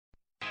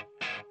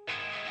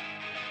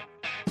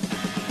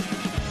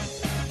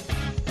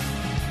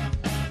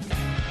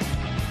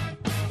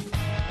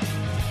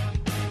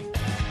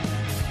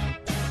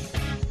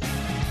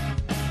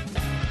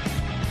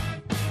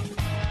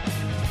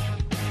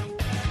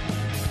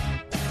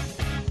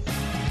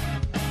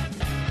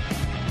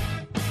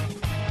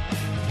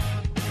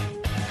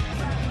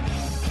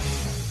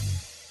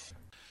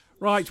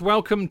Right,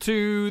 welcome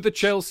to the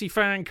Chelsea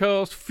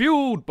FanCast,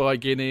 fuelled by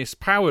Guinness,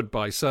 powered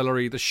by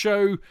Celery, the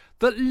show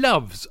that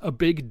loves a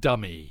big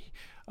dummy.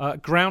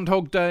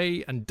 Groundhog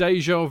Day and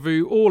Deja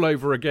Vu all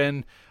over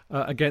again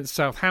against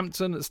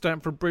Southampton at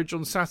Stamford Bridge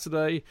on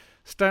Saturday.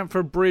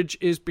 Stamford Bridge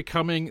is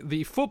becoming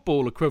the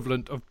football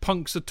equivalent of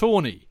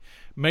Punxsutawney.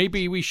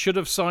 Maybe we should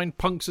have signed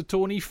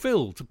Punxsutawney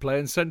Phil to play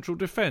in central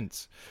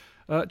defence.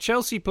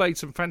 Chelsea played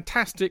some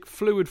fantastic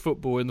fluid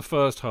football in the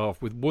first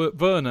half, with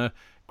Werner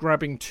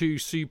grabbing two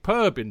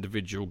superb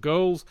individual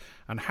goals,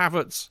 and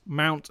Havertz,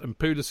 Mount and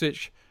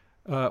Pulisic,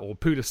 or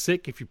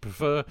Pulisic if you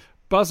prefer,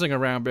 buzzing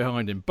around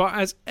behind him. But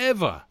as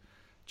ever,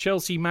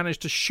 Chelsea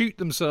managed to shoot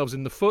themselves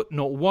in the foot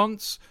not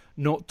once,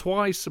 not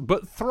twice,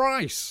 but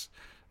thrice,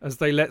 as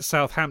they let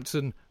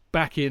Southampton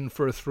back in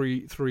for a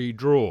 3-3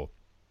 draw.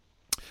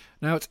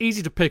 Now, it's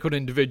easy to pick on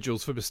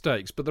individuals for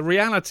mistakes, but the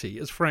reality,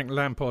 as Frank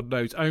Lampard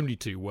knows only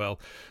too well,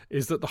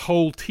 is that the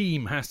whole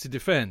team has to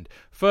defend.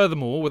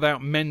 Furthermore, without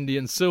Mendy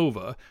and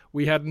Silva,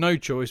 we had no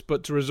choice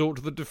but to resort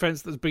to the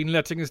defence that's been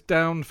letting us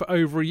down for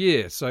over a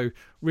year. So,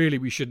 really,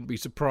 we shouldn't be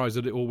surprised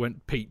that it all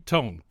went Pete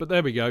Tong. But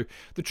there we go.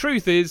 The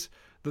truth is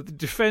that the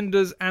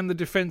defenders and the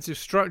defensive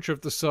structure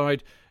of the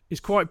side is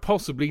quite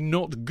possibly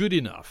not good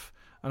enough.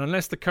 And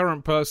unless the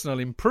current personnel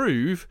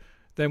improve,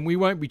 then we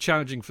won't be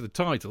challenging for the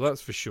title,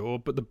 that's for sure.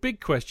 But the big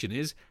question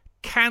is,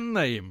 can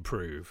they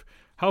improve?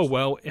 Oh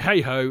well,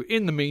 hey-ho,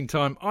 in the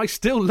meantime, I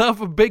still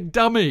love a big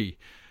dummy.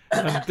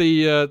 And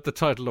the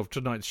title of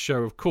tonight's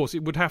show, of course,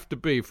 it would have to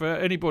be, for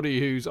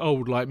anybody who's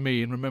old like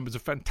me and remembers a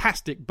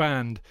fantastic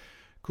band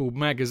called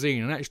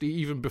Magazine, and actually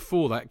even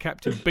before that,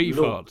 Captain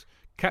Beefheart.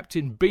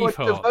 Captain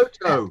Beefheart.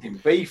 Captain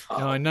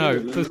Beefheart. I know.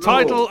 The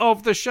title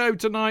of the show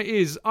tonight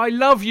is I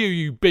Love You,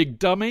 You Big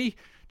Dummy.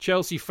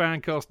 Chelsea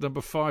FanCast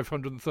number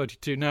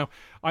 532. Now,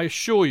 I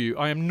assure you,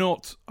 I am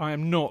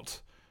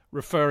not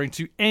referring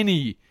to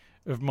any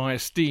of my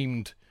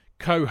esteemed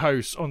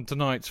co-hosts on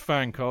tonight's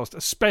FanCast,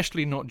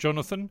 especially not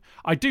Jonathan.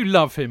 I do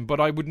love him, but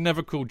I would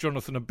never call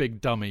Jonathan a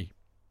big dummy.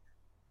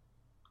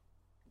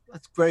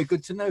 That's very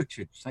good to know,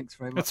 Chips. Thanks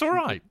very much. That's all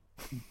right.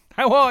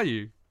 How are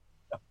you?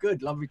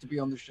 Good. Lovely to be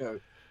on the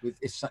show with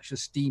such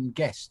esteemed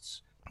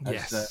guests.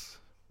 Yes.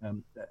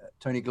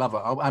 Tony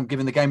Glover. I'm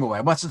giving the game away.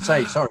 I mustn't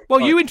say, sorry. Well,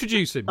 sorry. you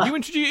introduce him. You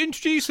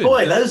introduce him.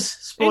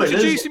 Spoilers.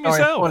 Introduce him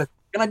yourself.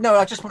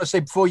 I just want to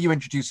say, before you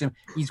introduce him,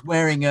 he's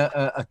wearing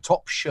a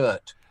top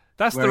shirt.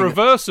 That's the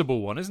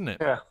reversible one, isn't it?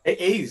 Yeah, it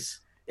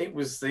is. It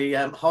was the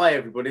hi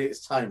everybody.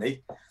 It's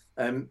Tony.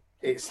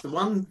 It's the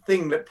one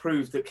thing that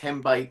proved that Ken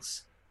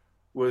Bates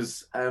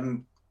was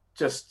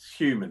just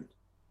human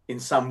in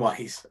some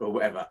ways or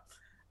whatever.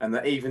 And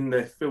that even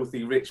the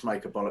filthy rich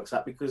make a bollocks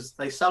up because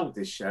they sold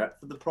this shirt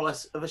for the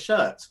price of a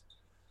shirt,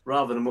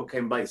 rather than what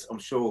Ken Bates, I'm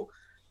sure,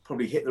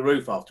 probably hit the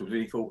roof afterwards.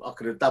 And he thought, I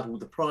could have doubled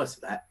the price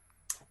of that.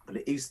 But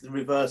it is the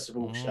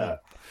reversible shirt.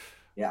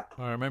 Yeah.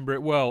 I remember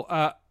it well.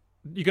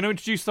 You're going to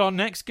introduce our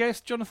next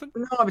guest, Jonathan?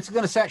 No, I was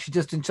going to say, actually,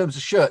 just in terms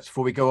of shirts,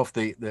 before we go off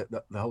the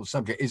whole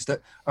subject, is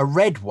that a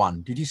red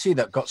one, did you see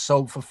that, got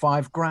sold for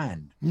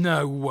 $5,000?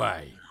 No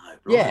way.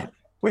 Yeah.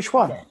 Which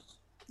one?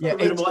 Yeah,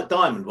 the white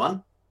diamond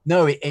one.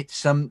 No,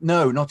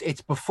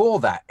 it's before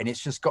that, and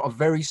it's just got a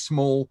very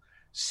small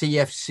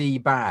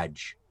CFC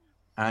badge,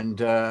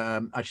 and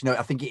actually no,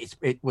 I think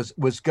it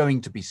was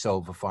going to be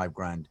sold for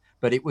 $5,000,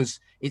 but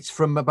it's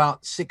from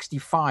about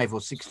 65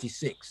 or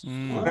 66.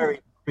 A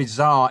very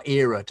bizarre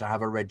era to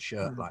have a red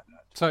shirt like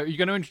that. So you're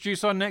going to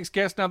introduce our next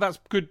guest now. That's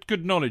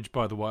good knowledge,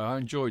 by the way. I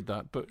enjoyed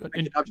that. But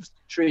I'm just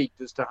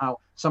intrigued as to how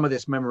some of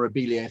this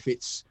memorabilia, if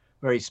it's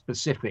very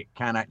specific,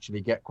 can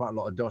actually get quite a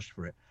lot of dosh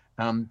for it.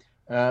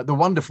 The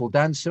wonderful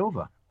Dan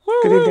Silver.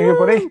 Good evening,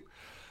 everybody.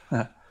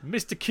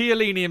 Mr.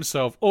 Chiellini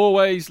himself,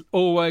 always.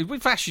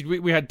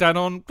 We had Dan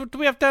on. Did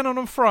we have Dan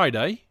on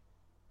Friday?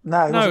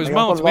 No, it was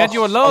Martin. We had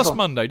you on last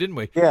Monday, didn't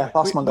we? Yeah,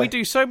 last Monday. We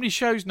do so many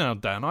shows now,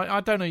 Dan.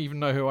 I don't even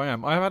know who I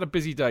am. I've had a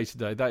busy day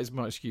today. That is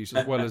my excuse,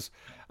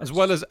 as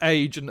well as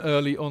age and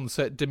early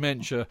onset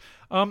dementia.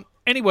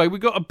 Anyway, we've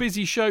got a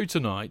busy show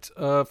tonight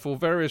for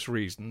various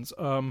reasons.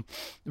 In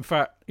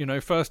fact,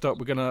 first up,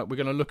 we're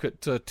gonna look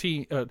at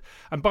team.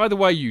 And by the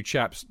way, you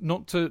chaps,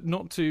 not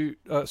to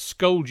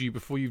scold you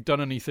before you've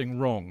done anything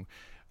wrong,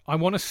 I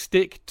want to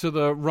stick to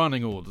the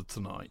running order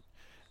tonight.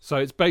 So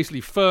it's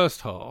basically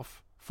first half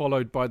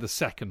followed by the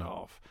second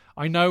half.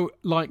 I know,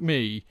 like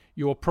me,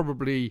 you're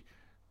probably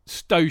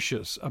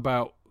stocious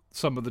about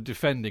some of the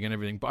defending and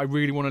everything, but I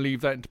really want to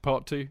leave that into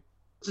part two.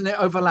 Doesn't it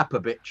overlap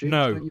a bit, Chief?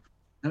 No.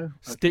 No? Okay.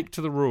 Stick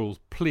to the rules,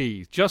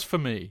 please. Just for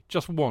me.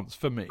 Just once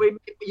for me.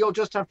 You'll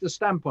just have to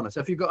stamp on us.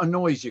 Have you got a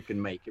noise you can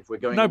make if we're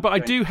going... No, but I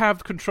do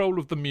have control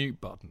of the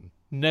mute button.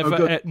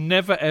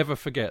 Never ever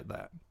forget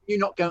that. You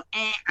not go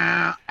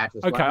at us.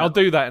 Okay, I'll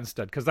do that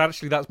instead, because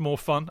that's more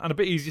fun and a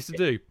bit easier to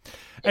do.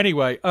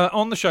 Anyway,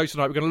 on the show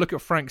tonight, we're going to look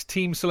at Frank's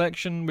team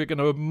selection. We're going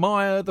to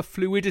admire the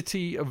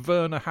fluidity of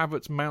Werner,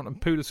 Havertz, Mount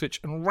and Pulisic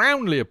and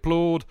roundly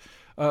applaud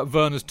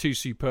Werner's two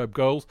superb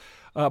goals.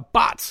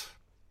 But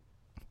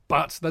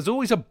there's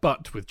always a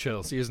but with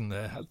Chelsea, isn't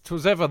there?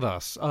 'Twas ever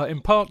thus.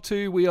 In part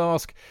two, we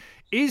ask,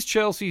 Is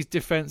Chelsea's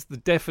defence the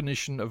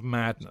definition of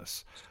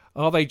madness?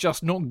 Are they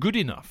just not good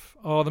enough?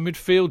 Are the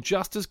midfield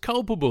just as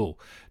culpable?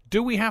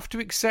 Do we have to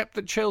accept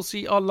that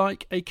Chelsea are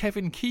like a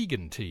Kevin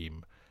Keegan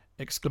team?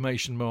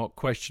 Exclamation mark,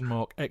 question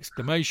mark,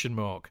 exclamation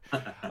mark.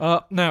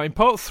 Now, in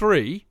part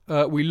 3,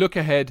 we look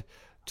ahead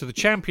to the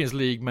Champions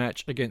League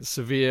match against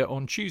Sevilla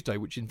on Tuesday,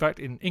 which in fact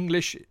in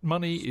English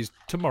money is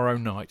tomorrow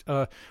night.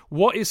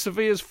 What is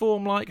Sevilla's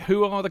form like?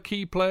 Who are the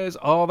key players?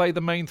 Are they the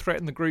main threat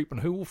in the group?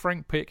 And who will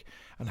Frank pick?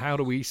 And how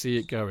do we see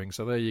it going?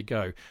 So there you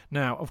go.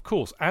 Now, of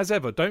course, as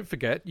ever, don't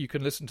forget you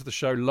can listen to the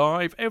show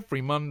live every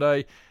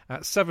Monday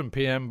at 7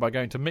 p.m. by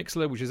going to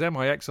Mixlr, which is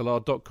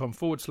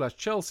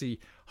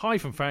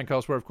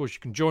mixlr.com/Chelsea-fancast, where of course you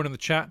can join in the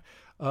chat.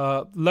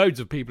 Loads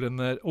of people in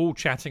there all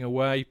chatting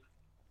away.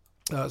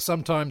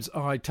 Sometimes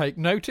I take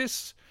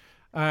notice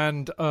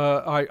and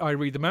I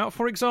read them out.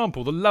 For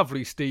example, the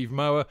lovely Steve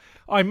Mower.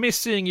 I miss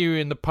seeing you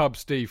in the pub,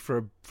 Steve,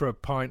 for a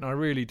pint. I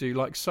really do,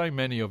 like so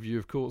many of you,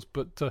 of course.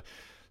 But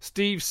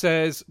Steve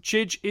says,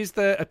 Chidge, is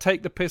there a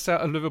take the piss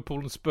out of Liverpool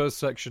and Spurs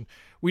section?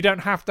 We don't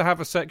have to have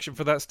a section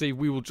for that, Steve.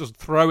 We will just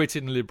throw it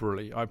in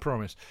liberally, I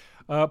promise.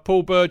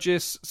 Paul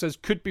Burgess says,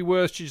 could be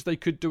worse, Chidge, they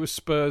could do a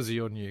Spursy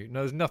on you.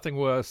 No, there's nothing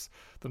worse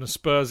than a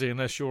Spursy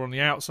unless you're on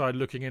the outside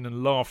looking in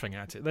and laughing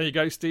at it. There you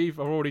go, Steve.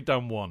 I've already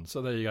done one,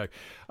 so there you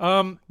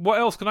go. What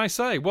else can I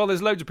say? Well,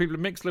 there's loads of people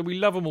in Mixler. We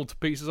love them all to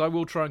pieces. I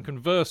will try and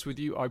converse with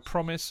you, I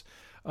promise.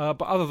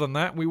 But other than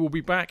that, we will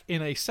be back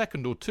in a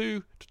second or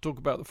two to talk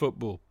about the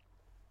football.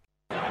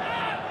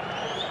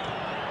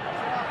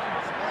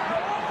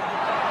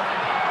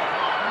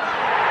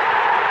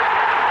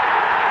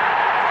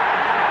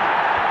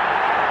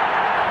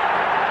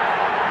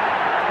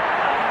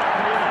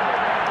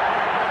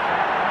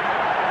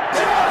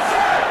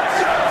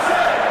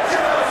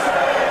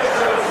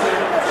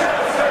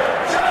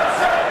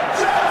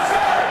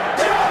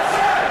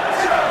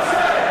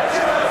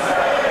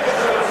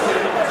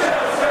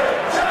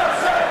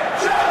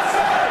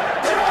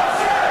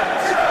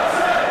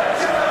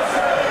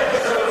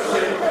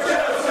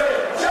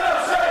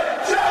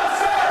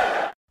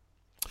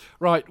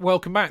 Right,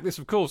 welcome back. This,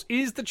 of course,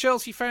 is the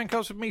Chelsea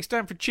Fancast with me,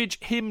 Stanford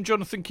Chidge, him,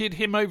 Jonathan Kidd,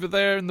 him over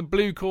there in the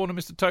blue corner,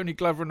 Mr. Tony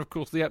Glover, and, of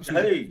course, the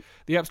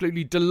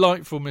absolutely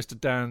delightful Mr.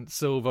 Dan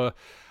Silver.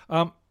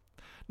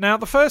 Now,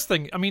 the first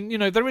thing, I mean, you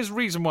know, there is a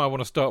reason why I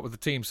want to start with the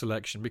team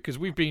selection, because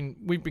we've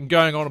been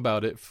going on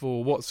about it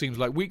for what seems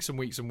like weeks and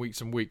weeks and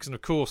weeks and weeks. And,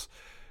 of course,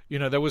 you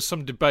know, there was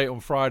some debate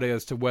on Friday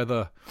as to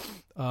whether...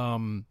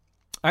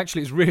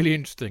 actually, it's really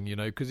interesting, you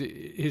know, because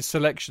his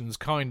selections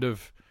kind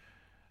of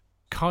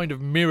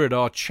mirrored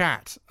our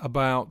chat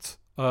about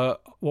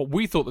what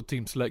we thought the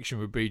team selection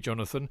would be,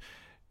 Jonathan.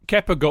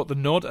 Kepa got the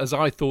nod, as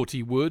I thought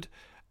he would.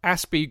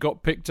 Aspie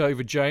got picked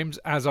over James,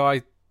 as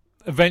I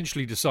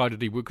eventually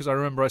decided he would, because I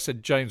remember I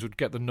said James would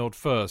get the nod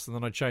first, and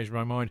then I changed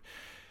my mind.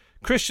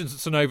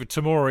 Christensen over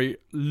Tomori,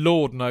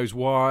 Lord knows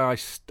why.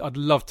 I'd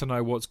love to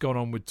know what's gone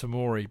on with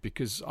Tomori,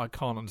 because I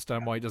can't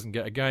understand why he doesn't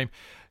get a game.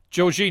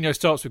 Jorginho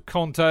starts with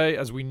Conte,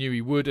 as we knew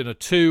he would, in a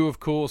 2, of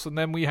course, and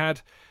then we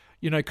had...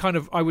 you know, kind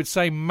of, I would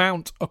say,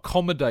 Mount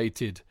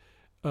accommodated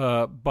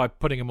by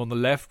putting him on the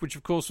left, which,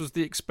 of course, was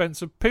the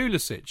expense of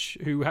Pulisic,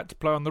 who had to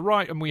play on the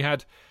right. And we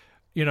had,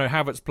 you know,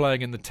 Havertz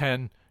playing in the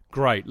 10.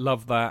 Great,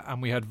 love that.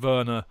 And we had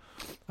Werner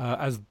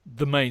as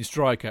the main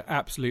striker.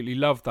 Absolutely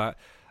love that.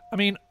 I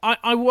mean,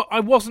 I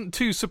wasn't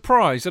too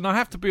surprised. And I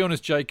have to be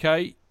honest,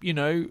 JK, you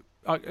know,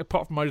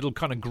 apart from my little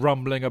kind of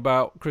grumbling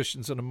about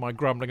Christensen and my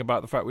grumbling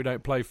about the fact we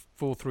don't play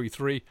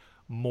 4-3-3,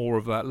 more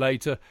of that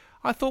later.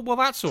 I thought, well,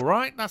 that's all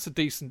right. That's a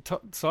decent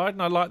side.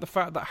 And I like the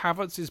fact that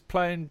Havertz is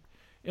playing,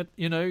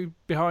 you know,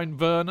 behind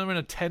Werner in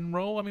a 10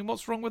 role. I mean,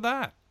 what's wrong with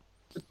that?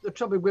 The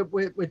trouble,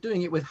 we're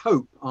doing it with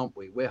hope, aren't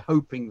we? We're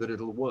hoping that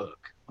it'll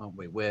work, aren't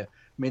we? I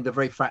mean, the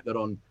very fact that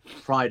on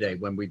Friday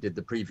when we did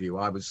the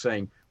preview, I was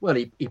saying, well,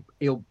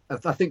 he'll.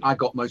 I think I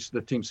got most of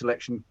the team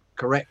selection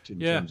correct in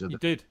terms of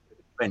the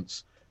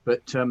defence.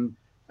 But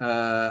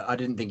I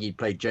didn't think he'd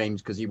play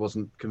James because he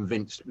wasn't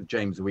convinced with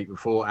James the week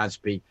before.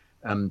 Aspie,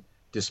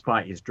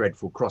 despite his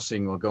dreadful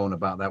crossing or going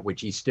about that,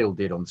 which he still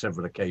did on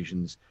several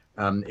occasions,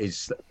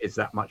 is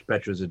that much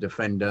better as a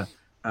defender.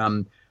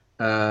 And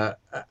I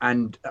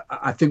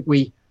think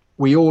we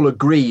all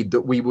agreed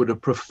that we would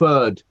have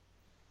preferred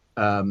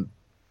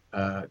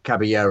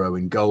Caballero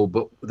in goal,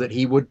 but that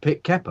he would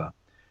pick Kepa.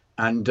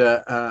 And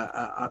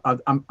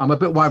I'm a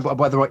bit worried about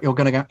whether you're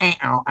going to go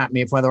at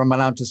me, whether I'm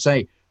allowed to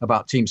say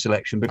about team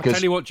selection. Because I'll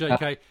tell you what,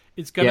 JK,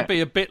 it's going to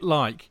be a bit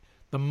like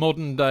the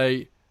modern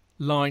day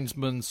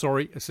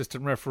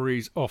assistant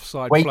referee's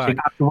offside flag. You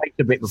have to wait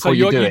a bit before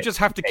you do it. You just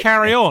have to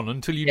carry on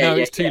until you know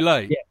it's too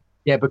late.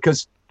 Yeah,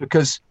 because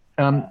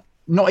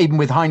not even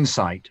with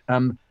hindsight,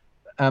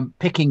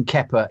 picking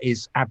Kepa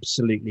is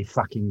absolutely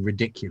fucking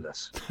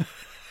ridiculous.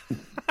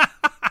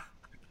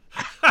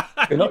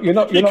 You're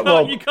not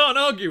wrong. You can't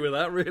argue with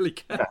that, really,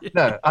 can you?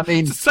 No, I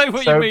mean... Say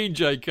what you mean,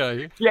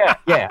 JK. Yeah.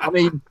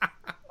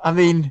 I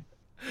mean,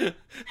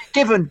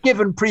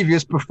 given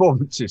previous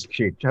performances,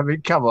 Chidge, I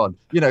mean, come on.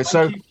 You know,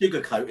 so... You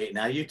sugarcoat it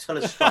now. You tell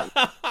us straight.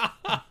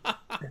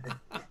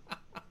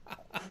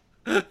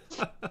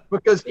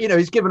 because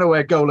he's given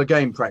away a goal a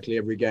game practically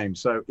every game.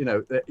 So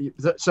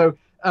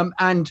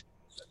and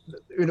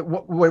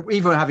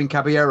even having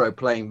Caballero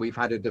playing, we've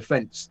had a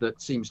defence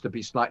that seems to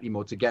be slightly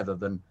more together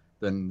than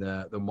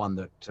one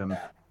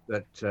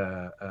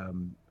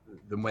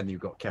than when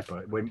you've got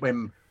Kepa.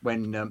 When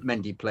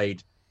Mendy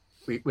played,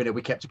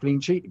 we kept a clean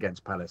sheet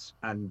against Palace,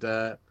 and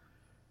it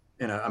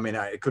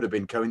could have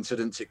been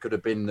coincidence. It could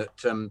have been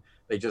that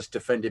they just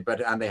defended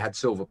better and they had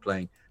Silva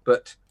playing.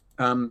 But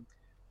and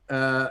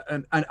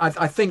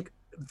I think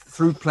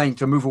through playing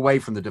to move away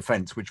from the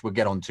defence, which we'll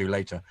get onto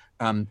later,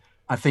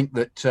 I think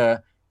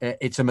that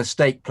it's a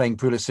mistake playing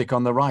Pulisic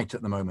on the right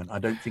at the moment. I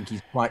don't think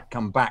he's quite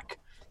come back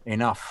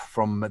enough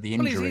from the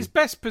injury. Well, his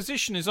best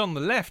position is on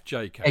the left,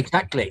 JK.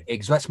 Exactly.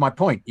 That's my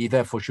point. He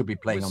therefore should be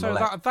playing on the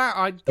left.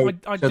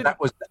 That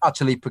was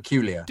utterly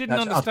peculiar. Didn't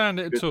understand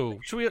it at all.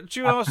 Should we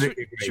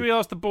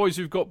ask the boys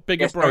who've got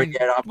bigger brains?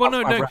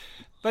 No.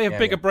 They have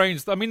bigger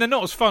brains. I mean, they're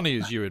not as funny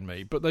as you and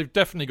me, but they've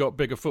definitely got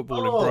bigger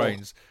footballing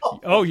brains.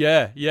 Oh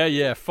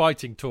yeah.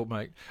 Fighting talk,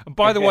 mate. And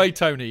by the way,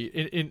 Tony,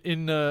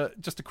 in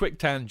just a quick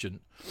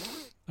tangent.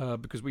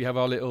 Because we have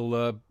our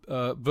little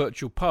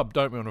virtual pub,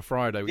 don't we, on a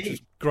Friday, which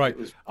is great.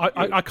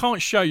 I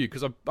can't show you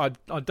because I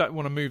don't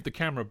want to move the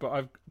camera, but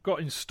I've got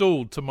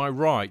installed to my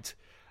right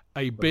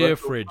a beer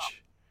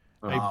fridge.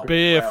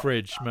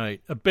 Fridge,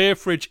 mate. A beer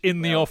fridge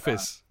in the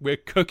office. We're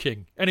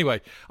cooking.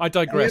 Anyway, I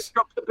digress. You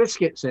drop the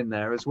biscuits in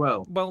there as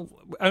well. Well,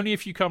 only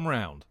if you come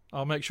round.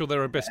 I'll make sure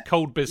there are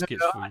cold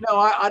biscuits for you. No,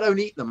 I don't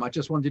eat them. I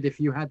just wondered if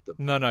you had them.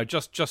 No,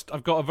 just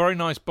I've got a very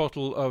nice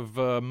bottle of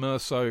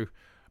Merceau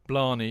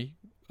Blarney,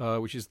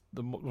 which is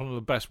one of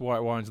the best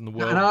white wines in the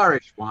world. An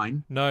Irish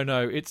wine?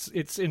 No, it's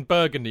in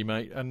Burgundy,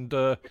 mate. And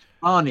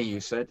Blarney, you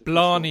said?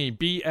 Blarney,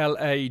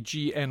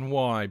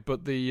 Blagny,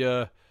 but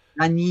the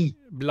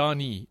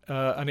Blarney,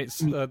 and it's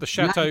the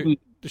chateau.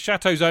 The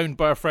chateau's owned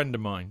by a friend of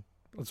mine.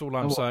 That's all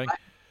I'm saying.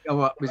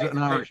 What? Was it an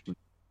Irishman?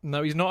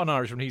 No, he's not an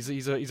Irishman.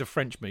 He's a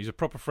Frenchman. He's a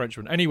proper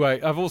Frenchman.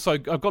 Anyway, I've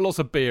got lots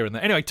of beer in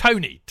there. Anyway,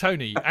 Tony,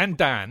 and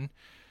Dan.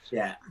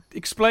 Yeah.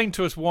 Explain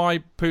to us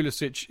why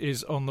Pulisic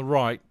is on the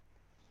right,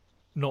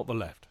 not the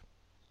left.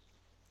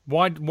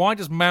 Why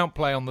does Mount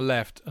play on the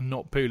left and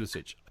not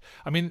Pulisic?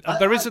 I mean,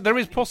 there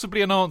is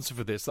possibly an answer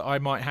for this that I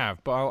might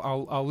have, but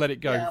I'll let it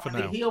go for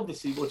now. He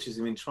obviously watches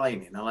him in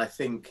training, and I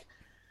think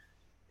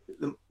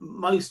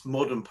most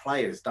modern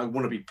players don't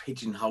want to be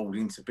pigeonholed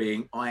into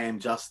being I am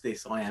just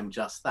this, I am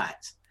just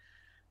that.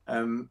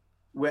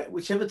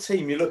 Whichever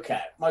team you look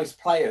at, most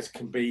players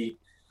can be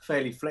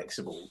fairly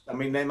flexible. I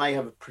mean, they may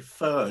have a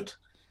preferred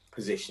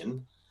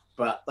position,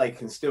 but they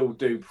can still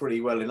do pretty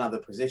well in other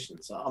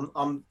positions. So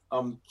I'm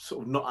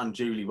sort of not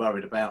unduly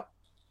worried about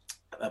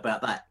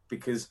that,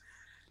 because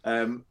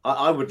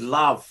I would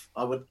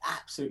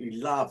absolutely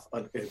love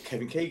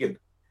Kevin Keegan.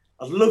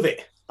 I'd love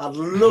it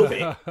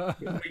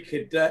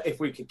if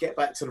we could get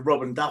back to the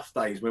Robin Duff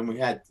days when we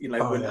had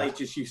they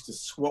just used to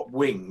swap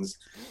wings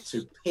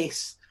to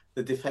piss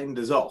the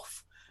defenders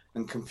off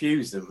and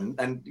confuse them,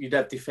 and you'd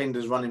have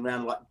defenders running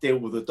around like Deal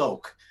with a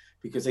dog,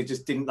 because they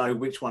just didn't know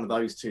which one of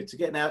those two to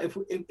get. Now,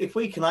 if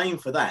we can aim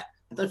for that,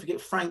 and don't forget,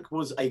 Frank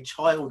was a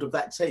child of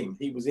that team.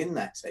 He was in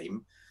that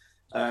team,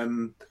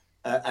 and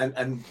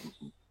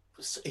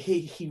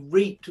he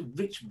reaped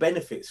rich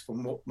benefits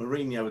from what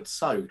Mourinho had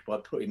sowed by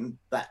putting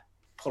that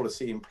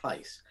policy in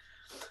place.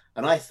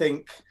 And I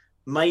think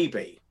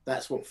maybe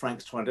that's what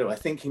Frank's trying to do. I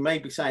think he may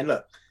be saying,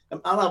 look,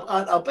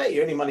 I'll bet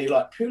you any money,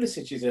 like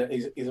Pulisic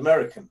is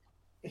American.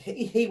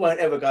 He won't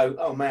ever go,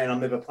 oh man, I'm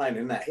never playing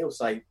in that. He'll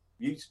say,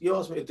 You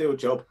ask me to do a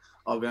job,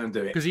 I'll go and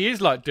do it. Because he is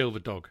like Dill the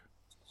dog.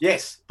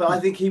 Yes, but I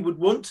think he would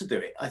want to do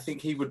it. I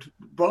think he would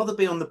rather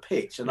be on the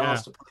pitch and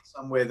asked to play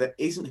somewhere that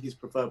isn't his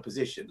preferred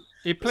position.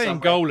 He'd play in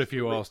goal if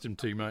you asked him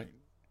to, mate.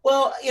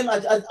 Well,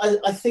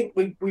 I think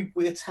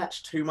we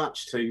attach too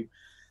much to,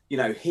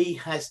 he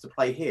has to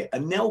play here.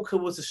 Anelka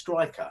was a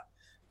striker,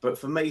 but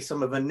for me,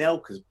 some of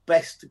Anelka's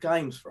best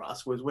games for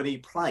us was when he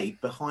played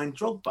behind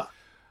Drogba.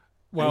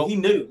 Well, and he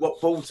knew what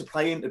ball to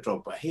play into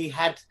Drogba. He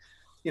had,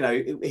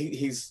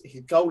 his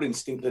goal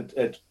instinct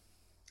had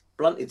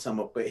blunted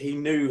somewhat, but he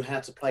knew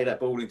how to play that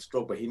ball into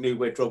Drogba. He knew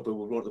where Drogba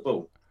would want the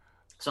ball.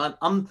 So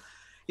I'll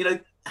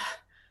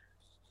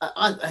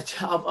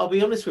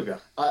be honest with you.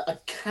 I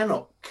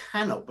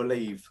cannot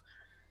believe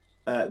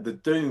the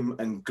doom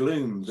and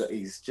gloom that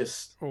he's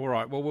just. All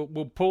right. Well,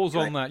 we'll pause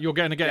on that. You're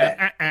going to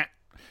get an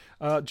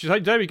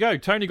there we go.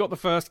 Tony got the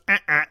first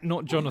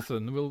not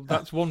Jonathan. Well,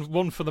 that's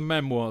one for the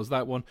memoirs.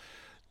 That one.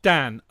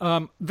 Dan,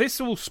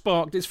 this all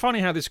sparked. It's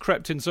funny how this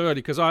crept in so early,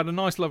 because I had a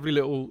nice, lovely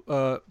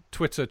little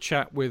Twitter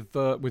chat with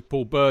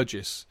Paul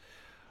Burgess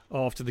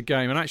after the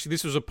game, and actually,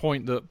 this was a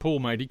point that Paul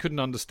made. He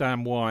couldn't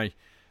understand why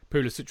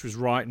Pulisic was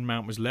right and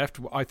Mount was left.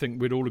 I think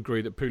we'd all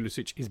agree that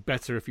Pulisic is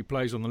better if he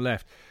plays on the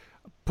left.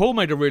 Paul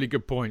made a really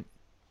good point.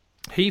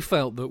 He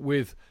felt that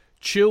with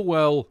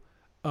Chilwell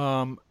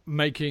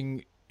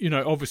making,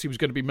 obviously was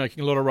going to be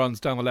making a lot of runs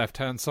down the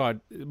left-hand side,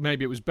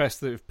 maybe it was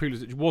best that if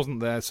Pulisic wasn't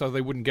there so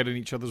they wouldn't get in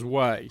each other's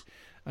way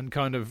and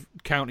kind of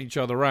count each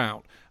other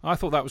out. I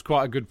thought that was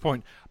quite a good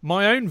point.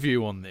 My own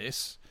view on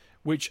this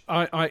which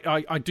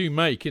I do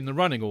make in the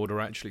running order,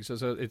 actually.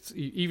 So it's,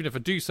 even if I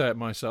do say it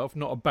myself,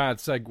 not a bad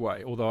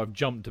segue, although I've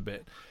jumped a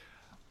bit.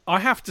 I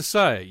have to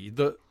say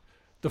that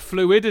the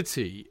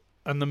fluidity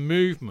and the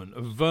movement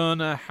of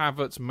Werner,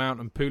 Havertz, Mount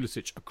and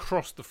Pulisic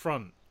across the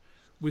front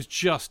was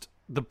just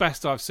the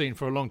best I've seen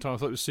for a long time. I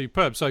thought it was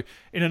superb. So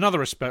in another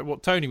respect,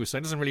 what Tony was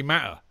saying, it doesn't really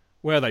matter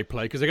where they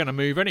play because they're going to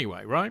move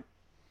anyway, right?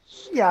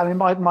 Yeah, I mean,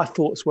 my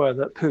thoughts were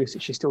that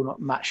Pulisic is still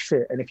not match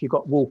fit, and if you've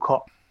got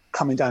Walcott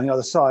coming down the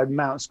other side,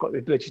 Mount's got the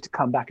ability to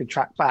come back and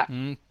track back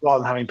rather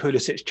than having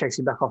Pulisic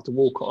chasing back after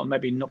Walcott, or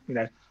maybe not,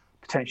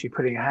 potentially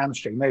putting a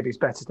hamstring. Maybe it's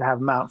better to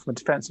have Mount from a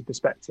defensive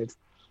perspective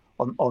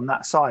on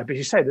that side. But as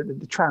you say, that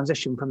the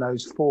transition from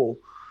those 4-5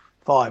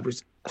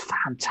 was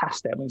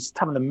fantastic. I mean,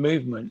 some of the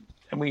movement,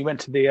 and when you went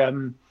to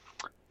the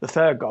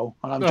third goal,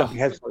 and I'm jumping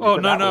ahead.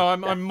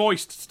 I'm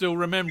moist still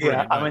remembering.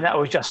 Yeah, it, I mean, that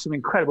was just some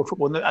incredible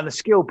football, and the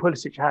skill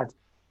Pulisic had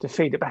to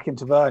feed it back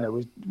into Werner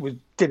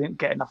didn't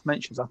get enough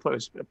mentions. I thought it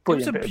was a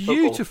brilliant. It was a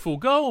beautiful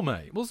goal,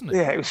 mate, wasn't it?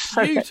 Yeah, it was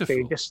so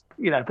beautiful. Just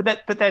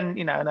but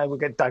then I know we'll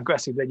get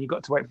digressive. Then you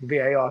got to wait for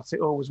VAR to say,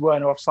 was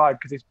Werner offside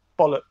because his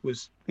bollock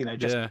was in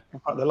front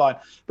of the line.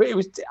 But it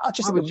was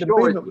the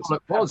movement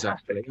was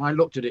actually. I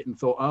looked at it and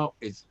thought,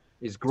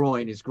 his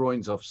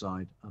groin's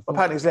offside.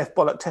 Apparently his left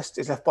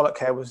bollock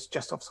hair was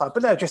just offside.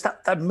 But no, just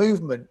that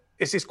movement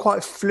is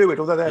quite fluid,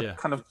 although they're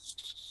kind of,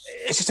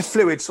 it's just a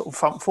fluid sort of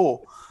front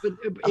four. But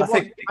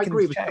I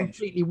agree, it was a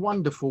completely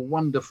wonderful,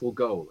 wonderful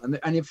goal.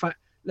 And in fact,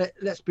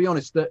 let's be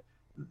honest, that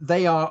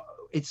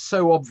it's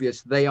so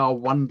obvious they are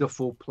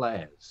wonderful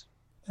players.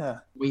 Yeah.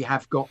 We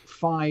have got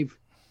 5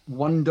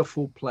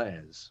 wonderful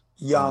players.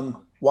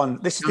 Young one.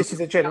 This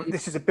is a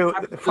build.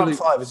 The front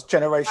 5 is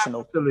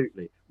generational.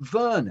 Absolutely.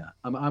 Werner.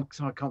 I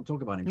can't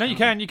talk about him. No, you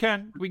can. We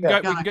can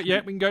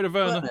go to Werner.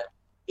 Werner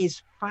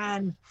is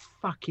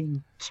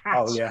fan-fucking-tastic.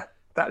 Oh yeah,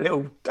 that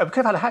little. We could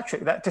have had a hat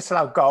trick. That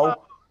disallowed goal.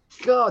 Oh,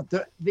 God,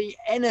 the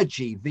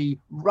energy, the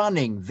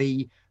running,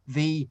 the.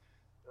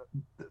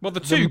 Well, the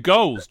 2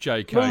 goals,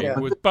 JK,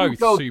 were both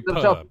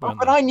superb.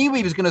 But I knew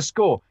he was going to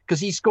score because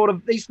he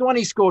scored. The one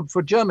he scored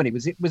for Germany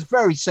was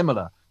very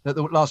similar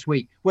last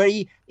week, where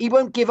he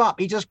won't give up.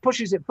 He just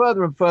pushes it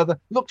further and further,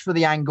 looks for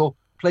the angle,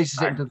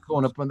 places it into the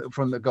corner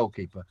from the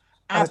goalkeeper.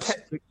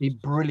 Absolutely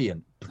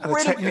brilliant. And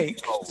the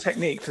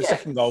technique for the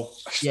second goal,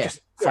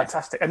 just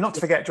fantastic. And not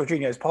to forget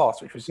Jorginho's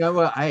pass, which was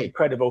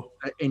incredible.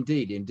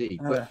 Indeed.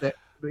 But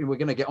we're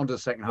going to get onto the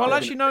second half. Well,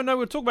 actually, no,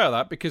 we'll talk about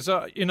that because,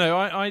 I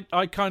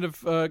kind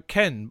of,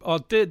 Ken, our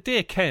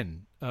dear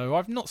Ken,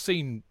 I've not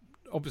seen,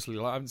 obviously,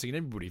 I haven't seen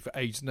everybody for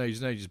ages and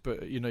ages and ages,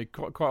 but,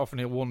 quite often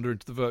he'll wander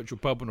into the virtual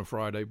pub on a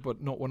Friday,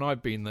 but not when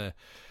I've been there.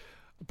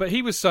 But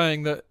he was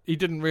saying that he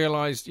didn't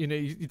realise, he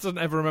doesn't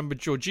ever remember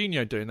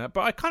Jorginho doing that.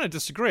 But I kind of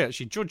disagree,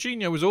 actually.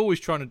 Jorginho was always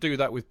trying to do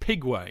that with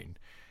Pigwayne,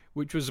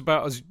 which was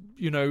about as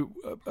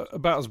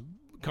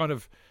kind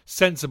of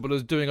sensible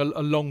as doing a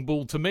long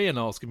ball to me and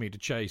asking me to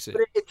chase it.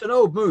 But it's an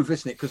old move,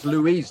 isn't it? Because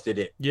Louise did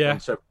it on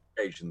several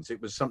occasions.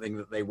 It was something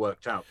that they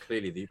worked out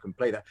clearly that you can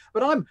play that.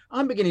 But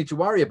I'm beginning to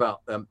worry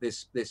about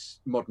this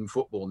modern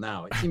football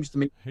now. It seems to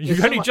me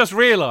you've only just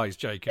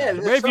realised,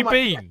 JK. Where have you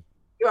been?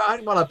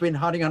 Well, I've been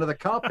hiding under the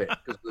carpet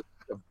because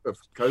of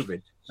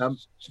COVID.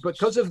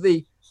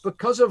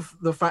 Because of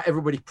the fact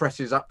everybody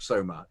presses up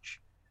so much,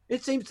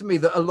 it seems to me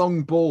that a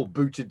long ball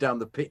booted down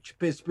the pitch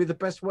appears to be the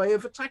best way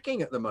of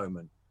attacking at the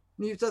moment.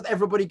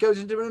 Everybody goes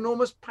into an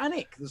enormous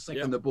panic the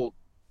second the ball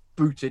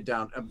booted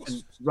down and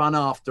run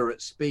after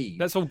at speed.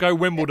 Let's all go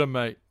Wimbledon,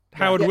 mate.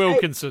 Howard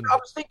Wilkinson. I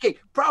was thinking.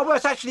 I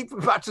was actually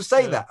about to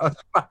say that. I was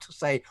about to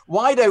say,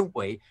 why don't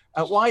we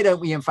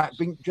in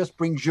fact just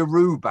bring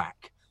Giroud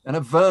back and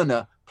have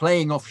Werner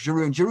playing off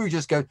Giroud, and Giroud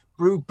just goes,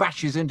 Giroud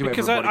bashes into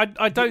everybody. But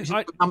I don't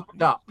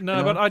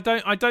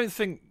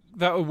think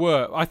that would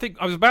work. I think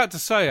I was about to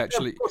say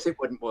actually. Of course, it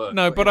wouldn't work.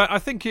 No, but I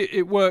think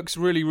it works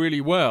really,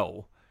 really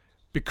well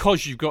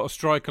because you've got a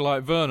striker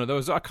like Werner.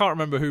 I can't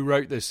remember who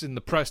wrote this in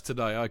the press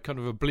today. I kind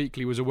of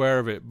obliquely was aware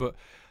of it, but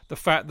the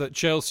fact that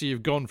Chelsea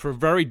have gone for a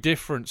very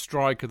different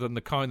striker than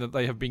the kind that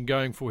they have been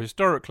going for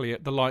historically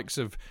at the likes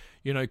of,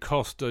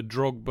 Costa,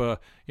 Drogba,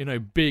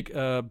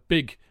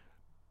 big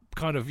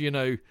kind of,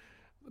 I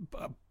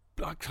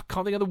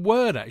can't think of the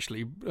word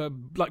actually,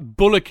 like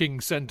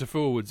bullocking centre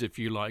forwards, if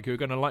you like, who are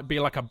going to be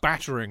like a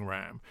battering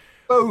ram.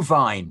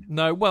 Bovine.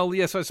 No, well,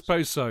 yes, I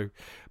suppose so.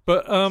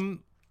 But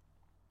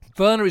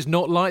Werner is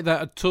not like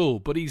that at all,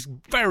 but he's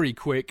very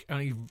quick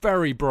and he's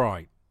very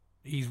bright.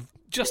 He's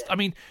just,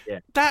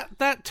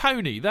 that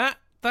Tony, that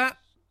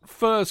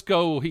first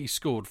goal he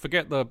scored,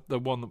 forget the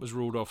one that was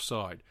ruled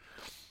offside,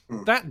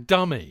 that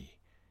dummy.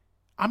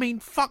 I mean,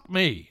 fuck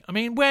me. I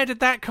mean, where did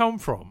that come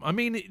from? I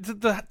mean,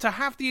 to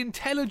have the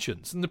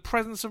intelligence and the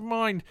presence of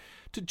mind.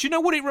 Do you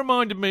know what it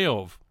reminded me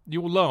of?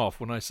 You'll laugh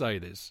when I say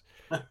this.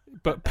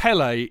 But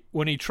Pele,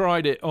 when he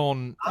tried it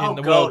in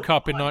the World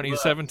Cup in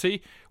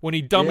 1970, when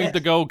he dummied the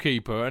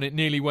goalkeeper and it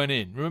nearly went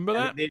in. Remember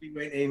that? It nearly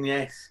went in,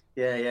 yes.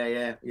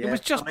 Yeah. It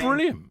was just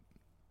brilliant.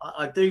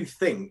 I do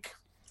think,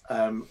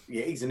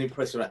 he's an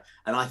impressive,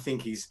 and I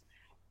think he's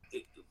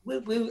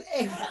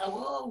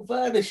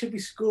Werner should be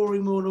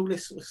scoring more and all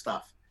this sort of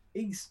stuff.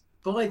 He's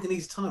biding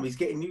his time. He's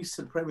getting used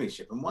to the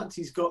Premiership, and once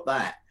he's got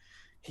that,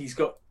 you've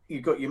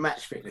got your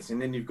match fitness,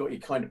 and then you've got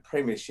your kind of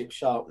Premiership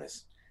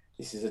sharpness.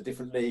 This is a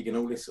different league and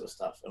all this sort of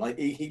stuff. And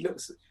he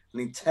looks an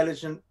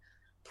intelligent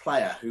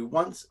player who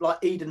like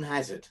Eden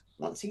Hazard,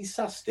 once he's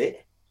sussed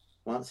it,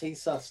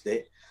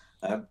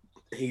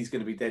 he's going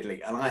to be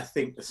deadly. And I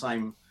think the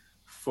same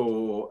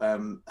for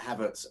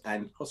Havertz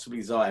and possibly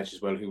Ziyech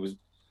as well, who was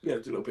a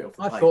little bit off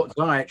the pace. I thought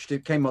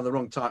Ziyech came on the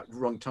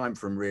wrong time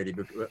for him, really,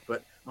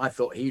 but I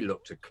thought he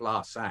looked a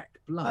class act.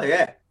 Oh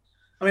yeah,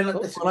 I mean,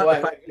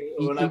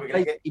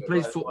 he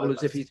plays football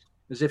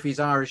as if he's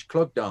Irish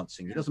clog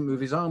dancing. He doesn't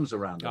move his arms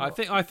around.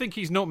 I think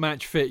he's not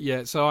match fit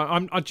yet. So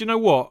do you know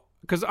what?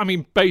 Because I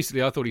mean,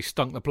 basically, I thought he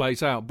stunk the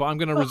place out. But I'm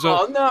going to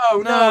resolve.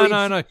 Oh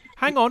no!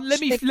 Hang on, let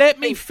me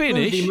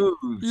finish.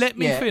 Let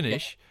me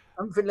finish.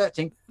 I'm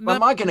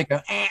am I going to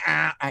go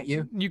at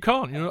you? You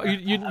can't.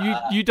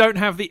 You don't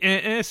have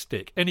the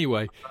stick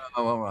anyway.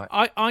 Oh, all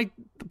right.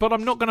 But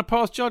I'm not going to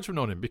pass judgment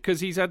on him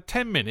because he's had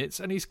 10 minutes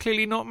and he's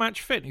clearly not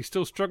match fit. And he's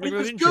still struggling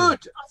with injury.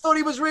 Good. I thought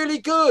he was really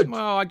good.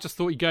 Well, I just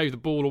thought he gave the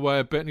ball away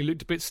a bit and he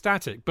looked a bit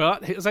static.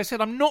 But as I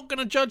said, I'm not going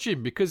to judge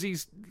him because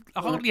he's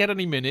hardly had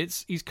any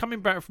minutes. He's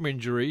coming back from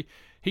injury.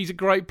 He's a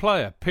great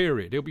player.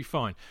 Period. He'll be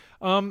fine.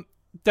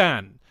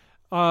 Dan.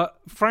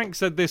 Frank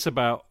said this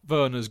about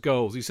Werner's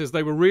goals. He says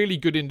they were really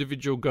good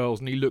individual goals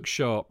and he looks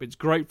sharp. It's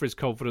great for his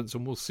confidence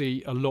and we'll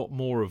see a lot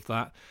more of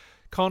that.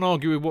 Can't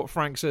argue with what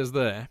Frank says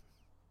there.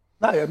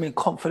 No, I mean,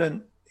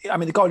 confident. I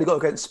mean, the goal he got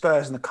against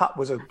Spurs in the Cup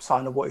was a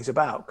sign of what he's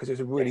about because it was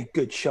a really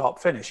good, sharp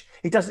finish.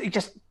 He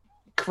just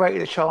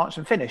created a chance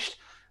and finished.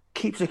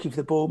 Keeps looking for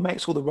the ball,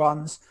 makes all the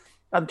runs.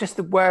 Just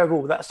the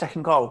wherewithal with that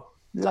second goal.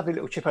 Lovely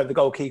little chip over the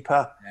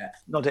goalkeeper. Yeah.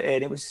 Nod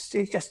it in.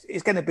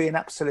 It's going to be an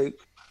absolute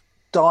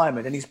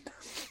diamond, and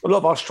a lot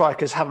of our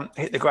strikers haven't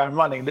hit the ground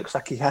running. It looks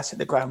like he has hit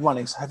the ground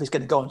running, so I hope he's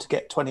going to go on to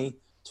get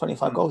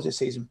 25 goals this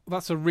season.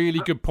 That's a really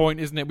good point,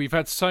 isn't it? We've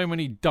had so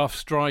many duff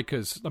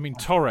strikers. I mean,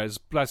 Torres,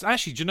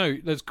 actually, do you know,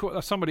 there's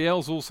somebody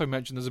else also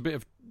mentioned there's a bit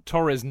of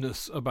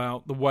Torres-ness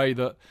about the way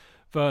that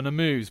Werner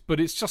moves,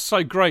 but it's just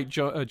so great,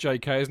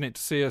 JK, isn't it,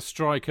 to see a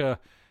striker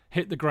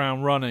hit the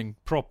ground running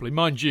properly.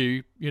 Mind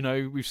you,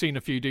 we've seen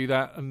a few do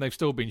that and they've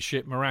still been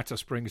shit. Morata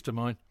springs to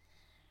mind.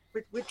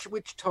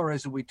 Which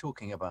Torres are we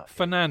talking about?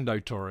 Fernando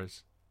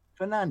Torres.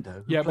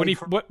 Fernando? Yeah, when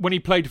he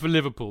played for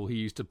Liverpool, he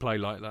used to play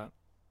like that.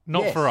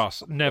 Not for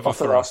us, never Not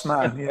for us.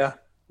 Man, yeah.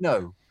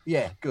 No,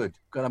 yeah, good.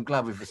 I'm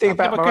glad we've established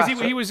that. Because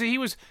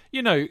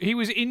he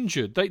was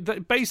injured. They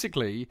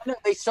basically. No,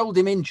 they sold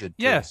him injured.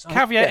 Yes,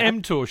 caveat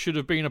emptor should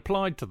have been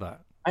applied to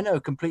that. I know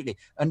completely.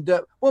 And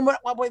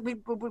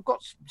we've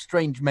got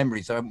strange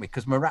memories, haven't we?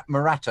 Because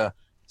Morata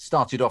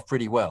started off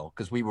pretty well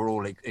because we were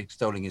all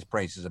extolling his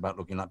praises about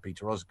looking like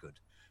Peter Osgood.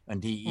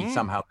 And he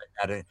somehow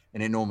had an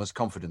enormous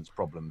confidence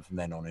problem from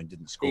then on and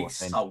didn't score.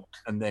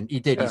 And then he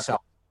did. Yeah. He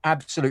sulked.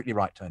 Absolutely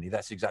right, Tony.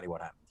 That's exactly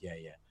what happened.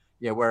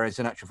 Yeah. Whereas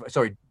in actual,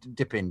 sorry,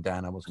 dip in,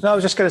 Dan. I was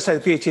just going to say the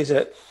beauty is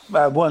that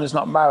Werner's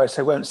not married,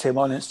 so won't see him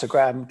on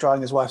Instagram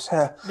drying his wife's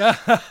hair.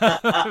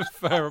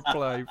 Fair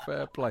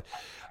play.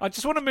 I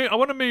just want to move. I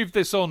want to move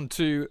this on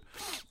to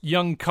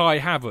young Kai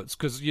Havertz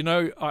because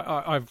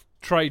I've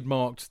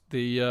trademarked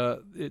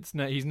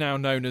he's now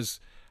known as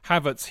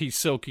Havertz. He's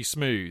silky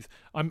smooth.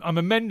 I'm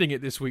amending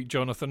it this week,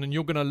 Jonathan, and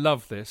you're going to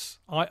love this.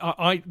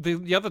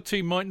 The other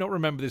two might not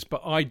remember this,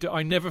 but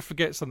I never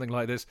forget something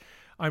like this.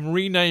 I'm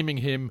renaming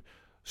him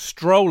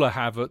Stroller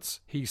Havertz.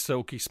 He's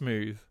silky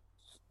smooth.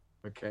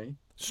 Okay.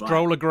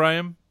 Stroller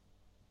Graham.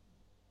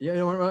 Yeah,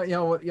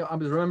 I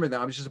was remembering that.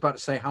 I was just about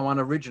to say how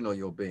unoriginal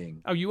you're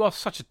being. Oh, you are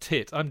such a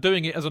tit. I'm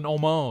doing it as an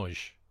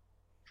homage.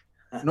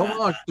 An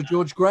homage to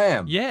George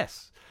Graham.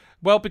 Yes.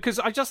 Well, because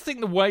I just think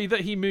the way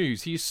that he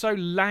moves, he's so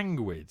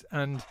languid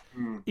and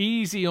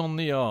easy on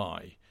the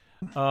eye.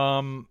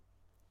 And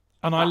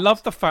I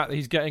love the fact that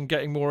he's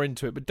getting more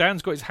into it. But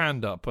Dan's got his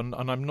hand up, and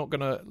I'm not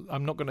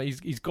gonna.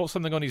 He's got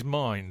something on his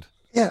mind.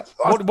 Yeah.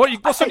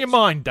 What's on your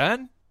mind,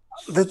 Dan?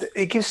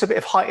 It gives a bit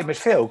of height in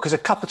midfield because a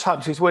couple of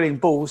times he's winning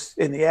balls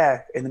in the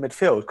air in the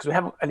midfield because we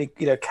haven't any.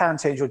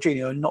 Kante and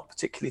Jorginho are not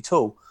particularly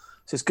tall.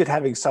 So it's good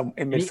having some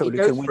in midfield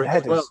who can win the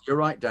headers. Well, you're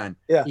right, Dan.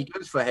 Yeah. He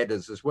goes for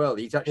headers as well.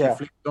 He's actually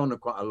flipped on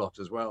quite a lot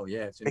as well.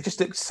 Yeah. It just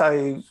looks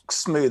so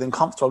smooth and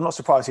comfortable. I'm not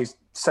surprised he's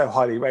so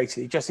highly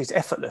rated. He's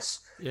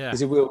effortless. Yeah.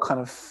 He's a real kind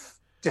of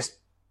just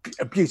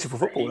a beautiful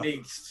footballer. He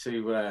needs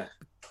to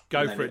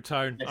go for it,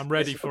 Tone. I'm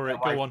ready for it.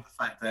 Go on.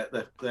 The fact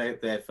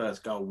that their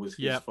first goal was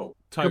his fault.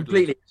 Totally.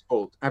 Completely his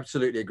fault.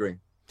 Absolutely agree.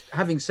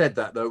 Having said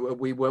that, though,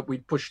 we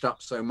pushed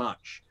up so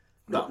much.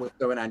 That was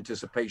so in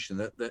anticipation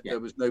that there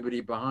was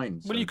nobody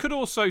behind. So. Well, you could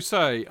also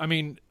say, I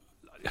mean,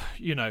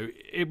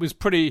 it was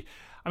pretty.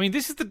 I mean,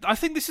 I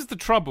think this is the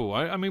trouble.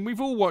 I mean, we've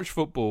all watched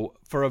football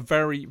for a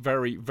very,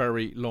 very,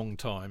 very long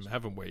time,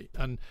 haven't we?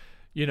 And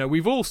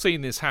we've all seen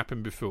this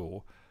happen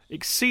before.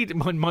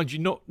 Mind you,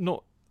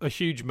 not a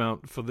huge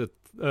amount for the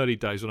early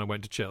days when I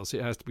went to Chelsea.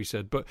 It has to be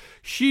said, but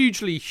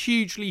hugely,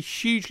 hugely,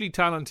 hugely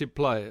talented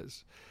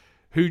players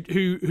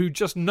who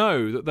just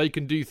know that they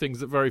can do things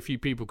that very few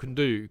people can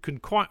do, can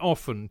quite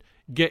often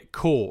get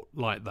caught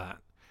like that.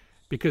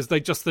 Because they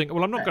just think,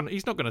 well,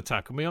 he's not going to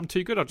tackle me. I'm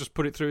too good. I'll just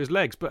put it through his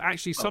legs. But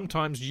actually,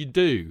 sometimes you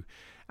do.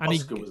 And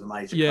Oscar was a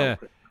major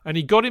culprit. And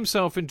he got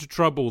himself into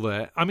trouble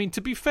there. I mean,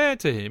 to be fair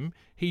to him,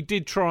 he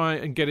did try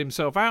and get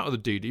himself out of the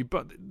duty.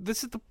 But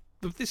this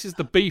is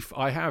the beef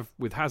I have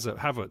with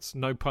Havertz.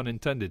 No pun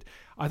intended.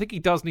 I think he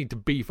does need to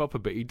beef up a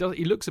bit.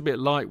 He looks a bit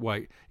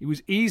lightweight. He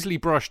was easily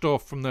brushed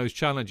off from those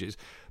challenges.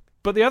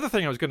 But the other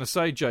thing I was going to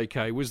say,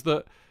 JK, was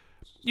that,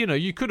 you know,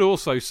 you could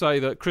also say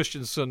that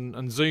Christensen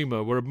and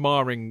Zuma were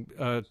admiring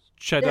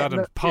Ched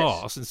Adams'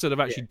 pass instead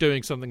of actually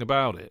doing something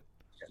about it.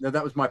 No,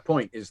 that was my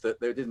point, is that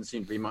there didn't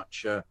seem to be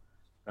much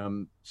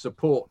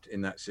support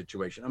in that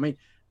situation. I mean,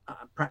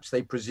 perhaps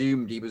they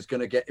presumed he was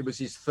going to get... It was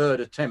his third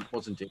attempt,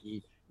 wasn't it?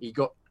 He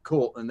got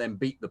caught and then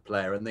beat the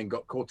player, and then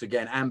got caught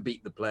again and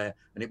beat the player,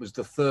 and it was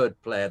the third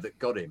player that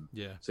got him.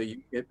 Yeah.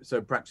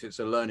 So perhaps it's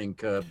a learning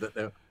curve that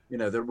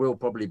there will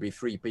probably be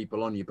three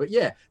people on you. But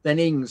yeah, then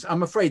Ings,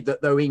 I'm afraid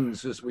that though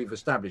Ings, as we've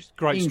established,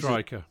 great Ings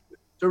striker,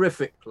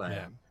 terrific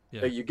player. Yeah.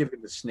 So you give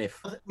him a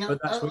sniff, but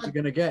that's what you're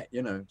going to get,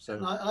 you know.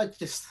 So I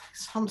just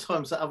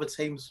sometimes that other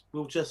teams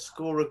will just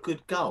score a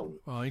good goal.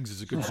 Oh, Ings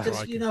is a good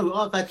striker. You know,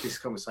 I've had this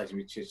conversation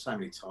with you so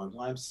many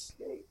times.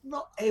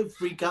 Not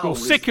every goal. You're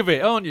sick of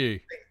it, aren't you?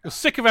 You're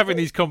sick of having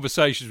these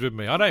conversations with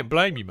me. I don't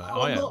blame you, mate.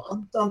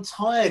 I'm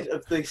tired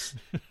of this.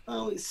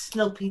 It's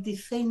sloppy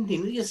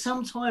defending. Yeah,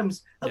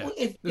 sometimes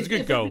it's a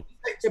good goal.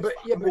 But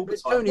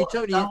Tony,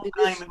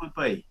 it would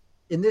be.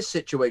 In this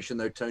situation,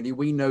 though, Tony,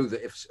 we know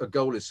that if a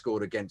goal is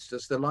scored against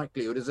us, the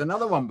likelihood is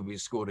another one will be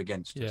scored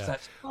against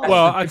us.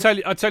 Well, I tell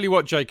you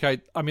what,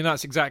 JK. I mean,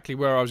 that's exactly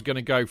where I was going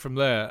to go from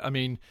there. I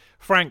mean,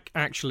 Frank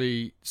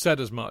actually said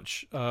as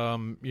much,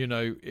 in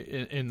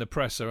the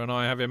presser, and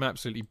I have him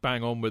absolutely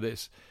bang on with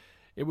this.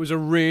 It was a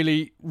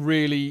really,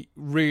 really,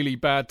 really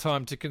bad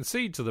time to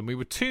concede to them. We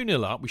were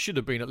 2-0 up. We should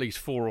have been at least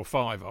 4 or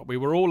 5 up. We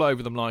were all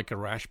over them like a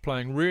rash,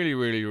 playing really,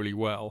 really, really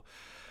well.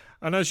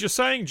 And as you're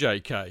saying,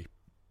 JK,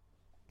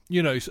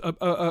 you know,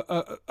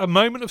 a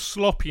moment of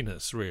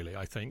sloppiness, really,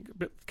 I think. A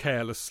bit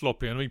careless,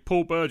 sloppy. I mean,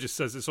 Paul Burgess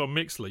says this on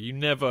Mixler. You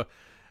never,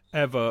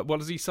 ever... What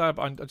does he say?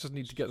 I just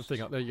need to get the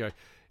thing up. There you go.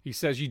 He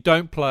says you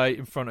don't play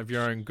in front of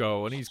your own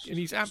goal. And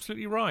he's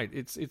absolutely right.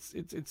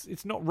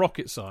 It's not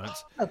rocket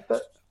science.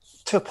 But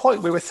to a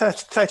point, we were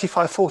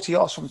 35, 40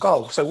 yards from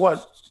goal. So we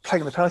weren't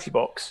playing in the penalty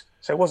box.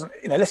 So it wasn't...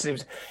 You know, listen,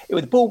 it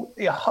was the ball...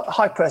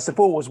 high press, the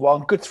ball was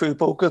one. Good through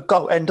ball, good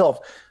goal, end of.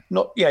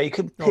 You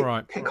can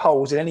pick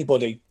holes in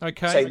anybody.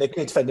 Okay, saying they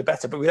could defend it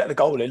better, but we let the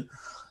goal in.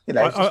 You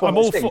know,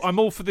 I'm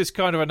all for this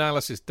kind of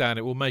analysis, Dan.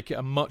 It will make it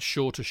a much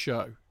shorter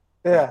show.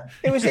 Yeah,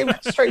 it was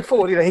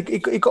straightforward. You know, he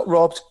got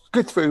robbed.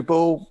 Good through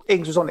ball.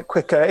 Ings was on it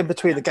quicker, in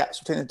between the gaps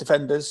between the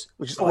defenders,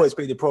 which has always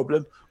been the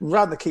problem.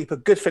 Ran the keeper,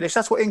 good finish.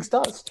 That's what Ings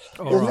does.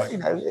 Right. You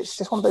know, it's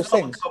just one of those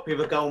things. A copy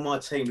of a goal my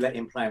team let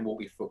him play in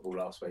Walkie football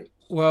last week.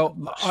 Well,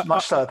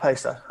 much slower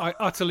pace though. I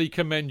utterly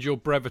commend your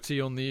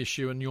brevity on the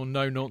issue and your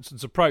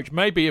no-nonsense approach.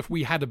 Maybe if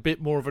we had a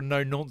bit more of a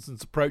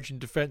no-nonsense approach in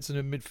defence and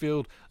in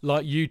midfield,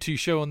 like you two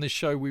show on this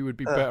show, we would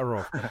be better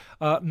off.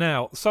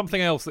 Now,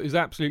 something else that is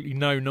absolutely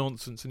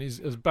no-nonsense and is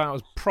about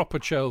as proper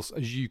Chelsea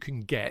as you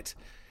can get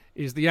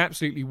is the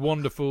absolutely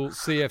wonderful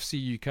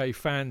CFC UK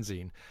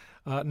fanzine.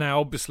 Now,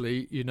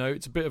 obviously, you know,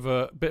 it's a bit of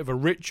a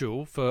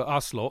ritual for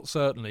us lot,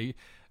 certainly,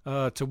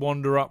 to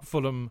wander up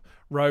Fulham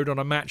Road on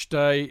a match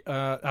day,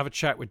 have a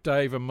chat with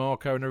Dave and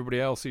Marco and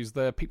everybody else who's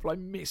there, people I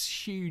miss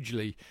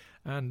hugely,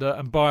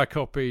 and buy a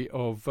copy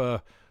of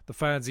the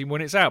fanzine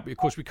when it's out. But of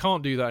course, we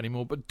can't do that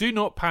anymore. But do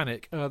not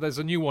panic. There's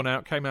a new one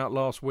out, came out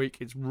last week.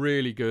 It's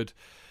really good.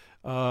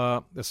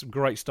 There's some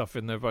great stuff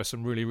in there by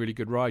some really, really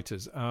good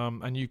writers.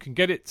 And you can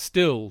get it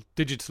still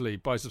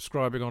digitally by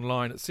subscribing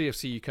online at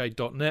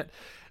cfcuk.net,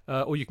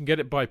 or you can get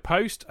it by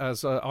post,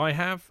 as I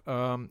have.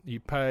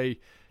 You pay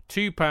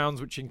 £2,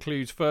 which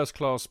includes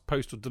first-class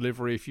postal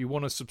delivery. If you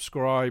want to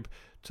subscribe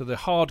to the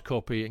hard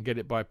copy and get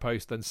it by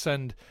post, then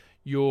send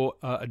your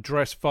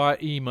address via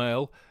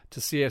email to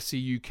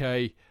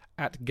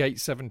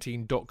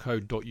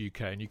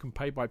cfcuk@gate17.co.uk, and you can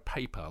pay by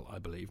PayPal, I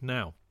believe.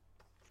 Now,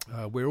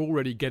 we're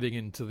already getting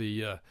into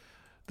the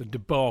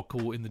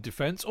debacle in the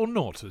defence, or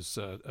not, as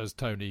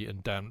Tony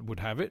and Dan would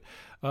have it.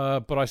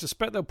 But I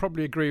suspect they'll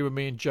probably agree with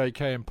me and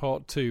JK in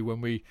part 2 when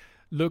we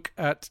look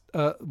at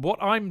what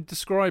I'm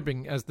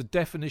describing as the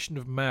definition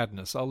of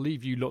madness. I'll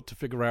leave you lot to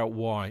figure out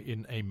why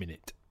in a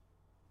minute.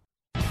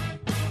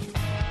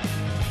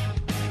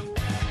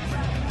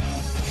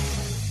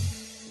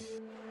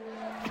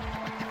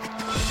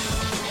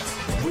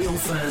 Real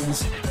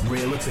fans,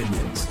 real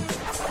opinions.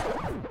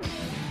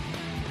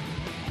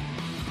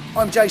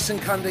 I'm Jason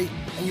Cundy,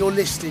 and you're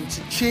listening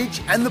to Chidge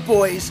and the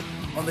boys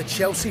on the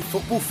Chelsea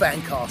Football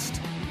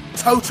Fancast.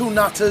 Total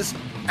nutters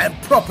and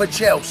proper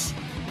Chelsea.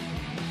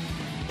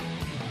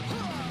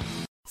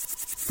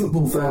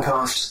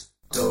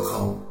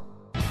 Footballfancast.com.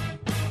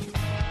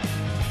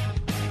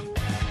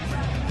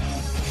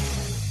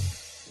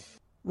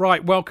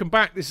 Right, welcome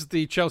back. This is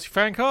the Chelsea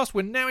Fancast.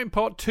 We're now in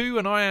part 2,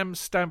 and I am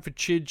Stanford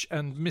Chidge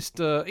and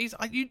Mr.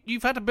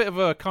 You've had a bit of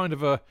a kind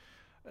of a...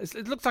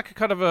 It looks like a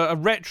kind of a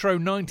retro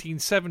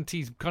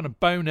 1970s kind of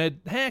bonehead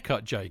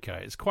haircut, JK.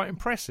 It's quite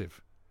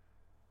impressive.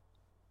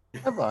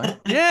 Have I?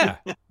 Yeah,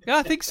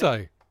 I think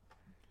so.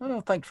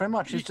 Oh, thanks very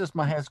much. It's just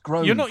my hair's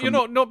grown. You're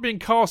not being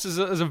cast as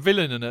a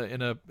villain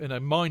in a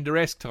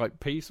Minder-esque type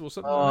piece or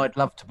something. Oh, like I'd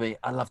love to be.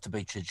 I'd love to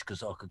be Chidge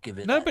because I could give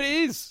it. No, but it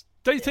is.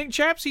 Don't you think,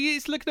 chaps? He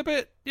is looking a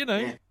bit,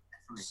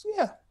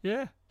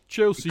 Yeah.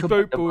 Chelsea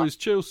boot boys,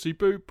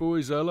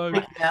 hello.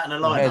 Out in a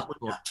lineup,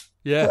 wouldn't you?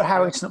 Yeah.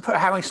 Put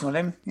Harrison on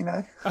him,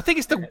 I think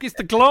it's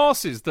the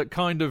glasses that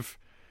kind of.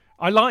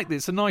 I like this.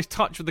 It's a nice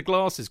touch with the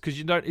glasses because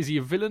you don't. Is he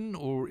a villain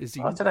or is he?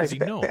 I don't know. Is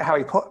It's he a not?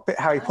 bit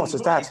Harry Potter's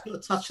dad. He's got a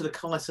touch of the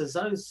Kaiser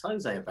Soze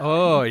about him.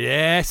 Oh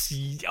yes.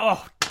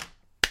 Oh,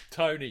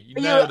 Tony, you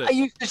nailed it. Are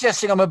you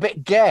suggesting I'm a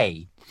bit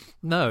gay?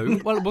 No.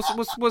 Well,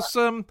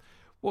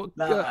 what?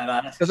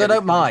 No, Because I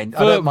don't mind.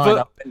 I don't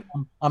mind.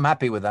 I'm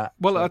happy with that.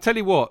 Well, I'll tell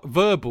you what.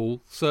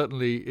 Verbal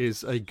certainly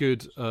is a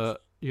good,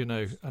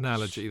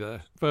 analogy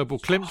there. Verbal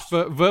Klimt,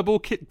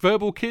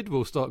 verbal kid.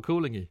 We'll start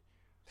calling you.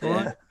 All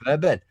right.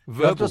 Verbal.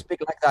 You have to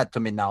speak like that to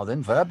me now.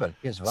 Then verbal.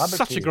 Yes, verbal.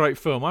 Such a great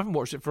film. I haven't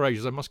watched it for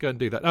ages. I must go and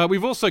do that.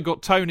 We've also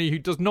got Tony, who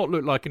does not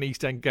look like an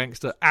East End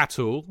gangster at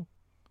all.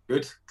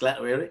 Good. Glad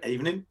to hear it.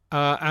 Evening.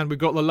 And we've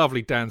got the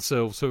lovely Dan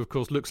Silves, who of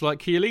course looks like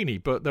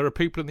Chiellini, but there are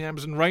people in the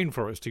Amazon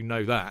rainforest who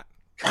know that.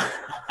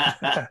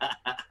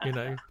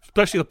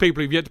 Especially the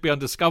people who've yet to be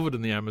undiscovered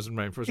in the Amazon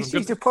rainforest. You see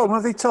the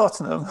problem with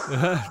Tottenham?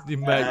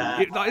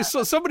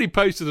 Somebody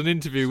posted an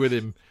interview with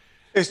him.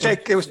 It was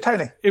Jake. It was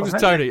Tony. It was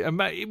Tony, and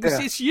mate,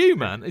 it's you,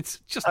 man. It's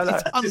just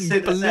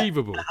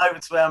unbelievable. Over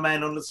to our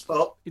man on the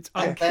spot. It's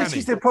uncanny. This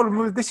is the problem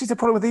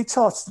with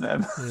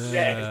Tottenham.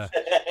 Yeah.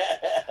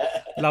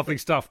 Lovely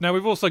stuff. Now,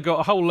 we've also got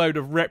a whole load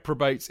of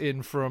reprobates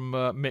in from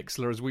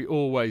Mixler, as we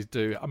always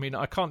do. I mean,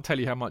 I can't tell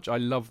you how much I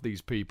love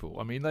these people.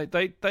 I mean,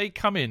 they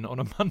come in on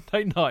a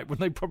Monday night when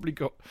they probably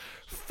got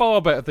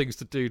far better things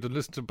to do than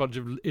listen to a bunch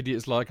of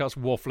idiots like us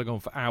waffling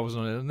on for hours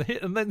on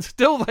it. And then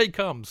still they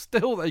come,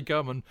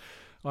 and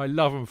I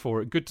love them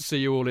for it. Good to see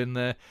you all in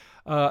there.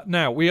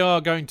 Now, we are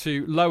going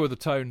to lower the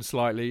tone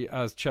slightly,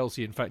 as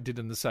Chelsea, in fact, did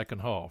in the second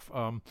half.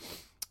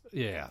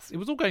 Yeah, it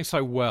was all going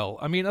so well.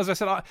 I mean, as I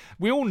said,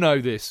 we all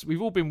know this.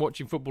 We've all been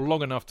watching football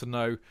long enough to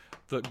know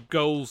that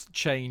goals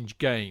change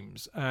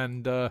games.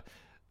 And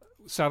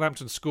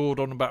Southampton scored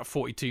on about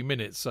 42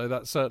 minutes, so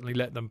that certainly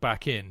let them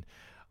back in.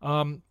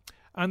 And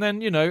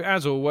then,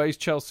 as always,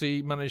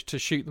 Chelsea managed to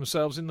shoot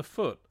themselves in the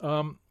foot.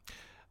 I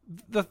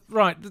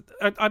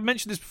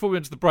mentioned this before we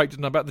went to the break,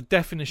 didn't I, about the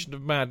definition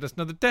of madness.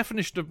 Now, the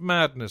definition of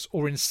madness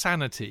or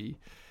insanity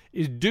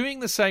is doing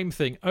the same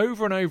thing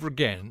over and over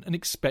again and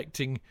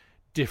expecting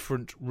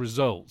different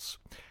results.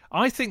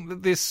 I think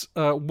that this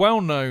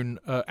well-known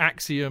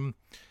axiom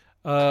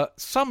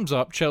sums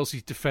up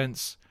Chelsea's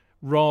defence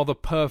rather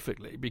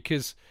perfectly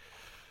because,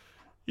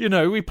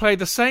 we play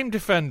the same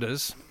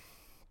defenders,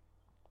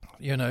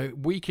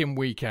 week in,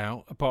 week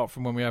out, apart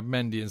from when we have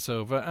Mendy and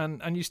Silva,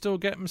 and you still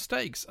get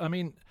mistakes. I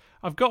mean,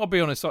 I've got to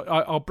be honest.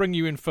 I'll bring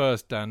you in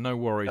first, Dan. No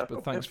worries,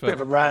 but thanks for a bit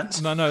of a rant.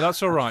 No,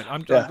 that's all right.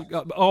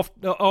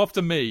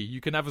 After me.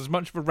 You can have as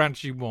much of a rant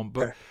as you want,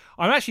 but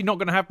I'm actually not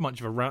going to have much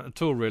of a rant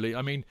at all. Really,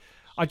 I mean,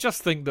 I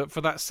just think that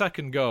for that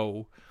second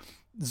goal,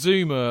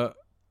 Zuma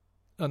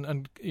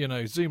and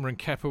Zuma and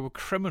Kepa were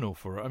criminal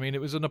for it. I mean,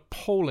 it was an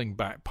appalling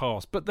back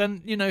pass. But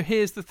then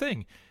here's the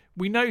thing: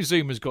 we know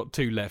Zuma's got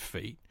 2 left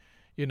feet.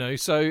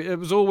 So it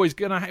was always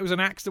it was an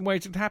accident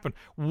waiting to happen.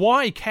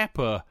 Why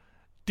Kepa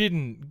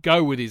didn't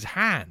go with his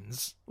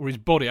hands or his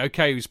body?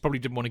 Okay, he probably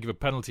didn't want to give a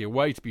penalty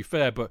away, to be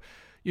fair, but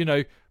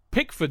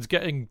Pickford's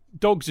getting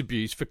dog's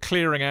abuse for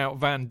clearing out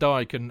Van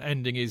Dijk and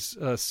ending his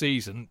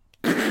season.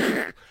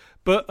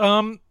 But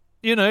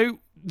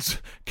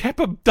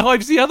Kepa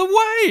dives the other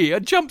way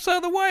and jumps out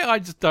of the way. I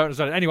just don't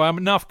understand it. Anyway, I'm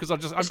enough because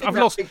I've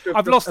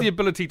lost the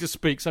ability to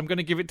speak, so I'm going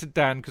to give it to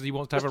Dan because he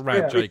wants to have a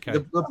rant.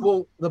 JK,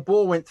 the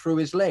ball went through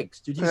his legs.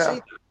 Did you see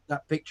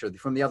that picture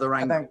from the other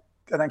angle?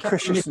 And then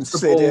Christensen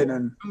slid in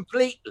and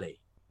completely.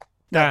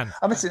 Dan,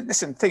 I mean,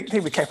 listen. Think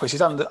with Kepa,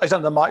 he's under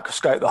the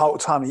microscope the whole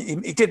time.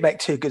 He did make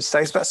 2 good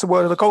saves, but that's the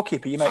word of the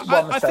goalkeeper. You make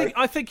one mistake.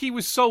 I think he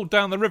was sold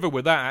down the river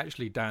with that,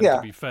 actually, Dan. To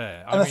be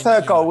fair, and the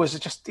third goal was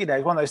just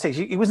one of those things.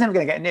 He was never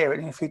going to get near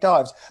it if he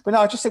dives. But no,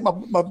 I just think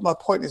my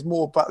point is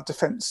more about the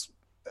defence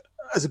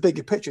as a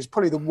bigger picture. It's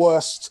probably the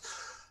worst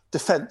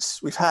defence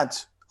we've had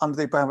under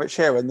the Abramovich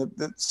era, and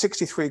the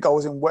 63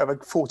 goals in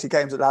 40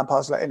 games that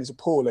Lampard's let in is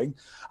appalling.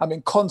 I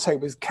mean, Conte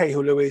with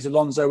Cahill, Luiz,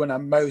 Alonso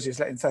and Moses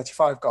let in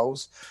 35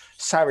 goals.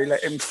 Sarri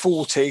let in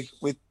 40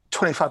 with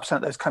 25%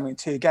 of those coming in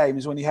 2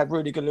 games when he had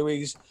Rudiger,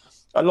 Luiz,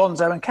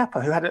 Alonso and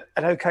Kepa, who had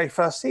an okay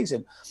first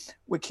season.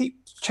 We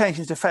keep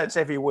changing defence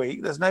every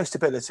week. There's no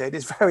stability. It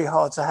is very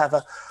hard to have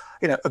a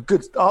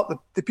good... The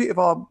beauty of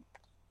our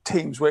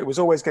teams where it was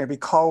always going to be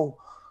Cole,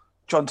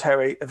 John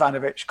Terry,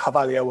 Ivanovic,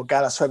 Carvalho or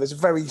Gallas. So there's a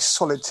very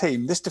solid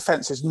team. This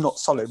defence is not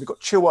solid. We've got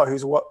Chilwell,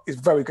 who's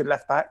very good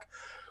left back.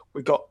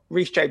 We've got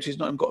Reece James, who's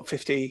not even got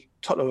 50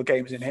 top level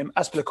games in him.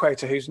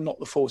 Azpilicueta, who's not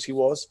the force he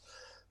was.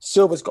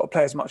 Silva's got to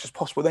play as much as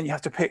possible. Then you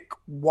have to pick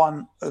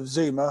one of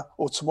Zuma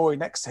or Tomori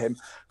next to him.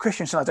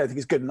 Christensen, I don't think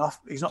is good enough.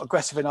 He's not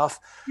aggressive enough.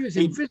 He was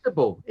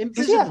invisible.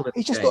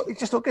 He's just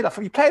not good enough.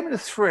 If you play him in a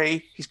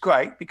 3, he's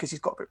great because he's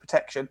got a bit of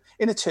protection.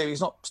 In a 2, he's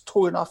not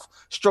tall enough,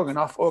 strong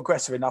enough, or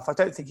aggressive enough. I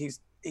don't think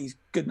he's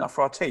good enough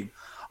for our team.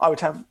 I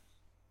would have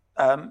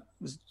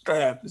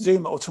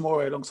Zuma or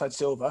Tomori alongside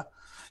Silva.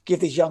 Give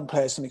these young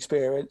players some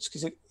experience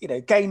because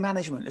game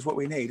management is what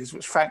we need, is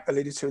what Frank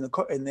alluded to in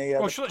the.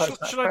 Well, should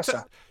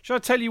I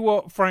tell you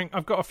what, Frank?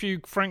 I've got a few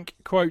Frank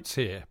quotes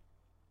here.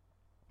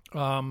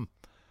 I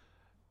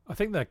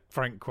think they're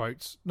Frank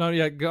quotes. No,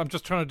 yeah, I'm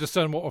just trying to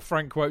discern what are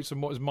Frank quotes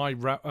and what is my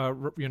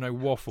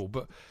waffle.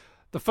 But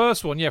the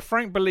first one,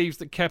 Frank believes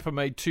that Kepa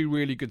made 2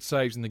 really good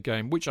saves in the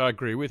game, which I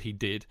agree with. He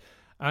did,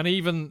 and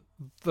even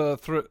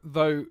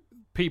though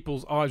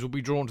people's eyes will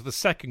be drawn to the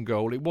second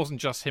goal, it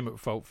wasn't just him at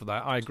fault for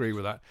that. I agree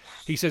with that.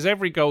 He says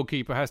every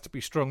goalkeeper has to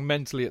be strong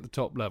mentally at the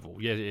top level.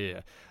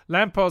 Yeah.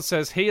 Lampard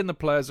says he and the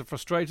players are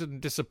frustrated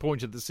and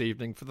disappointed this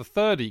evening. For the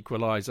third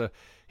equaliser,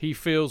 he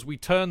feels we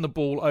turned the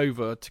ball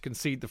over to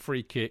concede the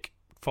free kick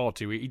far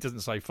too. He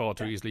doesn't say far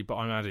too easily, but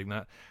I'm adding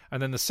that. And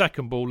then the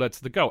second ball led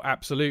to the goal.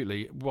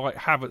 Absolutely. White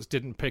Havertz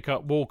didn't pick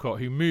up Walcott,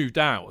 who moved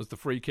out as the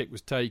free kick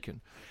was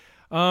taken.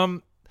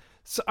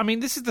 So I mean,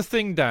 this is the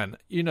thing, Dan.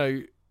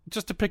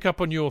 Just to pick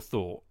up on your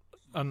thought,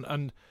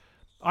 and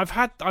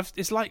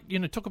it's like,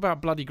 talk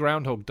about bloody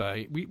Groundhog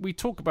Day. We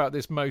talk about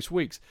this most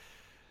weeks.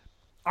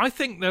 I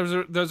think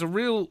there's a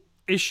real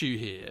issue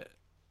here.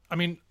 I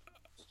mean,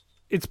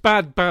 it's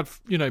bad luck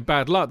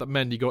that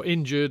Mendy got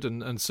injured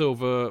and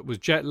Silva was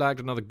jet lagged.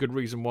 Another good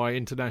reason why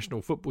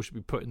international football should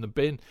be put in the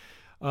bin.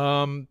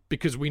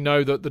 Because we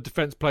know that the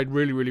defence played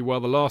really, really well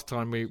the last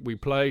time we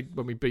played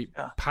when we beat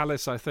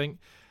Palace, I think.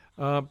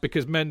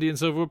 Because Mendy and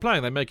Silva were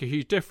playing, they make a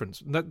huge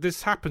difference.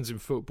 This happens in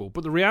football,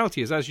 but the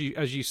reality is, as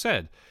you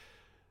said,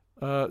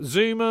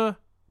 Zuma,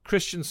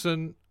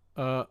 Christensen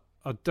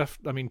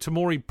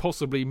Tomori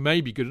possibly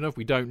may be good enough.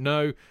 We don't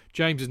know.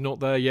 James is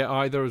not there yet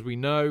either, as we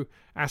know.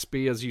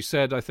 Aspie, as you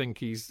said, I think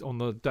he's on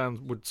the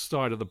downward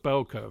side of the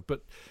bell curve.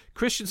 But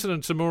Christensen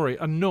and Tomori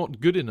are not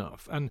good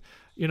enough. And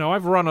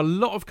I've run a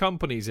lot of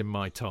companies in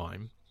my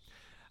time,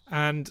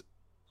 and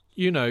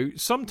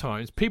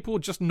sometimes people are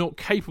just not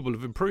capable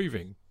of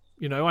improving.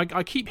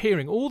 I keep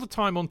hearing all the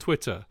time on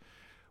Twitter,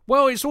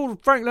 well, it's all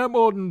Frank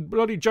Lampard and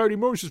bloody Jody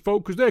Morris's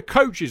fault because their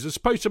coaches are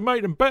supposed to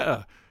make them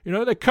better.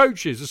 Their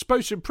coaches are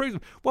supposed to improve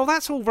them. Well,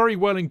 that's all very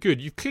well and good.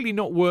 You've clearly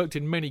not worked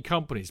in many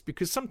companies,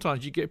 because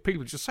sometimes you get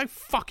people just so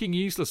fucking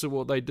useless at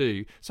what they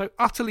do, so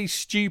utterly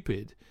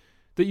stupid,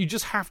 that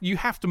you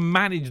have to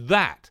manage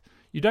that.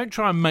 You don't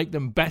try and make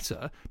them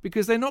better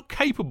because they're not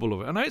capable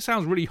of it. I know it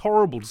sounds really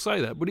horrible to say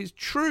that, but it's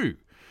true.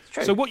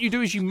 So what you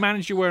do is you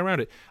manage your way around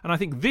it. And I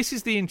think this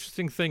is the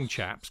interesting thing,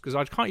 chaps, because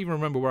I can't even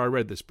remember where I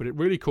read this, but it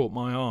really caught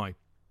my eye.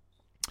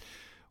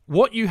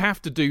 What you have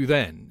to do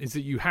then is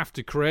that you have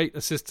to create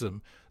a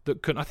system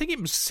that can... I think it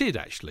was Sid,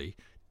 actually.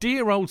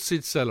 Dear old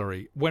Sid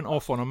Celery went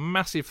off on a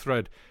massive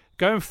thread.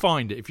 Go and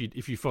find it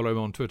if you follow him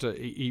on Twitter.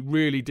 He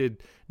really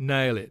did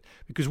nail it.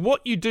 Because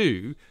what you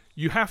do,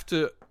 you have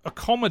to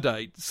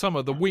accommodate some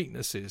of the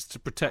weaknesses to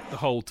protect the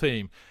whole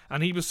team.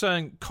 And he was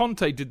saying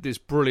Conte did this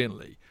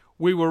brilliantly.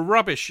 We were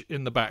rubbish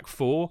in the back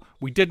 4.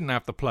 We didn't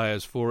have the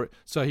players for it,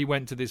 so he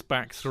went to this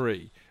back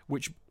 3,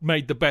 which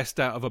made the best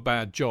out of a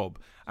bad job.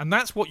 And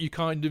that's what you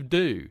kind of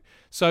do.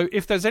 So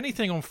if there's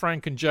anything on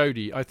Frank and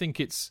Jody, I think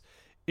it's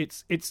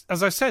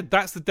as I said,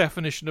 that's the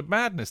definition of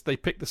madness. They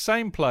pick the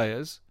same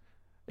players,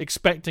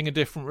 expecting a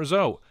different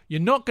result.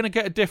 You're not going to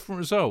get a different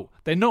result.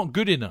 They're not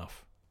good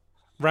enough.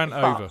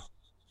 Over.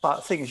 But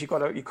the thing is, you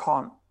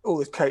can't, all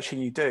this coaching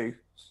you do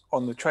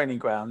on the training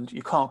ground,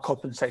 you can't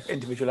compensate for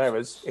individual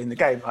errors in the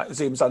game, like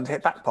Zoom's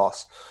under-hit back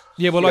pass.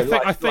 Yeah, well,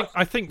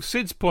 I think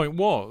Sid's point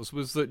was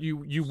that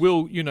you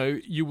will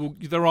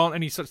there aren't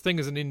any such thing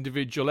as an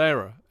individual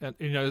error,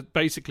 and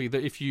basically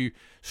that if you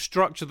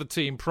structure the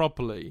team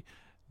properly,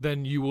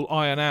 then you will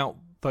iron out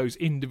those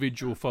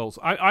individual faults.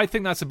 I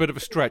think that's a bit of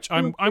a stretch.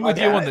 I'm with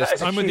you on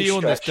this. I'm with you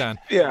on this, Dan.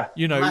 Yeah,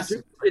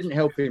 didn't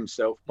help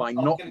himself by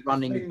not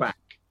running back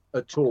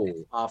at all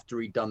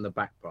after he'd done the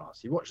back pass.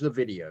 He watched the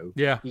video.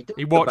 Yeah,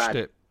 he watched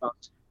it.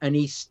 And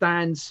he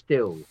stands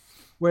still.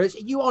 Whereas, are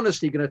you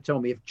honestly going to tell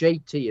me if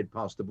JT had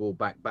passed the ball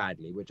back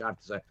badly, which I have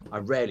to say, I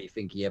rarely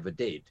think he ever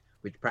did,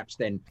 which perhaps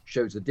then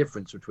shows the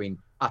difference between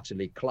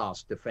utterly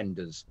class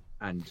defenders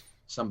and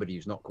somebody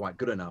who's not quite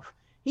good enough,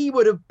 he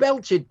would have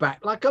belted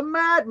back like a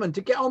madman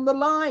to get on the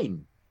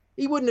line.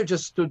 He wouldn't have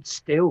just stood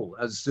still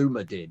as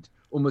Zuma did,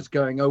 almost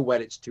going, oh, well,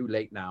 it's too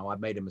late now.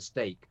 I've made a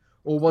mistake.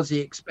 Or was he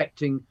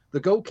expecting the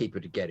goalkeeper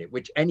to get it,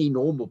 which any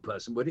normal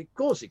person would, of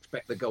course,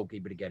 expect the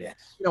goalkeeper to get it.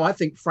 I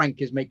think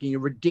Frank is making a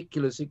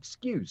ridiculous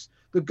excuse.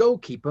 The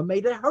goalkeeper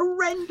made a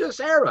horrendous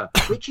error,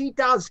 which he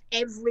does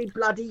every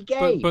bloody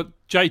game. But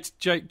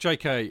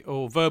JK,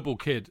 or Verbal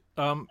Kid,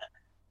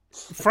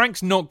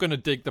 Frank's not going to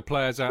dig the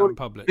players out in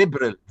public.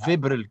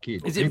 Vibral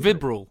Kid. Is it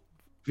Vibral?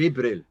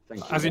 Vibral,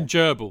 thank you. As in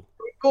gerbil.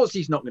 course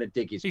he's not going to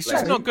dig his. He's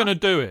players. just not going to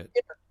do it.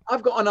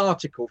 I've got an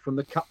article from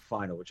the Cup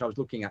final, which I was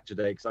looking at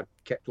today because I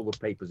kept all the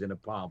papers in a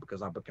pile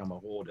because I've become a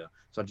hoarder.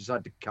 So I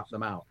decided to cut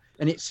them out.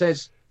 And it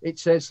says,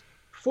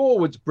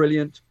 forwards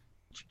brilliant.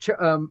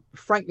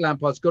 Frank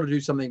Lampard's got to do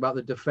something about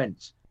the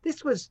defence.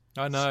 This was.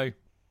 I know.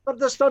 But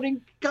the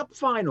starting Cup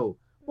final.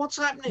 What's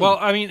happening? Well,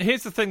 I mean,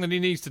 here's the thing that he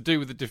needs to do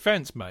with the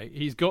defence, mate.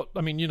 He's got.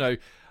 I mean,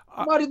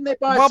 why didn't they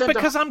buy? Well,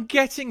 because I'm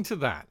getting to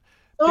that.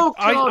 Oh,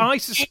 I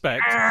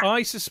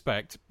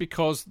suspect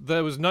because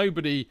there was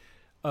nobody.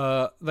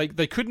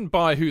 They couldn't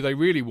buy who they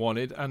really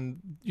wanted, and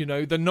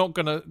they're not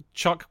going to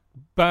chuck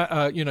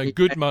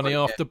good money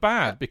after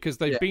bad because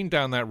they've been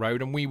down that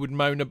road, and we would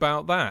moan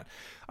about that.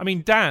 I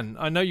mean, Dan,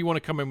 I know you want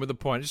to come in with a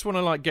point. I just want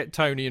to get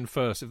Tony in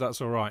first, if that's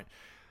all right.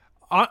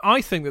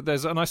 I think that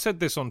there's, and I said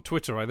this on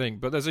Twitter, I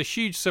think, but there's a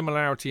huge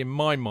similarity in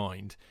my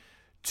mind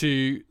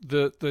to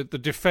the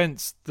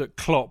defence that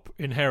Klopp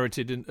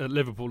inherited at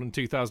Liverpool in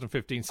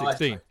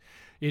 2015-16.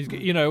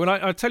 And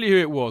I tell you who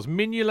it was: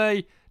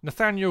 Mignolet,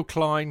 Nathaniel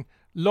Klein,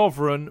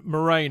 Lovren,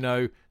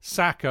 Moreno,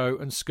 Sacco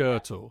and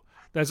Skirtle.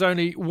 There's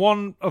only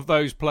one of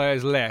those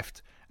players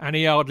left, and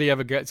he hardly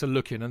ever gets a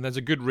look in, and there's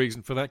a good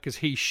reason for that because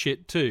he's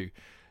shit too.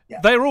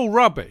 Yeah. They're all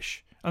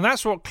rubbish, and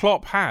that's what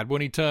Klopp had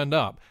when he turned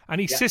up,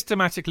 and he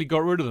systematically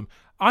got rid of them.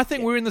 I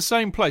think we're in the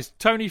same place.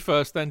 Tony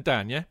first, then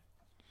Dan, yeah?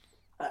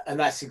 And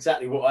that's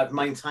exactly what I've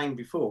maintained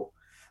before.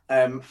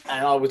 And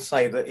I would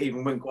say that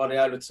even when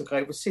Guardiola took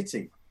over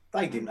City,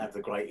 they didn't have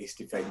the greatest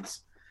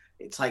defence.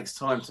 It takes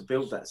time to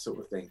build that sort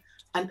of thing.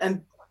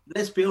 And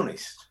let's be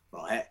honest,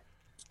 right?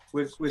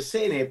 We're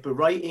sitting here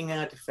berating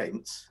our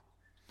defence,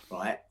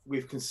 right?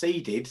 We've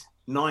conceded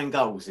 9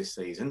 goals this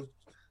season,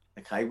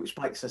 okay, which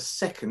makes us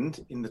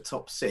second in the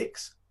top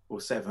 6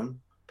 or 7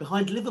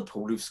 behind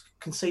Liverpool, who've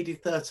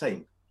conceded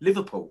 13.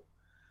 Liverpool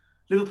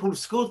have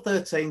scored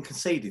 13,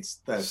 conceded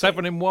 13.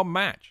 7 in one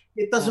match.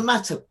 It doesn't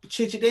matter.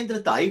 Chidge, at the end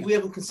of the day, we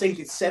haven't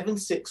conceded 7,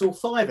 6 or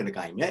 5 in a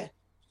game yet.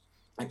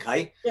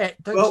 Okay? Yeah,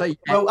 well,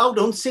 hold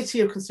on. City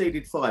have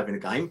conceded 5 in a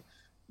game.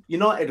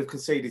 United have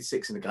conceded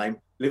 6 in a game.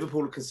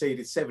 Liverpool have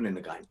conceded 7 in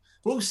a game.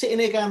 We're all sitting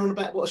here going on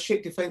about what a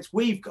shit defence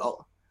we've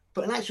got.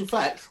 But in actual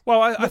fact...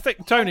 Well, I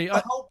think, Tony...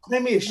 The whole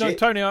Premiership... No,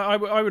 Tony,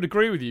 I would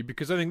agree with you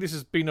because I think this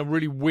has been a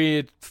really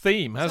weird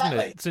theme, hasn't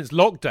it? Since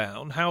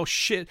lockdown, how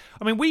shit...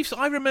 I mean,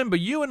 I remember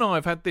you and I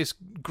have had this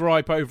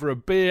gripe over a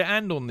beer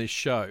and on this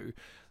show.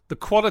 The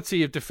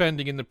quality of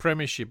defending in the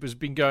Premiership has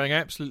been going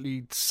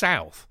absolutely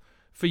south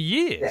for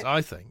years,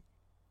 I think.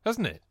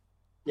 Hasn't it?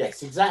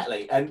 Yes,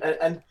 exactly.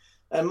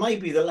 And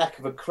maybe the lack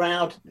of a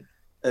crowd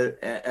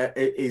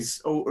is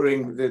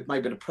altering,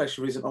 maybe the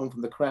pressure isn't on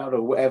from the crowd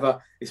or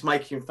whatever. It's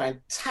making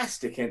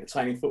fantastic,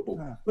 entertaining football.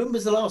 Yeah. When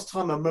was the last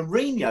time a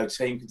Mourinho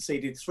team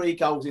conceded 3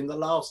 goals in the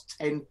last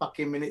 10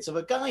 fucking minutes of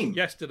a game?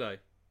 Yesterday.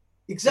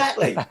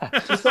 Exactly.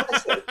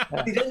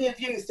 Did any of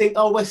you think,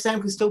 West Ham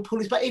can still pull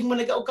this back? Even when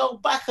they got a goal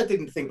back, I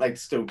didn't think they'd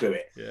still do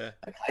it. Yeah.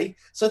 Okay.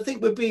 So I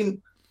think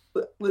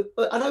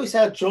I know it's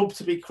our job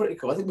to be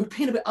critical. I think we're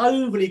being a bit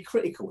overly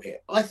critical here.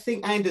 I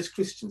think Anders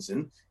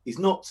Christensen is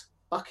not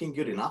fucking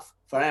good enough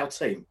for our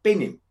team.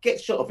 Bin him.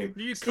 Get shot of him.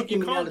 Stick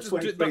him in the under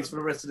 23s for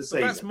the rest of the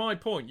season. That's my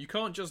point. You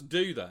can't just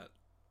do that.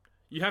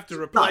 You have to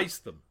replace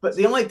them. But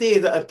the idea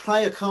that a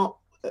player can't...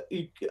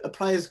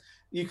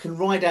 you can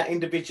ride out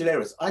individual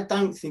errors. I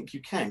don't think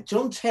you can.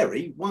 John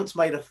Terry once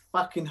made a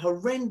fucking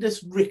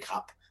horrendous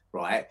rick-up,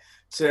 right,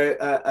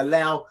 to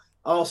allow...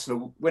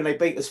 Arsenal, when they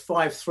beat us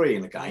 5-3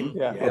 in the game,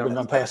 Robin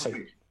Van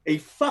Persie. He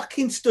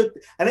fucking stood,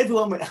 and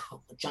everyone went,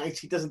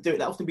 JT doesn't do it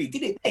that often, but he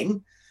did it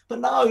then. But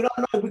no,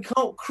 we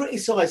can't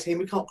criticise him.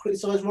 We can't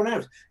criticise Ron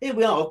Harris. Here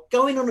we are,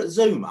 going on at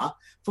Zuma,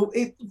 for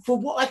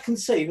what I can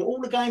see, for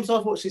all the games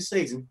I've watched this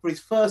season, for his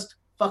first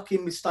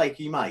fucking mistake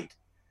he made.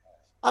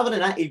 Other than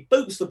that, he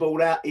boots the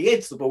ball out, he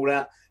heads the ball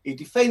out, he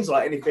defends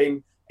like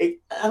anything.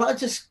 And I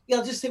just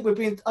think we're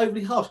being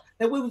overly harsh.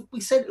 Now,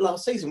 we said it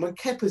last season, when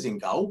Kepa's in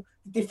goal,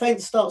 the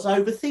defence starts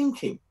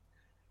overthinking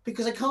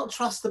because they can't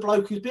trust the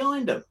bloke who's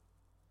behind them.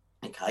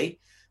 Okay?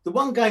 The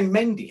one game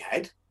Mendy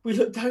had, we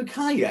looked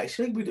okay,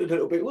 actually. We did a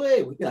little bit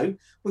weird,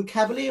 when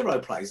Caballero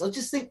plays. I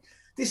just think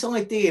this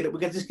idea that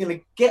we're just going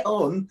to get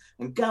on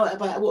and go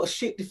about what a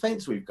shit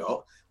defence we've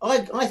got,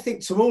 I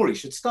think Tomori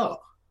should start.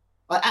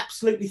 I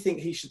absolutely think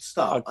he should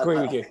start. I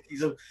agree with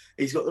you.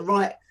 He's got the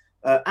right...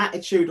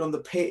 attitude on the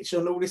pitch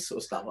and all this sort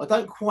of stuff. I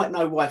don't quite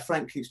know why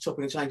Frank keeps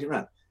chopping and changing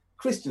around.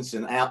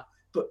 Christensen out,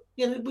 but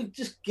we're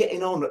just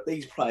getting on at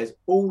these players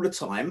all the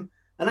time.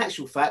 And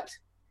actual fact,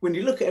 when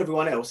you look at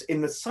everyone else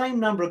in the same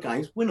number of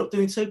games, we're not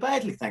doing too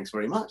badly. Thanks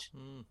very much.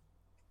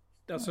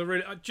 That's a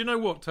really. Do you know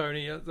what,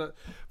 Tony?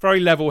 Very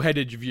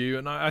level-headed view,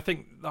 and I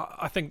think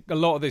a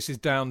lot of this is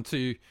down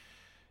to.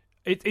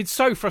 It's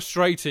so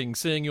frustrating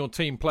seeing your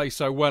team play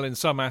so well in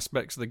some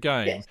aspects of the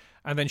game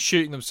and then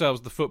shooting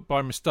themselves in the foot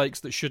by mistakes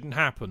that shouldn't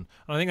happen.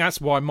 And I think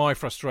that's why my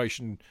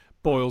frustration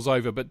boils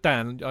over. But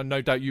Dan, I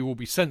no doubt you will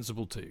be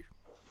sensible too.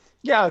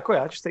 Yeah, I agree.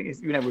 I just think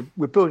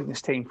we're building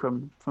this team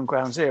from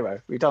ground zero.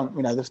 We don't,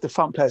 the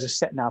front players are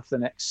set now for the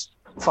next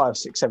 5,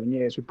 6, 7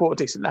 years. We brought a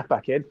decent left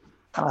back in.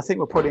 And I think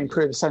we'll probably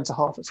improve the centre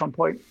half at some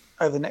point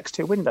over the next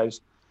 2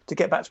 windows to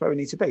get back to where we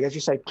need to be. As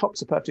you say,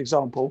 Klopp's a perfect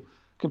example.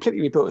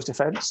 Completely rebuilt his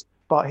defence,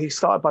 but he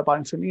started by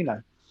buying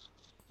Firmino.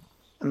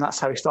 And that's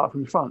how he started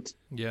from the front.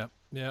 Yeah,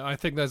 I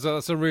think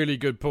that's a really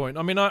good point.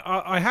 I mean,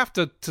 I have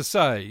to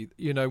say,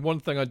 one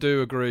thing I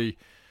do agree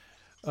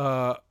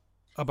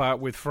about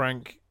with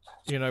Frank,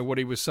 what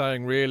he was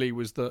saying really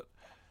was that,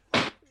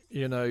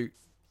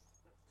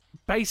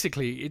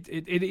 basically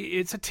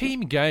it's a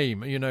team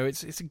game.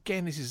 It's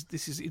again,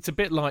 it's a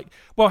bit like,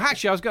 well,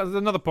 actually, there's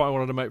another point I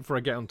wanted to make before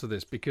I get onto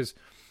this, because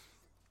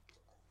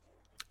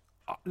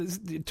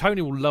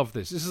Tony will love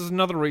this. This is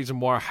another reason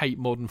why I hate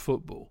modern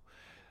football.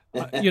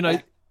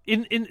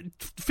 In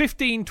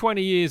 15,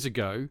 20 years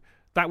ago,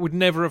 that would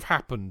never have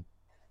happened,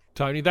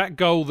 Tony. That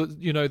goal,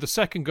 the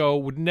second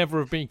goal would never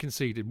have been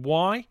conceded.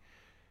 Why?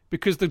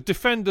 Because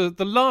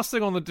the last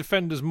thing on the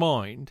defender's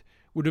mind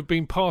would have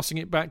been passing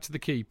it back to the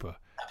keeper.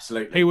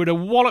 Absolutely. He would have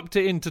walloped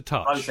it into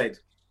touch.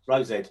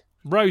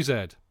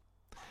 Rosed.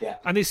 Yeah.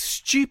 And this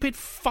stupid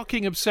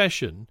fucking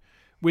obsession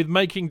with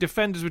making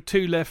defenders with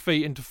 2 left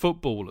feet into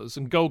footballers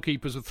and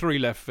goalkeepers with 3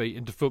 left feet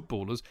into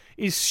footballers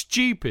is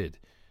stupid.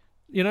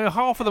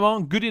 Half of them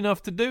aren't good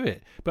enough to do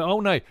it. But, oh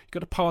no, you've got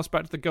to pass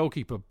back to the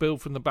goalkeeper,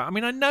 build from the back. I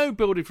mean, I know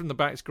building from the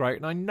back's great,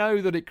 and I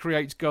know that it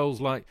creates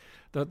goals like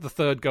the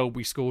third goal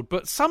we scored.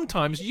 But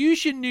sometimes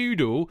use your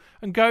noodle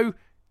and go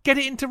get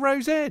it into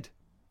Rosed.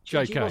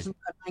 JK. He wasn't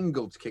that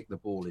angled to kick the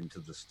ball into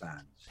the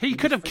stands. He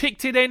could have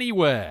kicked it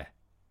anywhere.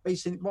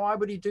 Why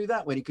would he do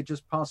that when he could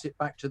just pass it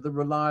back to the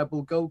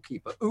reliable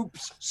goalkeeper?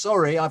 Oops,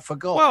 sorry, I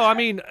forgot. Well, I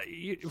mean,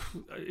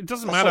 it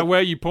doesn't matter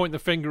where you point the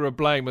finger of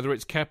blame, whether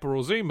it's Kepa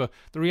or Zuma.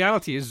 The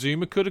reality is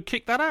Zuma could have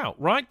kicked that out,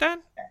 right, Dan?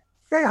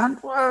 Yeah,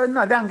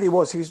 no, the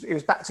angle he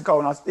was back to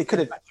goal, and he could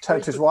have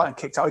turned to his right and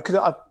kicked out. He could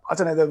have, I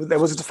don't know, there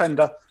was a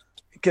defender.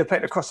 He could have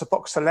played it across the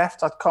box to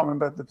left. I can't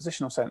remember the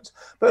positional sense.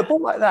 But a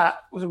ball like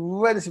that was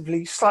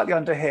relatively slightly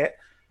under hit.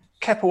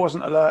 Kepa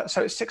wasn't alert,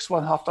 so it's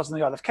 6-1, half dozen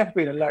the other. If Kepa had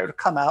been alert, it would have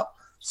come out,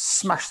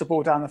 smash the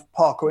ball down the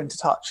park or into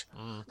touch.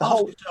 The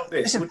whole.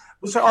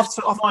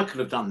 Would Michael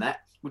have done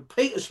that? Would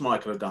Peter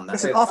Schmeichel have done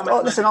that?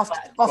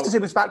 After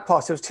Zuma's back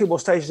pass, there was 2 more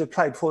stages of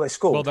play before they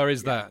scored. Well, there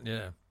is that,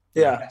 yeah.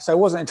 Yeah, so it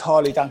wasn't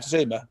entirely down to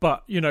Zuma.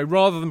 But,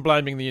 rather than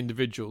blaming the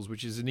individuals,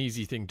 which is an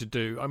easy thing to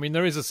do, I mean,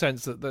 there is a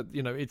sense that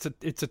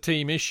it's a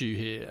team issue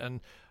here.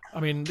 And,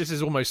 I mean, this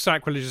is almost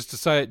sacrilegious to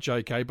say it,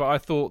 JK, but I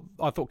thought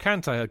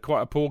Kante had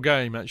quite a poor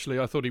game, actually.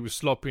 I thought he was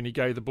sloppy and he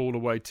gave the ball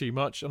away too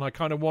much. And I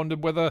kind of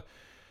wondered whether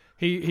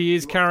he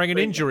is carrying an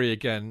injury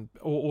again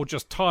or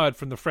just tired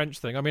from the French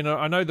thing. I mean,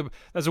 I know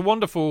there's a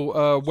wonderful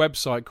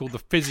website called the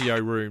Physio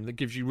Room that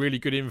gives you really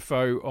good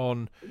info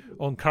on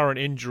current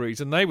injuries.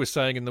 And they were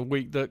saying in the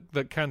week that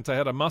Kante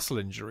had a muscle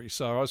injury.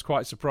 So I was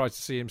quite surprised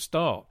to see him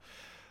start.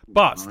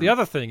 But the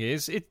other thing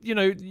is,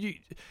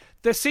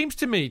 there seems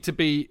to me to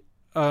be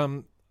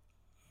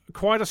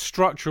quite a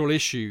structural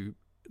issue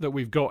that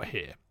we've got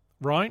here,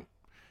 right?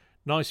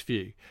 Nice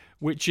view.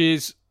 Which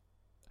is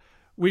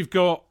we've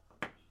got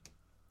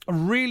a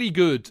really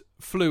good,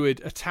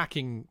 fluid,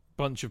 attacking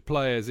bunch of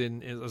players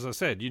in, as I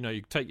said,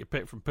 you take your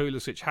pick from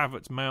Pulisic,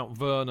 Havertz, Mount,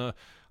 Werner,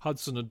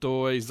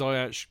 Hudson-Odoi,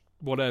 Ziyech,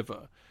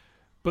 whatever.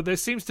 But there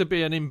seems to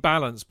be an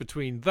imbalance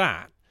between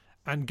that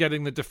and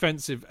getting the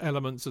defensive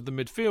elements of the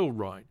midfield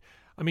right.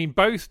 I mean,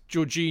 both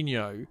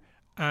Jorginho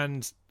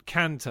and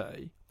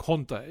Conte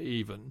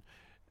even,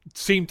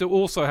 seem to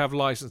also have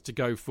license to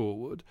go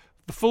forward.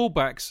 The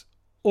fullbacks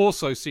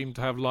also seem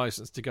to have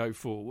license to go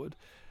forward.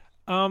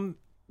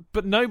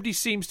 But nobody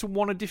seems to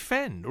want to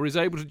defend or is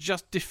able to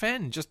just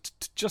defend,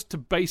 just to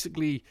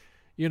basically,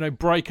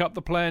 break up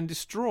the play and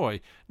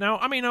destroy. Now,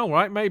 I mean, all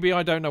right, maybe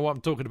I don't know what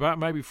I'm talking about.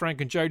 Maybe Frank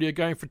and Jody are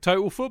going for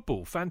total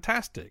football.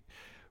 Fantastic.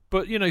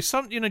 But,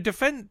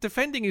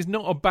 defending is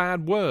not a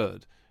bad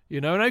word.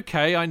 And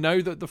okay, I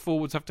know that the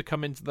forwards have to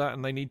come into that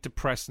and they need to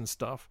press and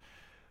stuff.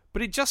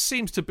 But it just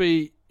seems to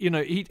be,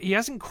 he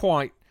hasn't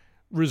quite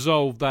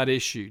resolved that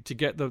issue to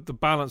get the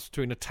balance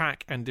between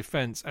attack and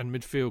defence and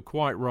midfield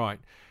quite right.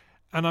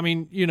 And I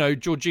mean,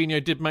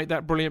 Jorginho did make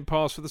that brilliant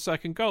pass for the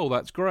second goal.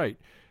 That's great.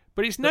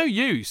 But it's no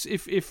use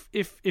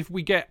if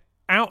we get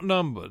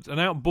outnumbered and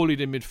outbullied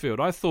in midfield.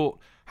 I thought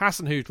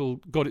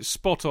Hasenhüttl got it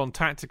spot on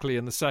tactically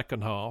in the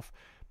second half,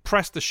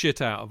 pressed the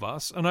shit out of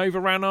us and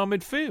overran our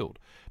midfield.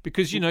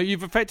 Because,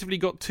 you've effectively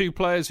got 2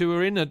 players who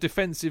are in a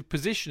defensive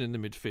position in the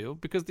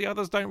midfield because the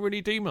others don't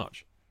really do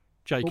much.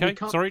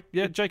 JK? Sorry?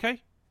 Yeah, JK?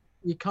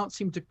 You can't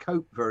seem to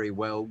cope very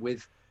well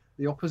with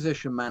the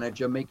opposition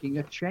manager making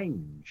a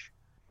change,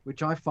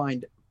 which I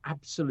find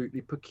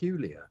absolutely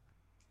peculiar.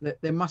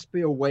 There must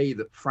be a way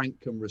that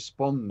Frank can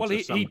respond. Well,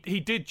 he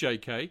did,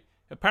 JK.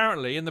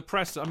 Apparently, in the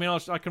press, I mean,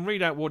 I can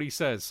read out what he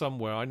says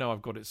somewhere. I know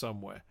I've got it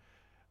somewhere.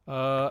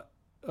 Oh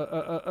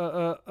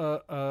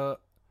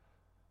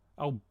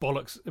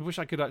bollocks! I wish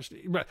I could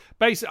actually.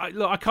 Basically,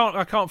 look,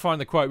 I can't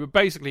find the quote, but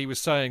basically, he was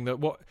saying that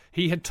what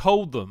he had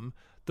told them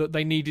that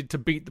they needed to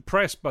beat the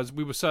press, as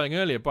we were saying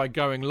earlier, by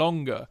going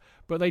longer,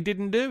 but they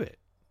didn't do it.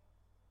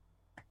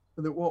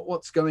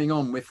 What's going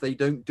on if they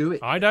don't do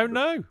it? I don't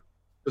know.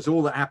 Because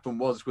all that happened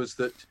was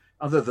that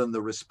other than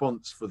the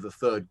response for the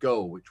third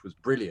goal, which was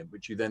brilliant,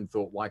 which you then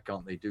thought, why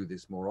can't they do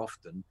this more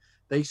often?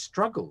 They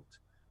struggled.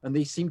 And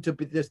they seem to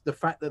be the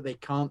fact that they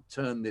can't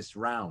turn this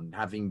round,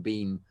 having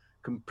been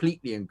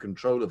completely in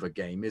control of a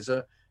game, is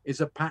a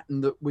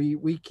pattern that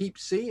we keep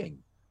seeing.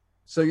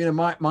 So,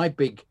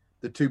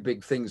 the two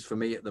big things for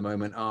me at the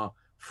moment are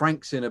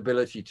Frank's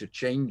inability to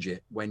change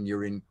it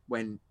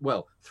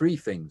three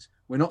things.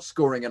 We're not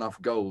scoring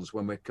enough goals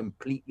when we're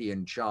completely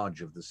in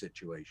charge of the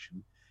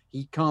situation.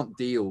 He can't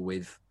deal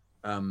with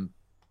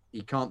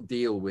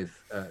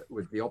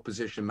with the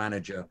opposition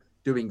manager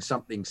doing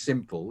something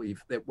simple. He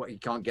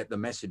can't get the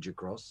message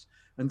across.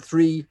 And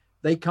three,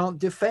 they can't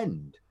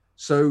defend.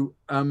 So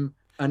and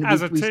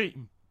as a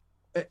team.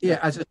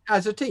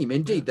 As a team,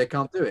 indeed, they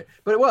can't do it.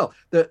 But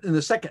in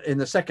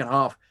the second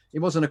half, it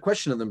wasn't a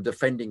question of them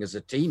defending as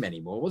a team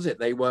anymore, was it?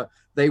 They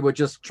were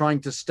just trying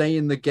to stay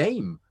in the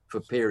game for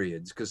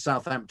periods because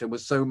Southampton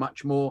was so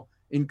much more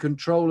in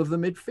control of the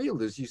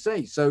midfield, as you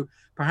say. So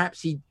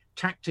perhaps he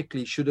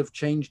tactically should have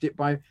changed it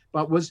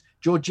but was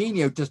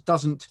Jorginho just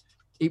doesn't.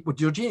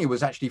 Jorginho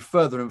was actually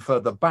further and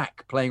further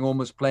back, playing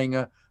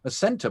a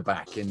centre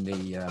back in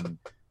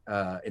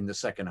the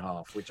second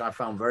half, which I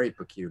found very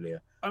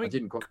peculiar. I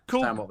didn't quite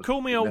understand what was. Call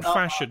me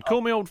old-fashioned.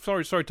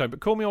 Sorry, Tony, but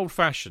call me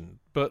old-fashioned.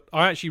 But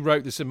I actually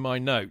wrote this in my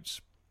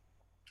notes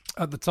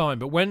at the time.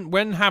 But when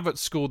Havertz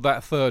scored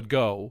that third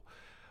goal,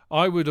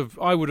 I would have.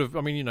 I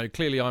mean,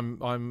 clearly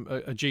I'm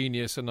a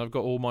genius and I've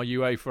got all my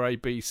UEFA A,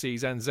 B,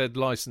 C's and Z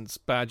license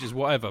badges,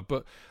 whatever.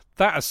 But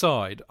that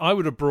aside, I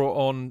would have brought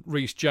on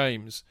Reece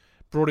James,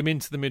 brought him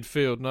into the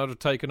midfield, and I'd have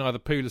taken either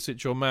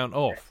Pulisic or Mount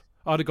off. Yes.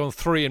 I'd have gone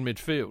 3 in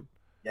midfield.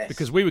 Yes.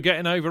 Because we were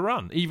getting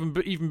overrun, even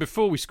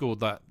before we scored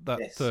that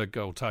yes. third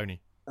goal,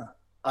 Tony.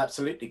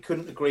 Absolutely.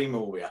 Couldn't agree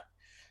more with you.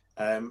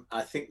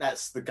 I think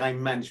that's the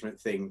game management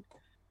thing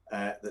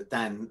that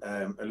Dan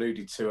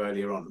alluded to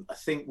earlier on. I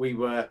think we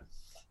were...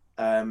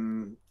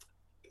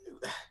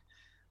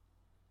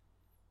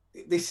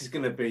 this is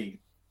going to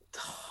be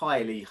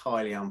highly,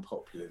 highly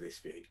unpopular, this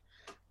view.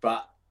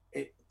 But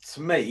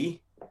to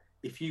me,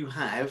 if you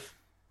have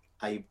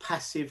a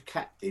passive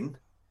captain,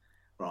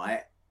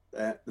 right...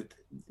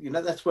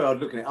 that's where I'd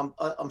look at it.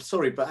 I'm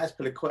sorry, but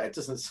Azpilicueta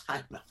doesn't say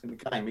enough in the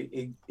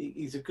game.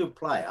 He's a good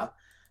player,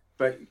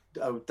 but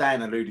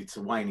Dan alluded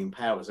to waning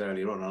powers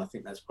earlier on, and I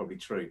think that's probably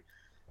true.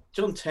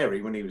 John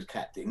Terry, when he was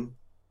captain,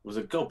 was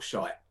a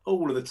gobshite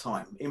all of the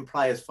time in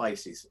players'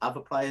 faces,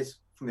 other players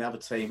from the other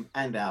team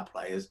and our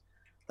players.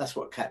 That's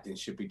what captains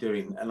should be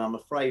doing. And I'm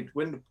afraid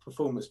when the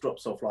performance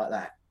drops off like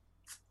that,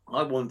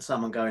 I want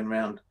someone going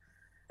around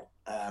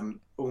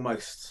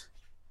almost...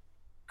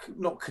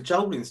 not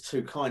cajoling is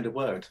too kind a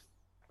word,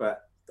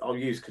 but I'll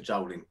use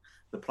cajoling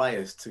the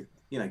players to,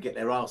 get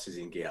their asses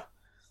in gear.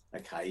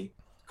 Okay.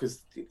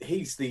 Because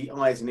he's the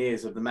eyes and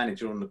ears of the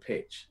manager on the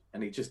pitch,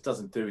 and he just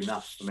doesn't do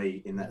enough for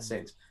me in that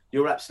sense.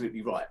 You're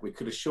absolutely right. We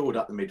could have shored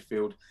up the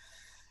midfield.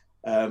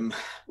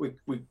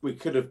 We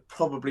could have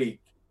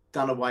probably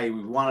done away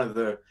with one of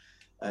the,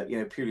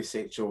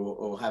 Pulisic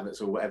or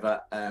Havertz or whatever,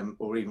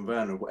 or even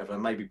Werner or whatever.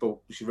 Maybe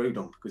brought Giroud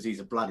on because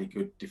he's a bloody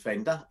good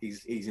defender.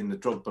 He's in the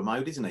Drogba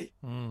mode, isn't he?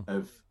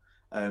 Of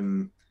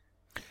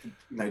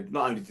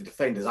not only do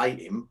defenders hate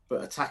him,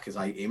 but attackers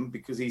hate him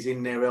because he's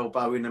in there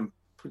elbowing and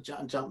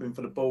jumping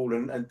for the ball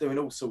and doing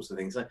all sorts of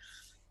things. So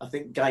I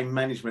think game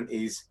management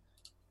is,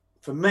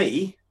 for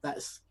me,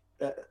 that's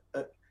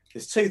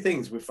there's two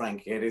things with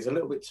Frank here. There's a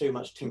little bit too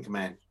much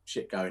Tinkerman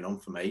shit going on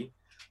for me,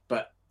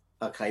 but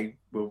okay,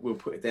 we'll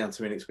put it down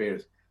to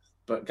inexperience.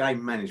 But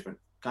game management,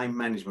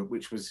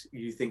 which was,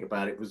 you think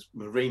about it, was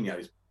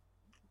Mourinho's.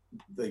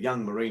 The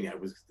young Mourinho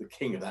was the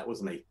king of that,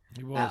 wasn't he?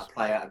 He was. Out of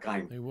play, out of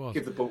game. He was.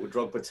 Give the ball to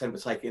Drogba, tend to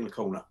take it in the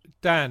corner.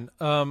 Dan,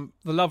 the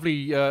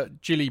lovely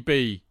Gilly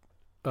B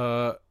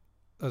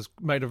has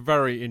made a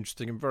very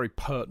interesting and very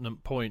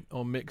pertinent point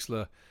on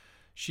Mixlr.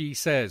 She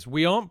says,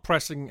 we aren't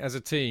pressing as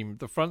a team.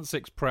 The front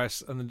six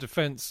press and the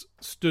defence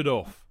stood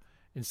off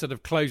instead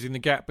of closing the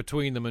gap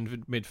between them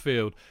and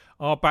midfield.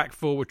 Our back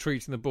four were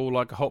treating the ball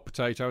like a hot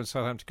potato and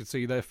Southampton could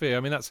see their fear.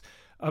 I mean, that's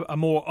a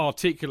more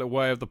articulate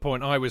way of the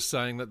point I was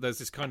saying, that there's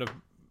this kind of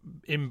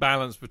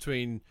imbalance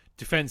between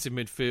defensive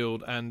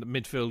midfield and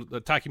midfield,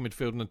 attacking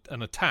midfield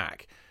and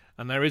attack.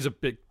 And there is a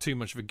bit too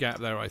much of a gap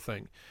there, I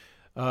think.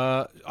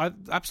 I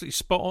absolutely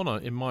spot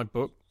on in my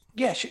book.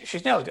 Yeah,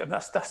 she's nailed it. And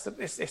that's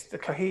it's the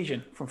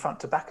cohesion from front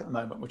to back at the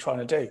moment we're trying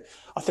to do.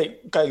 I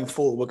think going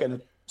forward, we're going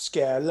to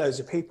scare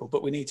loads of people,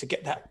 but we need to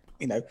get that,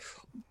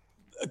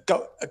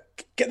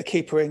 get the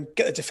keeper in,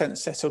 get the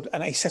defence settled,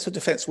 and a settled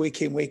defence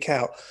week in, week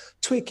out.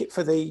 Tweak it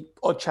for the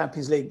odd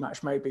Champions League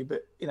match maybe,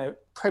 but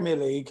Premier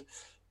League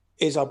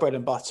is our bread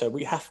and butter.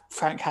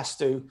 Frank has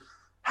to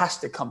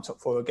come top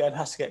four again,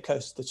 has to get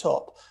close to the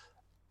top,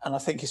 and I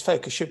think his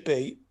focus should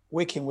be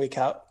week in, week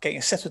out, getting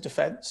a settled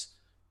defence,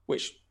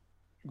 which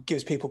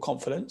gives people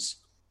confidence.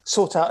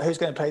 Sort out who's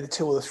going to play the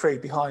 2 or the 3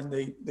 behind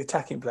the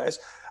attacking players,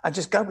 and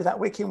just go with that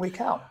week in,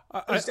 week out.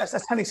 As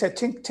Tony said,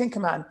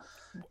 Tinkerman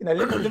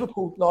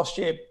Liverpool last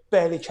year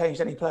barely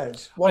changed any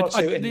players.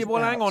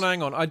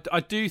 Hang on. I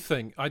do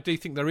think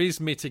there is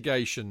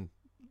mitigation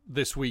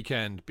this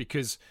weekend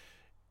because,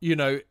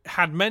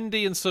 had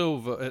Mendy and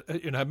Silva,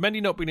 had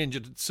Mendy not been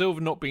injured,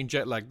 Silva not been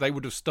jet lagged, they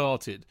would have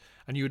started,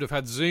 and you would have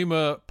had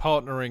Zuma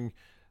partnering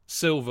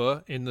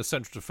Silva in the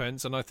central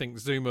defence, and I think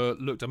Zuma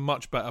looked a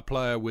much better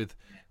player with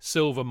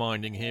Silva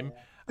minding him.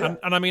 Yeah.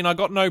 And I mean, I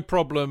got no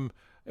problem.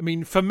 I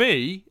mean, for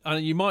me,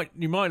 and you might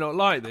not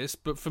like this,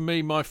 but for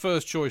me, my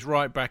first choice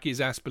right back is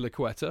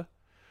Azpilicueta,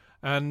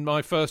 and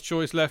my first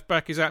choice left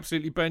back is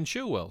absolutely Ben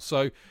Chilwell.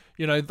 So,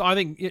 I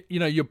think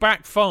your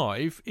back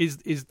five is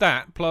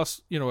that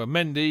plus a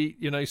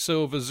Mendy,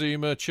 Silva,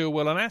 Zuma,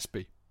 Chilwell, and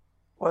Aspie.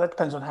 Well, that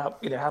depends on how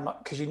much,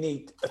 because you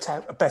need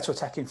a better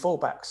attacking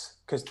fullbacks,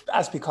 because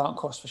Aspie can't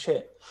cross for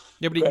shit.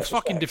 Yeah, but he can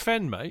fucking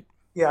defend, mate.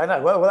 Yeah, I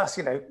know. Well,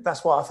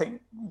 that's why I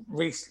think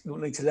Reece will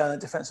need to learn the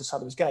defensive side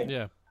of his game.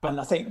 Yeah, and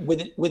I think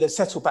with a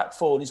settled back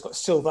four, and he's got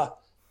Silva,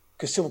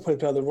 because Silva will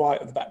probably be on the right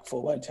of the back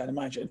four, won't he? I'd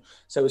imagine.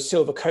 So with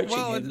Silva coaching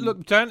him,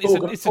 look, Dan,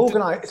 it's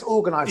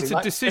organising. It's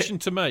a decision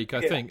to make,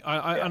 I think.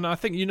 And I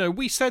think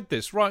we said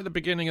this right at the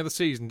beginning of the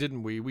season,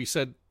 didn't we? We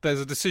said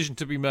there's a decision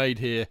to be made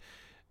here.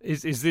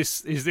 Is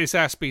this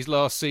Aspie's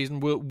last season?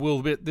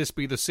 Will this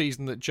be the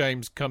season that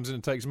James comes in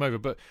and takes him over?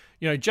 But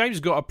James has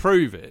got to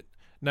prove it.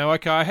 Now,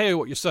 okay, I hear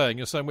what you're saying.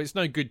 You're saying, well, it's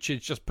no good,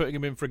 Chidge, just putting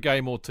him in for a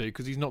game or two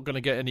because he's not going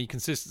to get any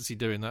consistency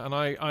doing that, and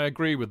I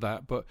agree with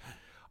that. But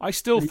I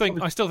still think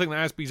that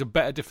Aspie's a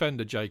better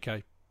defender,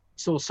 JK.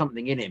 Saw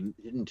something in him,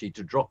 didn't he,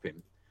 to drop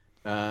him,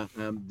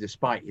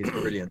 despite his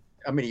brilliant.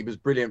 I mean, he was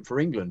brilliant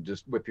for England,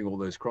 just whipping all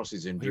those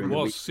crosses in. He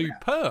was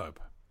superb,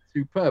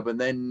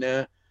 and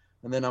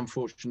then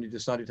unfortunately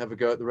decided to have a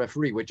go at the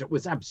referee, which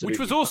was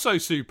also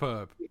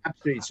superb,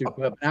 absolutely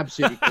superb, and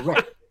absolutely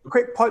correct.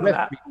 Quick point on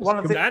that. One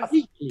of the Dan?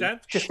 Quick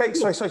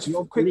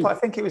point. I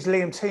think it was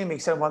Liam Toomey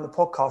said on one of the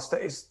podcasts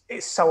that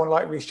it's so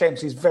unlike Reece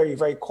James, who's very,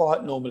 very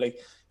quiet normally,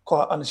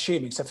 quite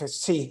unassuming. So to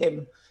see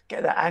him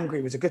get that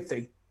angry was a good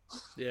thing.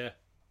 Yeah.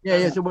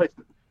 So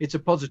it's a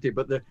positive,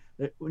 but the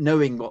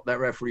knowing what that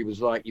referee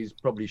was like, he's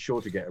probably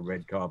sure to get a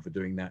red card for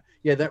doing that.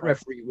 Yeah, that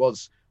referee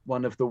was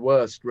one of the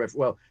worst.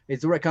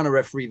 It's the kind of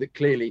referee that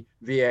clearly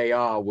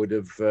VAR would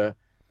have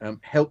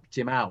helped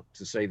him out,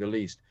 to say the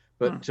least.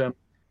 But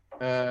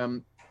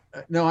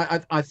no,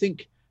 I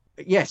think,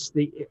 yes,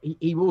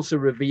 he also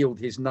revealed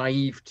his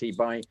naivety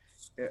by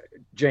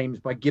James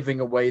by giving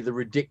away the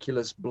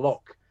ridiculous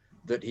block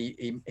that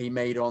he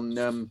made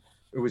on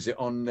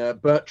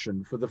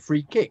Bertrand for the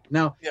free kick.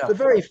 Now, the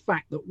very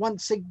fact that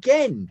once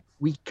again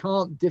we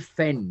can't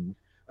defend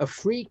a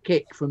free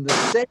kick from the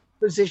set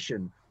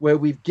position where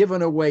we've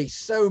given away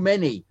so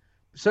many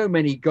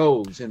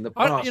goals in the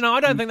past. I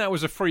don't think that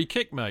was a free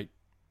kick, mate.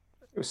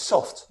 It was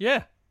soft.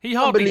 Yeah, he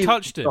hardly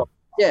touched him.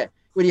 Yeah.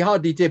 Well, he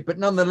hardly did, but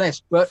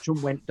nonetheless,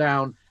 Bertrand went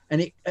down, and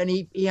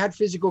he had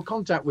physical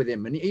contact with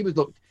him, and he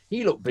looked.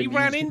 He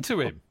ran into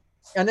him.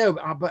 I know,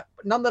 but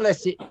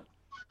nonetheless,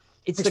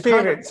 it's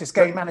experience, it's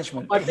game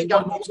management. I think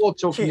I'm more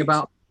talking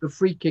about the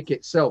free kick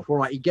itself. All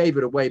right, he gave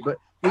it away, but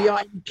we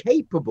are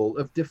incapable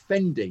of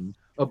defending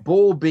a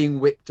ball being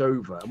whipped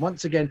over. And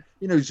once again,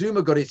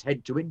 Zuma got his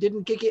head to it,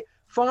 didn't kick it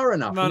far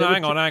enough. No,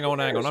 hang on.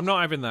 I'm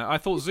not having that. I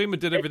thought Zuma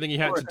did everything he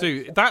had to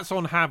do. That's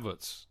on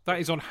Havertz. That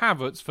is on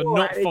Havertz for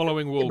not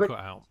following Walcott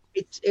out.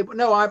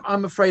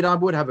 I'm afraid I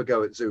would have a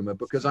go at Zuma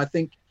because I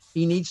think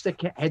he needs to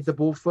head the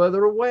ball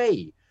further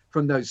away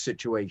from those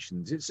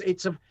situations.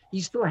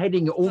 He's still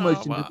heading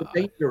almost into the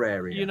danger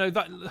area.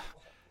 That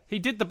he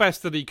did the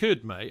best that he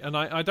could, mate, and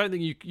I don't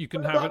think you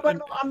can have it.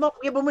 But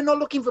we're not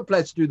looking for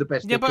players to do the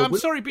best. Yeah, but I'm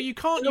sorry, but you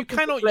cannot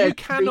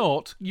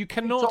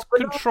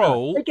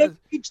control.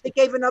 They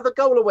gave another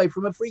goal away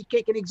from a free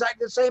kick in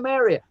exactly the same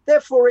area.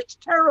 Therefore, it's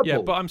terrible. Yeah,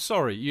 but I'm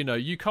sorry.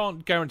 You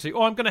can't guarantee.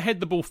 I'm going to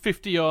head the ball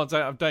 50 yards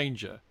out of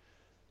danger.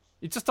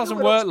 It just doesn't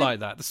work like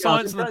that. The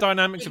science and the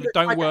dynamics of it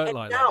don't work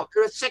like that.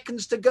 There are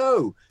seconds to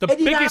go. The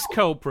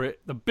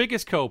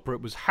biggest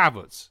culprit was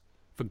Havertz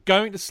for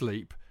going to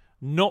sleep,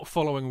 not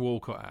following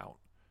Walcott out.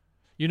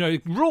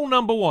 Rule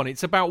number one,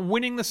 it's about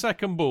winning the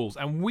second balls,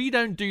 and we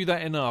don't do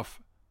that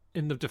enough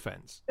in the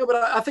defence. No, but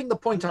I think the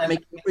point I'm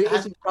making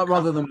isn't,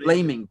 rather than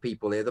blaming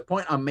people here, the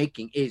point I'm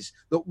making is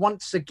that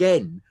once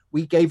again,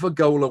 we gave a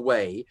goal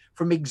away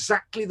from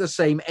exactly the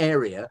same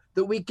area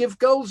that we give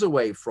goals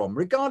away from,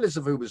 regardless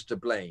of who was to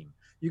blame.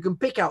 You can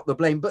pick out the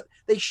blame, but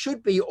they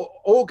should be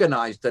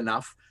organised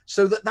enough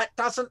so that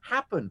doesn't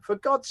happen. For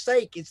God's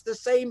sake, it's the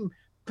same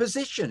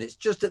position. It's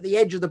just at the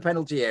edge of the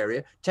penalty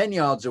area, 10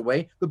 yards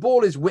away. The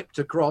ball is whipped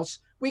across.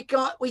 We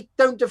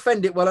don't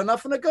defend it well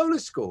enough, and a goal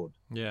is scored.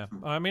 Yeah,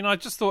 I mean, I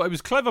just thought it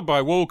was clever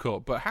by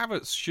Walcott, but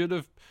Havertz should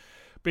have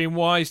been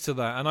wise to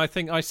that. And I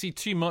think I see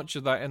too much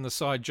of that in the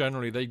side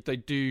generally. They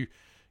do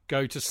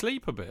go to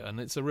sleep a bit, and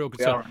it's a real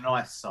concern. We are a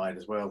nice side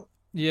as well.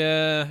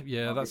 Yeah,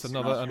 that's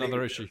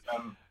another issue.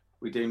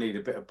 We do need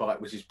a bit of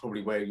bite, which is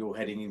probably where you're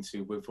heading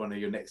into with one of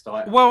your next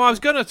items. Well, I was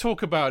going to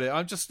talk about it.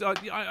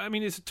 I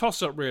mean, it's a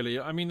toss-up, really.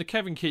 I mean, the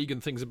Kevin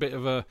Keegan thing's a bit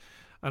of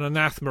an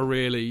anathema,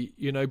 really.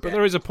 But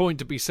there is a point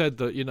to be said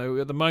that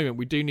at the moment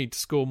we do need to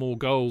score more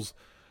goals.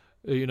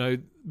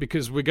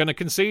 Because we're going to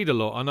concede a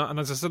lot, and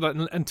as I said,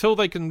 until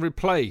they can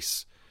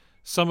replace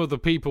some of the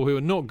people who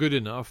are not good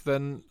enough,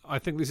 then I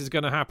think this is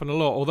going to happen a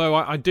lot. Although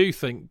I do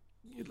think,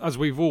 as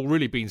we've all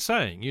really been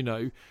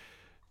saying,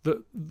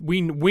 that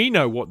we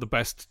know what the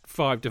best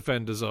 5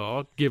 defenders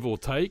are, give or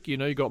take.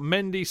 You've got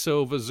Mendy,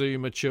 Silva,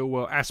 Zuma,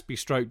 Chilwell,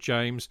 Aspie,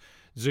 James,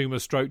 Zuma,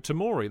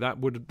 Tomori.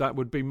 That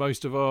would be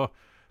most of our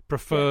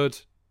preferred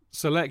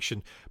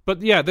selection.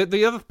 But yeah,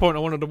 the other point I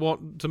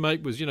wanted to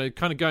make was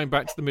kind of going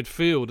back to the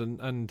midfield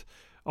and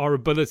our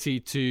ability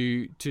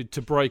to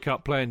break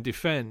up play and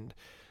defend.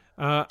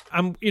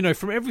 And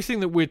from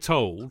everything that we're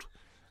told,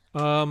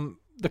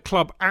 the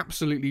club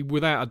absolutely,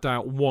 without a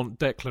doubt, want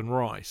Declan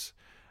Rice.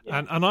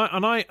 Yeah.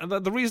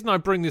 And the reason I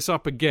bring this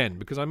up again,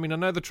 because I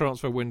know the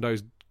transfer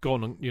window's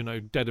gone,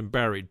 dead and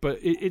buried, but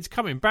it's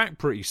coming back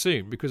pretty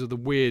soon because of the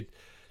weird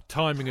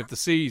timing of the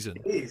season.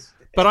 It is.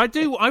 But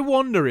I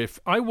wonder if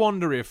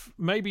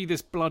maybe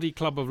this bloody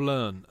club have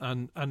learned,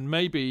 and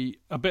maybe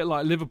a bit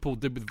like Liverpool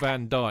did with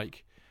Van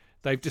Dijk,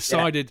 they've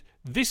decided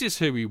this is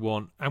who we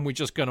want, and we're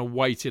just going to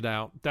wait it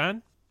out.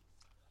 Dan?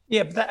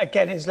 Yeah, but that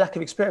again is lack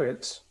of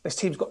experience. This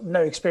team's got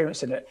no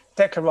experience in it.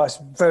 Declan Rice,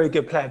 very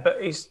good player,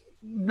 but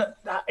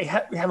we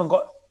haven't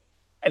got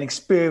an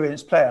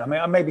experienced player.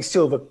 Maybe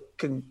Silva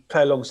can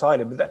play alongside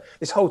him, but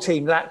this whole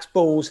team lacks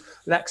balls,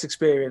 lacks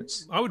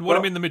experience. I would want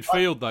him in the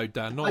midfield though,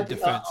 Dan, not in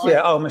defence.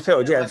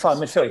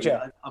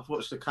 Midfield. I've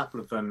watched a couple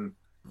of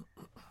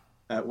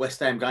West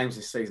Ham games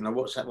this season. I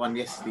watched that one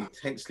yesterday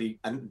intensely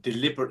and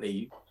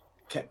deliberately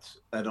kept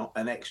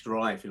an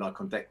extra eye, if you like,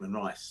 on Declan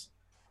Rice.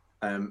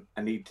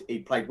 And he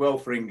played well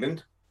for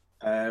England.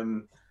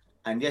 And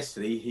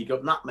yesterday he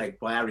got nutmegged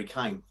by Harry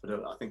Kane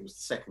for I think it was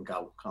the second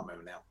goal. Can't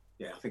remember now.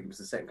 Yeah, I think it was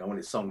the second goal when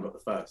his son got the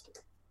first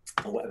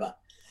or whatever.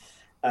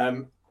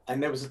 And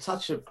there was a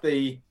touch of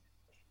the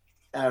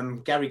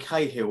Gary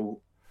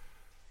Cahill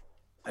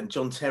and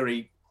John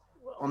Terry.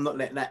 I'm not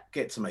letting that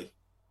get to me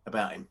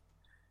about him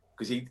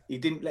because he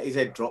didn't let his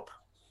head drop.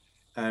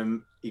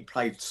 He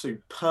played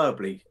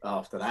superbly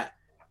after that.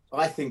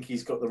 I think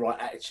he's got the right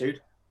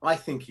attitude. I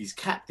think he's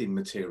captain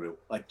material.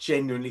 I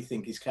genuinely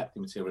think he's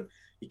captain material.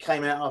 He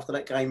came out after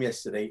that game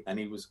yesterday and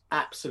he was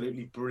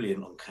absolutely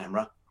brilliant on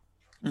camera.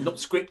 Not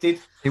scripted.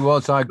 He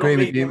was. I agree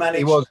with you.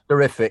 He was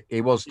terrific. He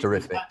was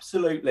terrific.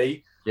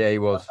 Absolutely. Yeah, he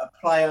was. A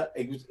player.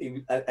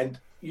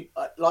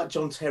 Like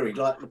John Terry,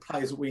 like the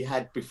players that we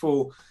had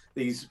before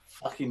these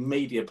fucking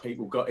media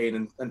people got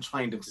in and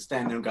trained him to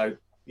stand there and go,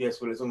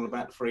 yes, well, it's all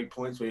about the 3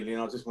 points, really,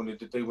 and I just wanted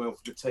to do well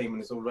for the team,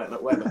 and it's all about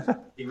that, whatever.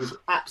 He was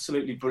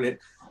absolutely brilliant.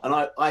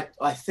 And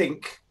I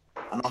think,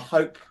 and I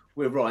hope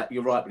we're right,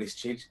 you're right with this,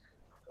 Chidge,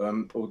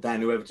 or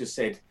Dan, whoever just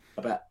said,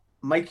 about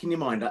making your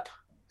mind up,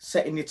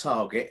 setting your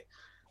target,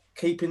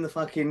 keeping the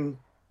fucking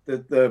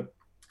the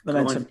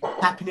momentum,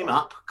 tapping him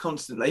up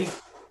constantly,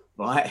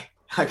 right?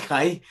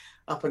 Okay,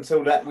 up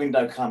until that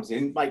window comes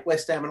in, make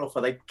West Ham an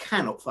offer they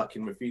cannot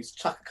fucking refuse.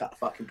 Chuck a couple of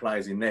fucking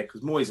players in there because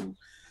Moyes will,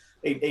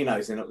 he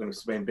knows they're not going to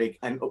spend big,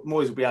 and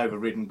Moyes will be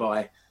overridden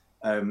by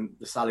the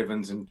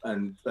Sullivans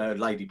and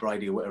Lady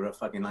Brady or whatever her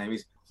fucking name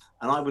is.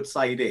 And I would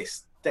say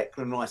this: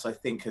 Declan Rice, I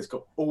think, has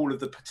got all of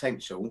the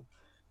potential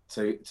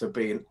to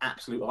be an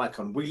absolute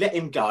icon. We let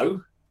him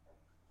go.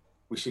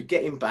 We should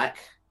get him back.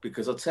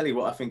 Because I'll tell you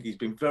what, I think he's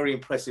been very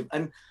impressive.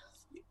 And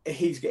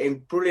he's getting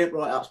brilliant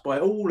write-ups by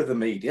all of the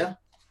media.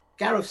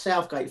 Gareth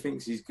Southgate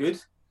thinks he's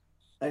good.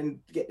 And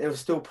yet there are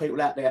still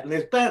people out there. And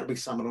there's bound to be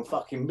someone on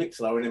fucking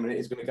Mixler in a minute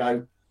who's going to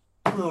go,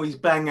 oh, he's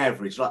bang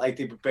average, like they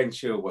did with Ben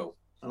Chilwell.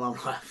 And I'm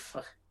like,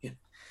 fuck yeah.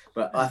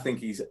 But I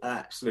think he's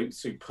absolute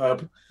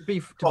superb. To be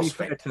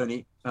fair,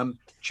 Tony,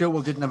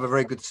 Chilwell didn't have a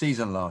very good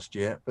season last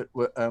year, but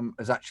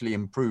has actually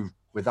improved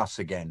with us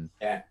again.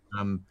 Yeah.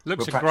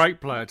 Looks a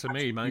great player to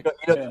me, mate.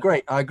 He looked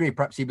great. I agree.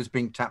 Perhaps he was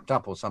being tapped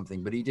up or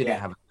something, but he didn't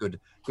have a good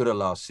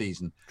last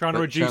season. Trying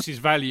to reduce his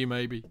value,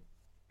 maybe.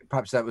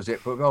 Perhaps that was it.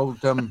 But oh,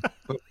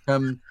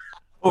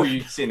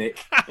 you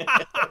cynic.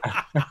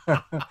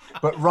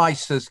 But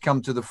Rice has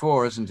come to the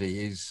fore, hasn't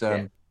he?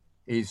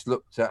 He's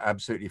looked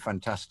absolutely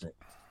fantastic.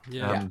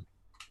 Yeah,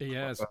 he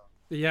has.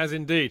 He has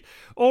indeed.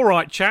 All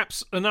right,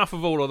 chaps, enough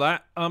of all of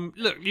that.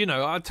 Look,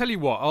 I'll tell you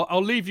what,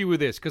 I'll leave you with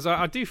this, because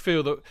I do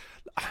feel that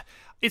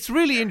it's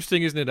really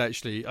interesting, isn't it,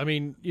 actually? I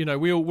mean,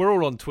 we're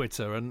all on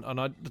Twitter, and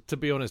to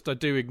be honest, I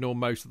do ignore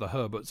most of the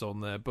Herberts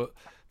on there, but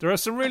there are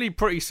some really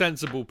pretty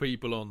sensible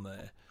people on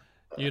there.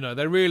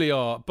 They really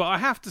are. But I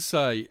have to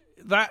say,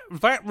 that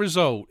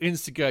result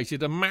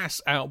instigated a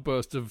mass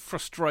outburst of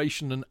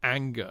frustration and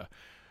anger.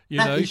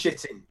 Happy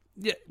shitting.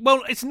 Yeah,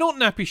 well, it's not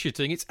nappy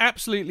shitting. It's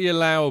absolutely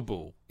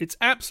allowable. It's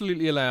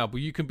absolutely allowable.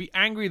 You can be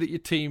angry that your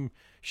team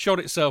shot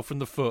itself in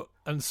the foot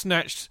and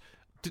snatched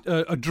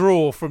a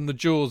draw from the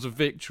jaws of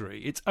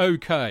victory. It's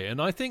okay,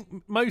 and I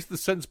think most of the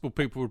sensible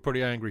people were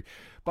pretty angry.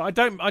 But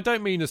I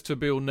don't mean us to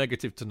be all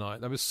negative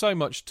tonight. There was so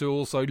much to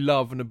also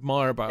love and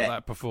admire about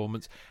that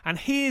performance. And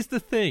here's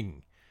the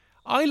thing: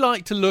 I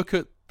like to look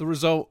at the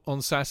result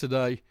on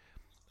Saturday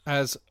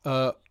as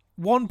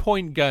 1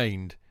 point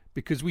gained,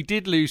 because we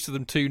did lose to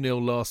them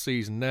 2-0 last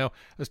season. Now,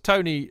 as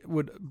Tony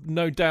would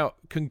no doubt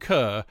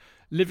concur,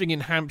 living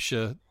in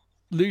Hampshire,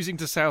 losing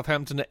to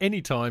Southampton at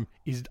any time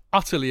is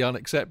utterly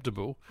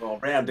unacceptable. Well,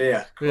 round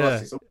here,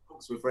 Christ, it's all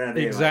sorts with round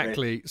here.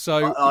 Exactly. Mate.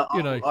 So,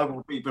 I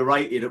will be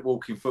berated at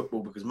Walking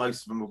Football because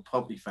most of them were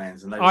Poppy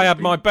fans. And I had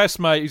my best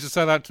mate, who's a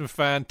Southampton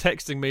fan,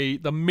 texting me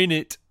the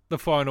minute the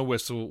final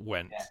whistle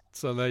went. Yeah.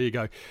 So there you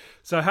go.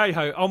 So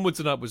hey-ho, onwards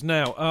and upwards.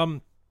 Now,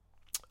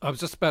 I was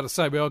just about to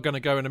say we are going to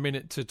go in a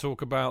minute to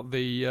talk about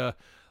the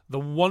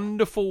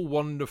wonderful,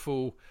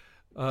 wonderful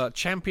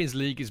Champions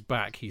League is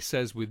back, he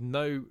says, with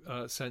no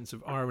sense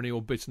of irony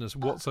or bitterness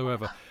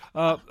whatsoever.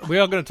 We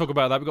are going to talk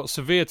about that. We've got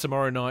Sevilla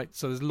tomorrow night,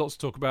 so there's lots to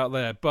talk about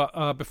there.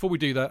 But before we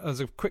do that, as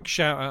a quick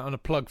shout-out and a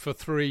plug for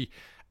 3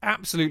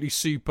 absolutely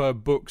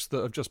superb books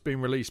that have just been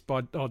released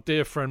by our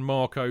dear friend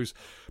Marco's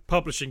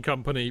publishing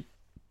company,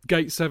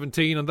 Gate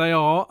 17, and they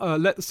are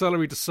Let the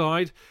Celery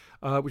Decide,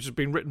 which has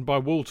been written by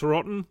Walter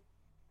Otten,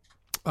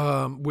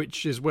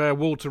 which is where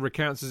Walter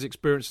recounts his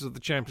experiences of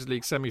the Champions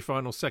League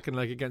semi-final second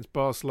leg against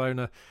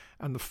Barcelona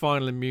and the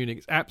final in Munich.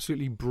 It's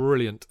absolutely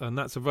brilliant, and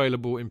that's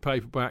available in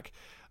paperback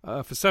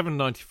for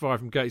 $7.95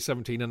 from Gate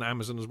 17 and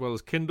Amazon, as well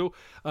as Kindle.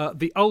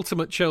 The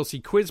Ultimate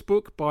Chelsea Quiz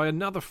Book by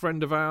another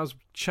friend of ours,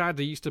 Chad.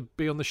 He used to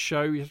be on the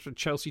show. He used to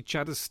Chelsea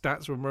Chadder's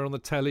stats when we're on the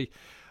telly.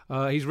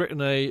 He's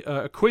written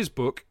a quiz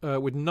book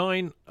with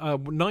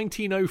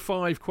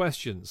 1905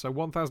 questions, so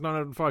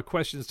 1,905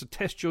 questions to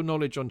test your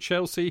knowledge on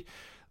Chelsea.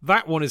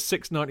 That one is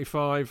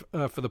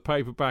 $6.95 for the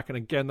paperback, and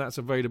again, that's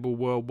available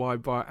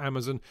worldwide via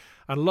Amazon.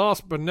 And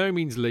last but no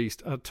means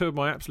least, 2 of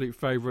my absolute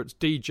favourites,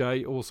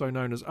 DJ, also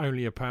known as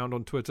Only a Pound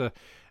on Twitter,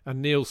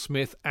 and Neil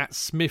Smith at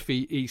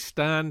Smithy East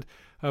Stand,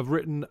 have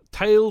written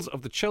Tales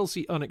of the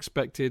Chelsea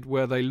Unexpected,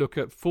 where they look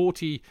at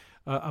 40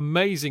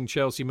 amazing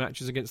Chelsea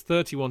matches against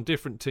 31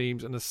 different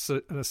teams and a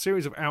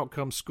series of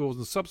outcomes, scores,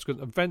 and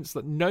subsequent events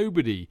that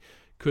nobody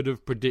could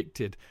have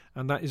predicted.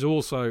 And that is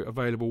also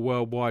available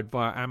worldwide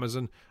via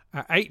Amazon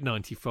at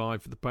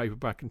 $8.95 for the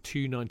paperback and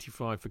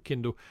 $2.95 for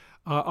Kindle.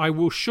 I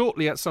will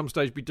shortly at some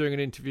stage be doing an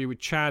interview with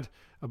Chad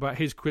about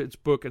his quiz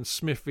book and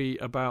Smithy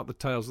about the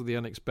Tales of the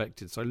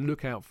Unexpected, so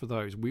look out for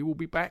those. We will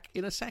be back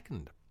in a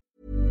second.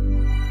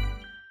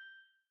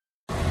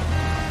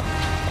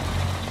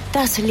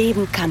 Das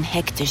Leben kann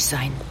hektisch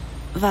sein.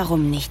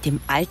 Warum nicht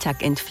dem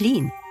Alltag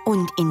entfliehen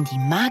und in die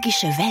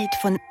magische Welt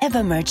von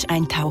Evermerge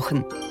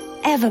eintauchen?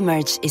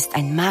 Evermerge ist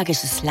ein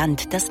magisches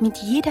Land, das mit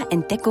jeder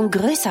Entdeckung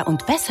größer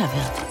und besser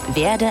wird.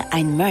 Werde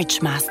ein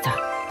Merge-Master.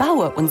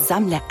 Baue und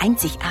sammle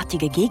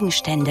einzigartige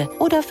Gegenstände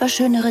oder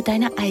verschönere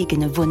deine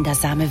eigene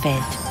wundersame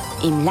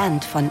Welt. Im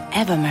Land von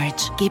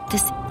Evermerge gibt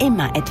es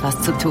immer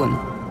etwas zu tun.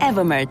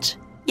 Evermerge.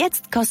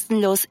 Jetzt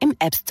kostenlos im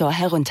App Store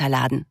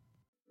herunterladen.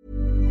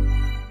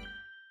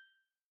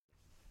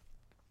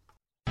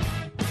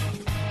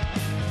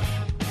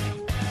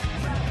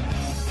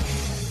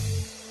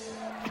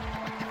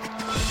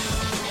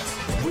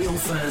 Real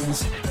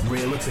fans,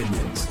 real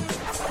opinions.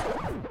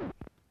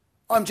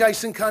 I'm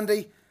Jason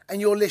Cundy,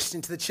 and you're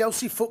listening to the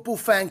Chelsea Football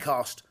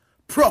Fancast.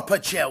 Proper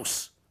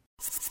Chelsea.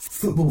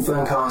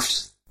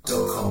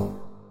 Footballfancast.com.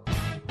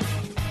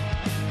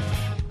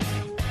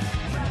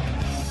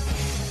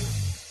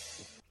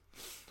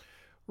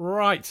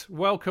 Right,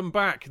 welcome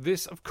back.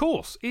 This, of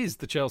course, is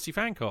the Chelsea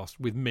Fancast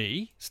with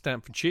me,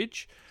 Stamford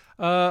Chidge,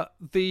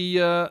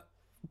 the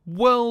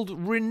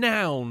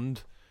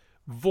world-renowned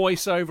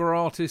voiceover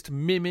artist,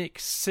 mimic,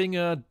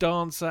 singer,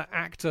 dancer,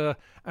 actor,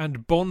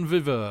 and bon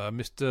viveur,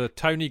 Mr.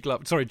 Tony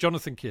Glove. Sorry,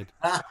 Jonathan Kidd.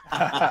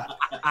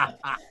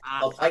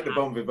 I'll take the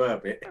bon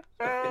viveur bit.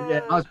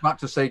 Yeah, I was about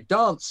to say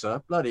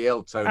dancer. Bloody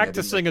hell, Tony.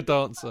 Actor, singer,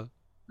 dancer.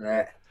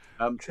 Yeah.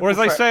 Or as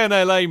they say in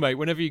LA, mate,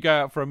 whenever you go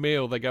out for a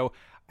meal, they go,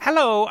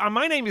 "Hello,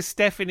 my name is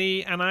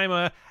Stephanie, and I'm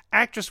a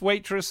actress,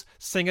 waitress,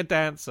 singer,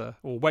 dancer."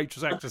 Or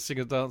waitress, actress,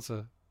 singer,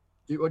 dancer.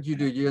 What do you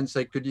do? You and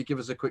say, "Could you give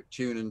us a quick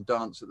tune and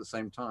dance at the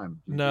same time?"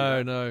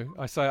 No.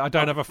 I say I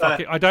don't have a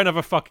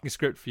fucking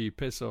script for you.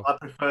 Piss off. I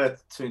prefer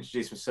to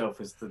introduce myself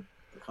as the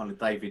kind of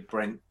David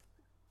Brent.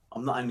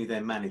 I'm not only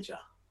their manager,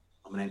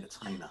 I'm an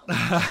entertainer.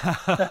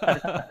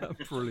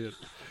 Brilliant.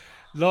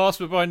 Last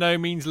but by no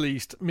means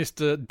least,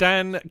 Mr.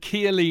 Dan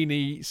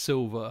Chiellini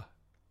Silva.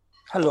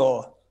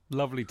 Hello.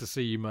 Lovely to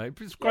see you, mate.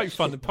 It's great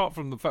fun. Apart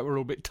from the fact we're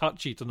all a bit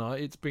touchy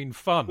tonight, it's been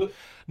fun.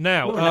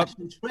 Now, you're a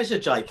national treasure,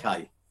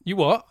 JK. You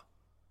what?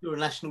 You're a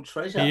national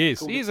treasure. He is.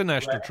 He is a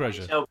national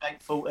treasure.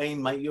 Gate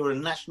 14, mate. You're a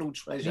national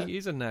treasure. He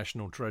is a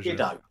national treasure.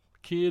 Kiddo.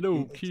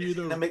 Kiddo.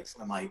 In the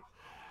mixer, mate.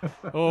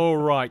 All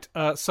right.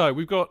 So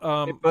we've got.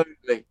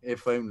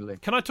 If only.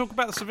 Can I talk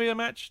about the Sevilla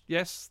match?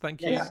 Yes,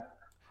 thank you. Yeah.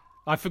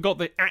 I forgot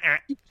the.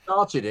 You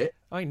started it.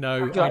 I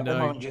know.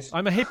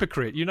 I'm a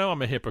hypocrite. You know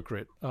I'm a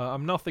hypocrite.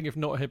 I'm nothing if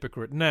not a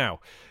hypocrite.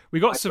 Now,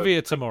 we got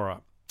Sevilla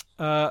tomorrow.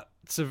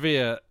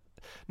 Sevilla.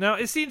 Now,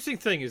 it's the interesting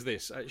thing is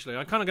this, actually.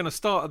 I'm kind of going to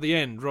start at the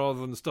end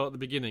rather than start at the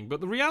beginning. But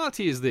the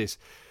reality is this.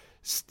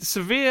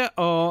 Sevilla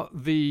are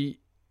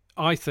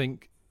I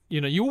think,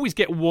 you always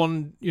get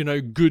one,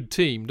 good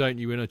team, don't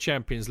you, in a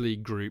Champions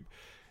League group.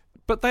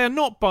 But they are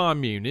not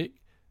Bayern Munich.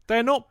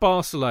 they're not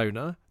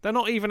Barcelona. They're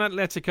not even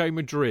Atletico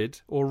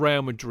Madrid or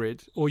Real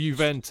Madrid or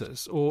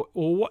Juventus or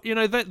what.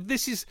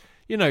 This is,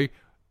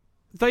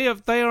 they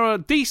are a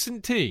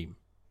decent team,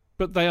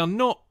 but they are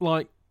not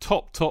like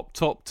top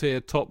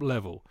tier, top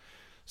level.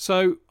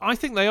 So I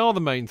think they are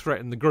the main threat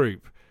in the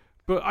group.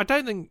 But I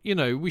don't think,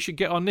 we should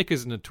get our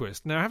knickers in a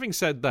twist. Now, having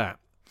said that,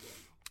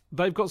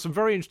 they've got some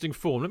very interesting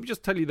form. Let me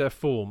just tell you their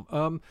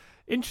form.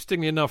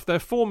 Interestingly enough, their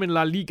form in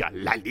La Liga,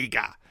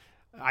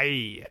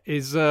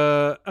 is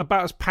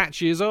about as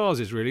patchy as ours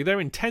is, really.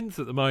 They're in 10th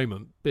at the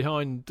moment,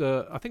 behind,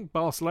 I think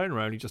Barcelona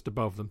are only just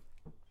above them.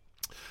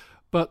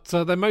 But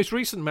their most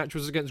recent match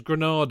was against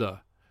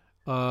Granada,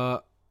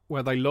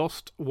 where they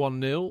lost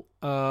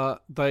 1-0.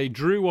 They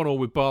drew 1-1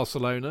 with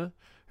Barcelona,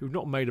 who've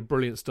not made a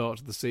brilliant start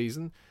to the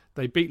season.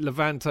 They beat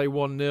Levante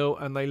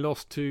 1-0, and they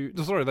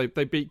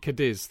they beat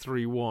Cadiz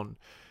 3-1.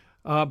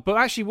 But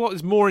actually, what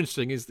is more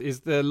interesting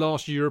is their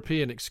last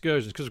European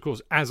excursions, because, of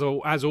course, as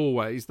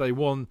always, they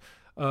won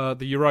the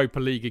Europa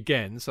League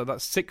again. So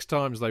that's 6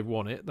 times they've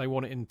won it. They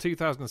won it in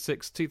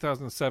 2006,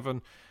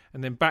 2007,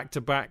 and then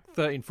back-to-back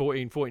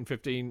 13-14,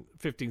 14-15,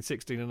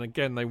 15-16, and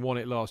again they won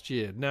it last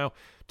year. Now,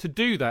 to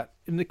do that,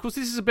 and of course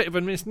this is a bit of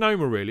a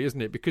misnomer, really,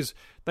 isn't it? Because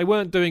they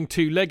weren't doing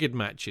two-legged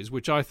matches,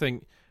 which I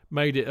think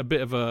made it a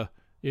bit of a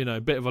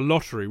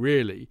lottery,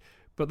 really.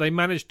 But they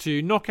managed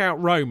to knock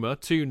out Roma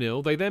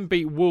 2-0. They then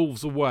beat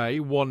Wolves away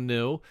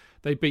 1-0.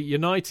 They beat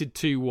United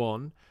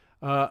 2-1.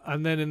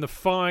 And then the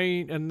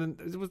final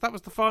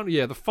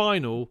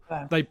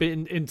they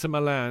beat Inter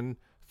Milan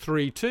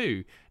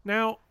 3-2.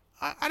 Now,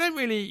 I don't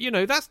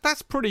really,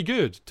 that's pretty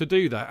good to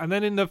do that. And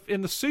then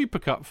in the Super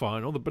Cup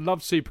final, the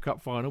beloved Super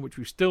Cup final, which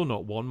we've still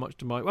not won, much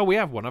to my... Well, we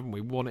have won, haven't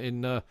we? We won it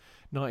in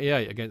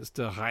 98 against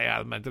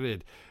Real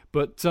Madrid.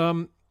 But...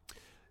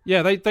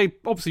 they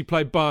obviously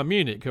played Bayern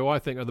Munich, who I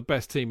think are the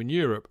best team in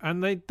Europe,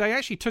 and they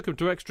actually took them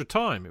to extra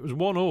time. It was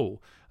 1-1,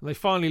 and they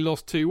finally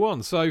lost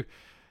 2-1. So,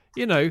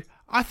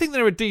 I think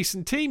they're a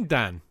decent team,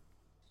 Dan.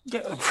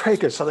 Yeah, very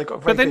good. So they've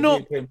got, but they're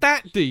not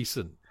that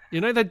decent.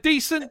 They're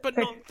decent, but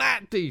not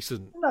that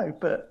decent. No,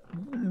 but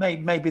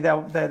maybe they're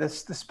the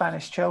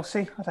Spanish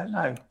Chelsea. I don't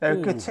know. They're a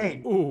good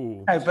team.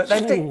 Ooh. No, but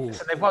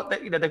they've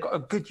got a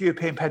good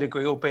European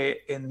pedigree,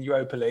 albeit in the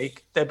Europa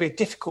League. They'll be a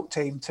difficult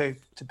team to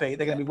beat.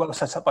 They're going to be well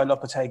set up by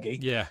Lopetegui.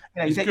 Yeah,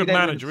 he's a good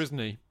manager, isn't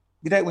he?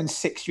 You don't win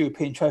 6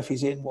 European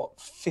trophies in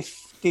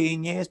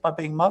 15 years by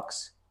being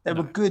mugs. They're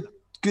a good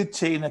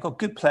team. They've got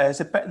good players.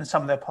 They're better than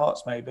some of their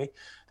parts. Maybe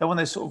they're one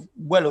of those sort of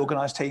well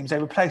organised teams.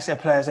 They replace their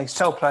players. They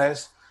sell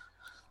players.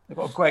 They've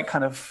got a great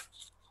kind of,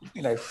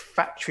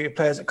 factory of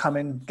players that come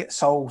in, get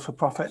sold for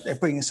profit. They're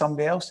bringing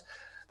somebody else.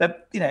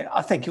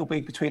 I think it'll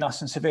be between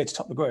us and Sevilla to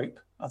top the group.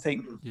 I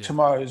think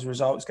tomorrow's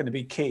result is going to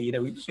be key.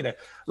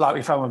 Like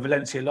we found with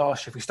Valencia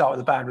last year, if we start with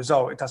a bad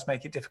result, it does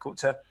make it difficult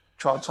to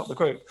try and top the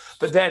group.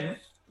 But then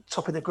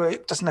topping the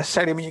group doesn't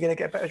necessarily mean you're going to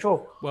get a better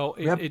draw. Well,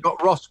 we haven't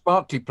got Ross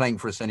Barkley playing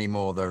for us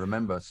anymore, though.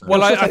 Remember? So.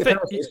 Well,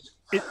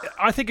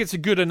 I think it's a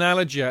good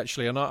analogy,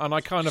 actually, and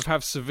I kind of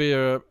have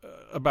Sevilla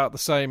about the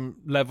same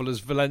level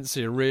as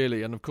Valencia,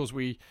 really. And of course,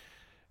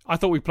 I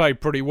thought we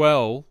played pretty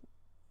well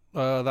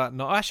that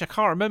night. Actually, I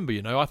can't remember.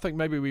 I think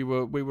maybe we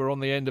were on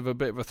the end of a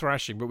bit of a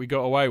thrashing, but we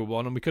got away with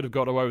one, and we could have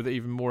got away with it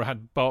even more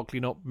had Barkley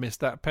not missed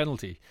that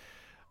penalty,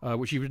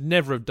 which he would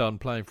never have done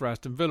playing for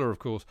Aston Villa, of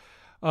course.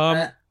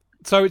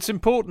 So it's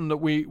important that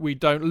we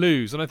don't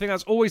lose, and I think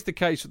that's always the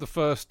case with the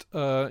first,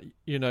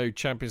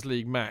 Champions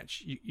League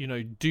match.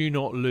 Do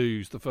not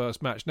lose the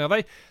first match. Now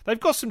they've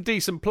got some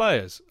decent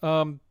players.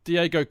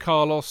 Diego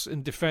Carlos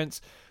in defence,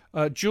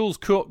 Jules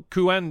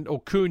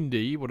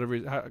Koundé, whatever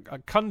it is,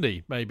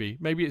 Koundé maybe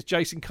it's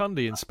Jason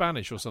Koundé in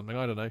Spanish or something.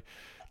 I don't know.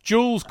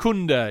 Jules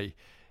Koundé,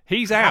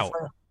 he's out.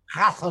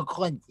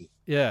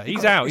 Yeah,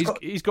 he's out.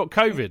 He's got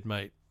COVID,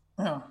 mate.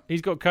 Yeah.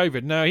 He's got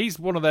COVID. Now he's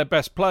one of their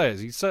best players.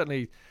 He's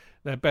certainly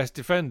their best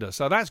defender.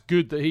 So that's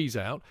good that he's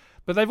out.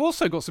 But they've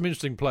also got some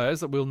interesting players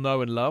that we'll know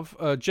and love.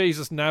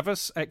 Jesus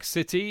Navas,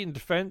 ex-City in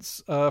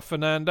defence.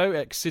 Fernando,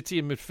 ex-City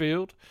in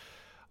midfield.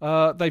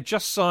 They've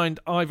just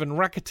signed Ivan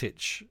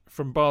Rakitic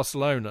from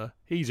Barcelona.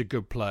 He's a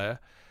good player.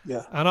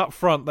 Yeah. And up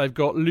front, they've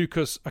got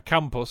Lucas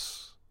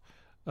Ocampos.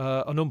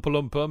 An Oompa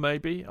Loompa,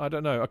 maybe. I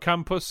don't know.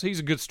 Ocampos, he's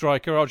a good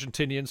striker.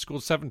 Argentinian,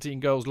 scored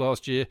 17 goals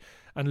last year.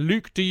 And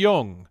Luc de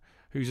Jong,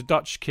 who's a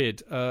Dutch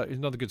kid, is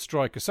another good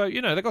striker. So,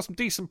 they've got some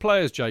decent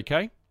players,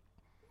 JK.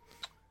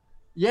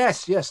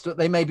 Yes,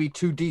 they may be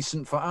too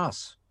decent for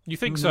us. You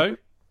think so?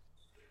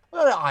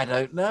 Well, I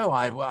don't know.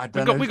 I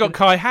don't know. We got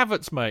Kai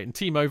Havertz, mate, and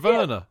Timo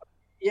Werner.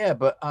 Yeah,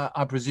 but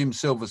I presume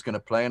Silva's going to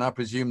play, and I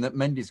presume that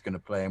Mendy's going to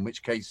play, in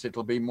which case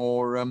it'll be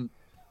more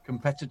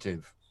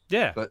competitive.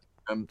 Yeah, but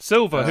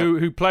Silva,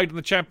 who played in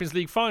the Champions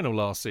League final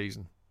last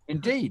season.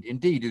 Indeed,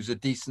 who's a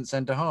decent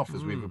centre-half,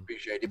 as we've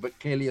appreciated, but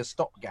clearly a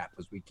stopgap,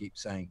 as we keep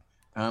saying.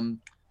 I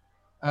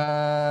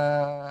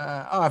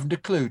haven't a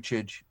clue,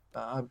 Chidge.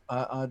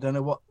 I don't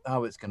know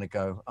how it's going to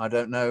go. I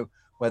don't know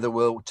whether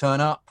we'll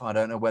turn up. I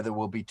don't know whether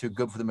we'll be too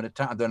good for them in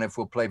attack. I don't know if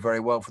we'll play very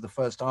well for the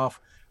first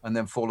half and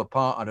then fall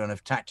apart. I don't know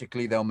if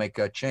tactically they'll make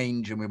a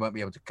change and we won't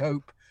be able to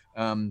cope.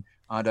 I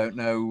I don't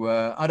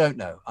know. I don't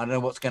know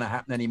what's going to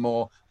happen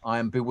anymore. I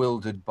am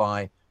bewildered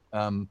by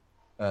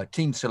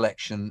team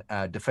selection,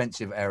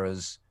 defensive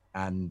errors,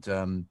 and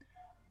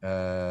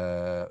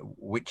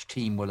which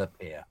team will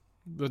appear.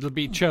 It'll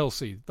be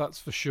Chelsea, that's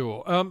for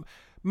sure.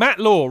 Matt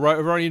Law wrote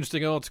a very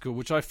interesting article,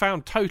 which I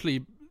found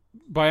totally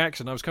by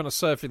accident. I was kind of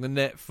surfing the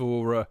net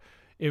for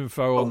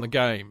info on the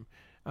game,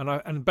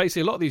 and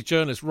basically a lot of these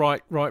journalists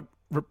write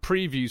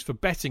previews for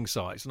betting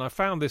sites, and I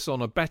found this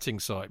on a betting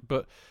site.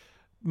 But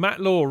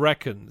Matt Law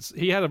reckons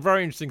he had a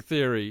very interesting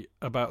theory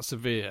about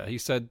Sevilla. He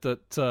said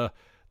that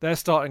their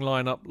starting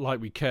lineup,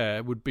 like we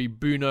care, would be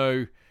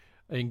Bruno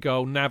in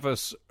goal,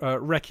 Navas,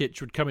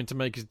 Rekic would come in to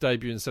make his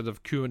debut instead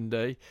of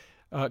Koundé,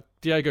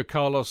 Diego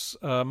Carlos,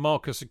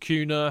 Marcus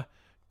Acuna,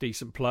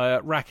 decent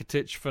player,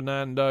 Rakitic,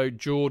 Fernando,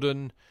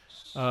 Jordan,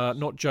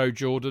 not Joe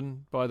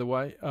Jordan, by the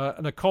way,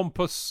 and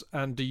Ocampos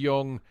and De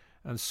Jong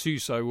and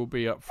Suso will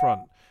be up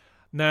front.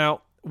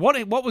 Now,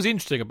 what was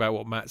interesting about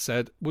what Matt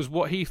said was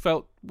what he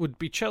felt would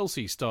be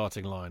Chelsea's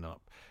starting lineup.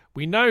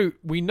 We know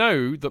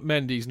that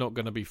Mendy's not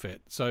going to be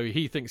fit, so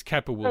he thinks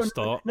Kepa will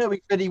start. No, he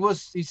said he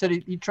was. He said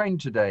he trained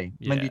today.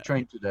 Yeah. Mendy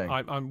trained today.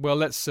 Well,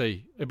 let's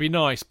see. It'd be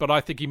nice, but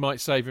I think he might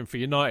save him for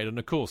United. And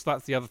of course,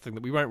 that's the other thing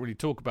that we won't really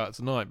talk about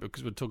tonight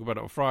because we'll talk about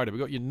it on Friday. We've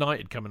got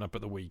United coming up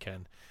at the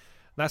weekend.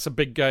 That's a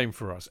big game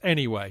for us.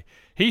 Anyway,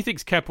 he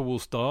thinks Kepa will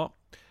start,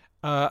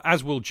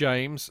 as will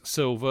James,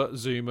 Silva,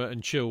 Zuma,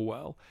 and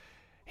Chilwell.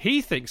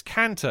 He thinks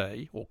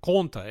Conte,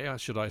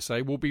 should I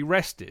say, will be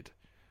rested.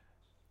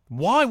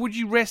 Why would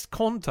you rest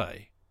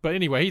Conte? But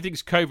anyway, he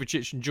thinks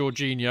Kovacic and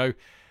Jorginho,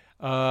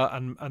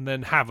 and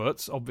then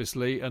Havertz,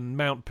 obviously, and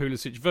Mount,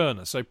 Pulisic,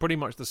 Werner. So pretty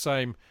much the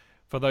same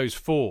for those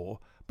four.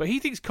 But he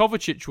thinks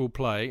Kovacic will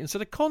play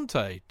instead of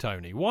Conte,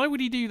 Tony. Why would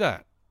he do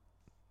that?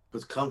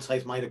 Because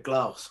Conte's made of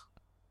glass.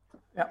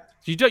 Yeah.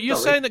 You're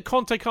saying that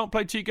Conte can't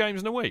play 2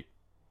 games in a week?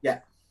 Yeah.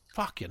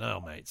 Fucking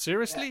hell, mate.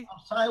 Seriously?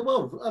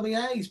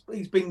 Yeah,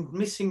 he's been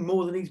missing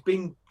more than he's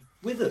been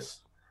with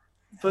us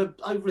for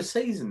over a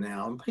season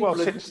now. And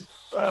since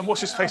what's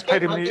his face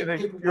played in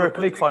the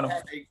Europa League final.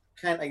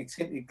 Can't have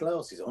tinted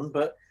glasses on,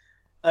 but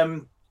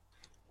I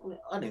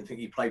didn't think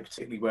he played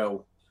particularly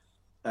well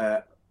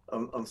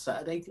on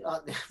Saturday.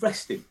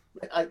 Rest him.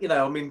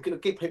 People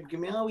give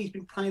me, he's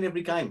been playing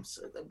every game.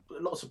 So,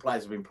 lots of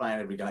players have been playing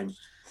every game,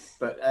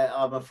 but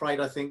I'm afraid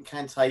I think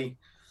Kante.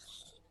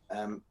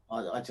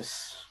 I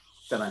just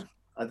don't know.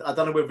 I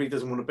don't know whether he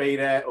doesn't want to be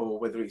there or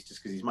whether it's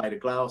just because he's made of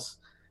glass.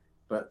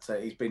 But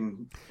he's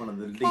been one of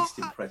the least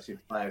impressive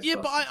players. Yeah,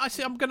 but I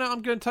see. I'm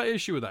gonna take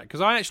issue with that because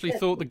I actually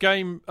thought the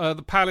game,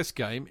 the Palace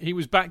game, he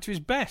was back to his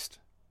best.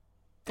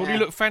 Thought he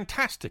looked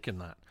fantastic in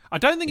that. I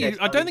don't think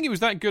he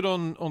was that good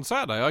on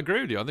Saturday. I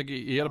agree with you. I think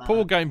he had a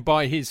poor game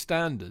by his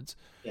standards.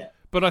 Yeah.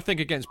 But I think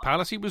against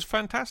Palace he was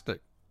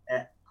fantastic.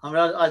 Yeah. I mean,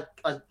 I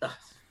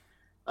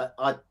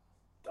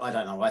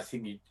don't know. I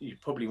think you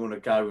probably want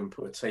to go and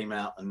put a team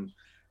out, and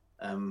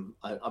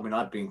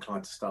I'd be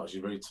inclined to start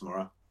Giroud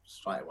tomorrow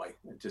straight away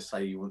and just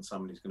say you want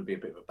someone who's going to be a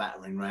bit of a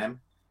battering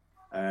ram.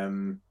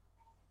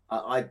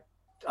 I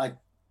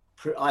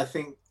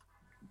think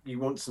you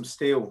want some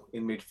steel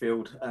in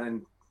midfield,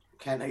 and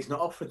Kante's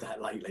not offered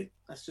that lately.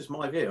 That's just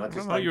my view.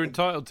 You're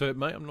entitled to it,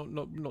 mate. I'm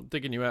not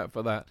digging you out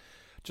for that.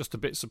 Just a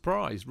bit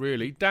surprised,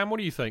 really. Dan, what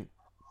do you think?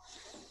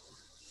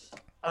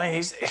 I mean,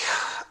 he's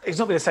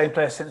not been the same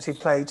player since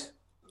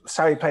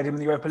Sarri played him in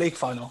the Europa League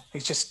final. He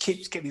just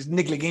keeps getting these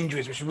niggling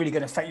injuries, which are really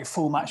going to affect your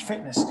full match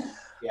fitness.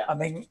 Yeah. I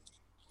mean,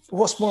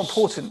 what's more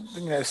important,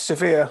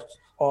 Sevilla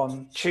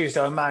on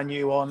Tuesday and Man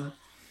U on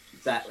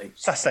Saturday?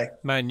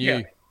 Man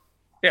U.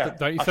 Yeah.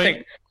 Don't you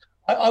think?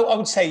 I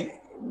would say,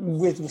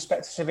 with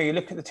respect to Sevilla,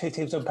 look at the two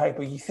teams on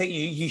paper. You think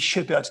you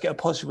should be able to get a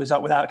positive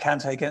result without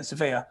Kante against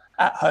Sevilla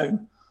at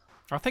home.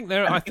 I think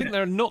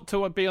they're not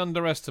to be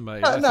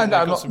underestimated. No, they've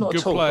got some not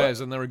good at all,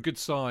 players, and they're a good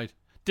side.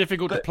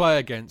 Difficult to play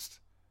against.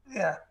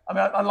 Yeah, I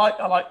mean, I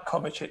like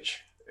Kovacic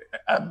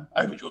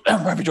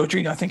over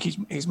Jorginho. I think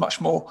he's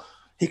much more.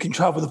 He can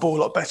travel the ball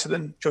a lot better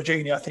than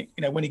Jorginho. I think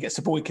when he gets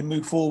the ball, he can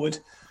move forward.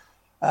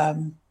 I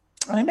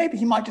mean, maybe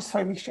he might just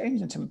throw Reece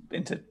James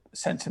into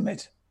centre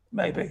mid.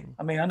 Maybe.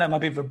 I mean, I know it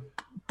might be a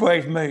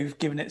brave move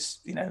given it's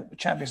a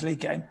Champions League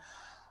game.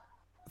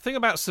 The thing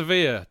about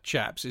Sevilla,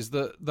 chaps, is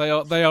that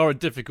they are a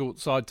difficult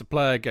side to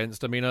play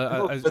against. I mean,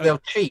 but they'll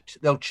cheat.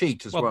 They'll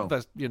cheat as well.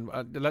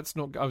 Let's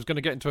not. I was going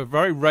to get into a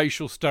very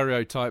racial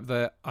stereotype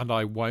there, and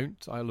I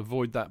won't. I'll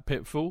avoid that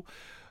pitfall.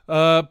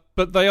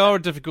 But they are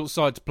a difficult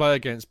side to play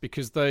against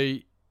because they're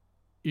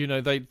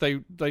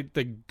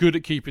good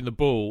at keeping the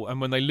ball, and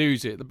when they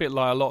lose it, a bit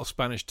like a lot of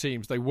Spanish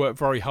teams, they work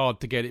very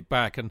hard to get it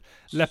back. And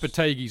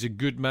Lopetegui's a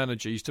good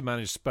manager. He used to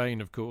manage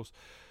Spain, of course.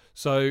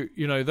 So,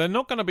 they're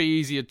not going to be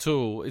easy at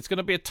all. It's going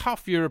to be a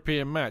tough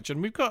European match.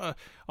 And we've got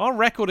our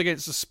record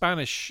against the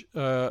Spanish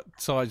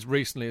sides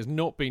recently has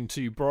not been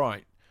too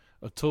bright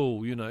at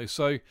all,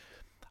 So,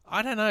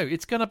 I don't know.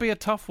 It's going to be a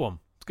tough one.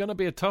 It's going to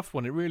be a tough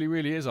one. It really,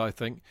 really is, I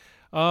think.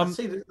 I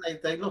see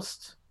that they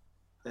lost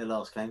their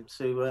last game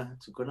to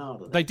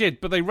Granada. They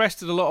did, but they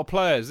rested a lot of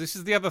players. This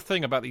is the other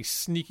thing about these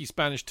sneaky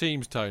Spanish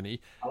teams,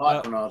 Tony. I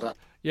like Granada.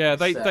 Yeah,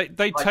 they Like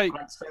take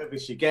great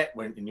service you get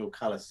when in your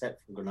colour set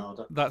from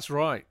Granada. That's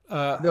right.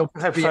 They'll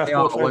have VAR,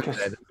 first won't ball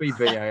they? There'll be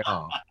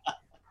VAR.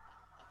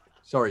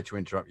 Sorry to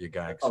interrupt your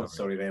gag. I'm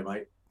sorry there,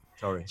 mate.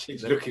 Sorry.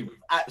 She's looking with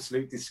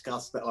absolute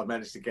disgust that I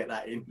managed to get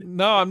that in.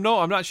 No, I'm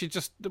not. I'm actually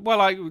just. Well,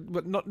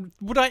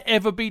 would I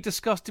ever be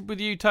disgusted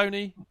with you,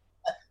 Tony?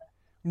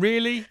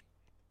 Really?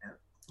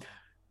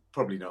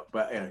 Probably not,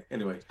 but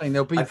anyway.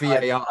 There'll be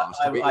VAR.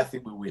 I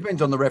think we'll win.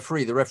 Depends on the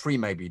referee. The referee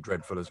may be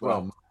dreadful as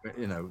well.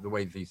 You know, the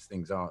way these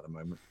things are at the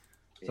moment.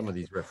 Some of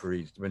these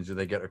referees, depends who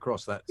they get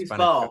across that. Is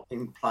Spanish VAR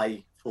in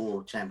play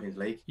for Champions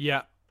League?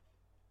 Yeah.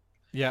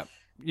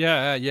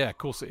 Of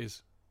course it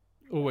is.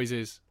 Always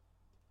is.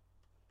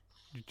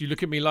 Do you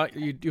look at me like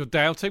you're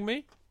doubting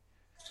me?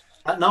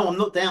 No, I'm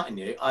not doubting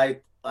you. I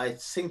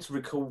seem to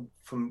recall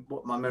from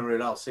what my memory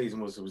last season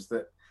was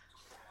that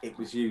it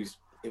was used.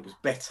 It was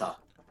better.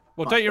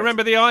 Well, don't you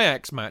remember the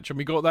Ajax match and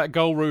we got that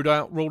goal ruled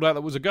out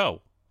that was a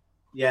goal?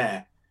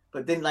 Yeah,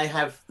 but didn't they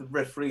have the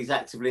referees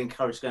actively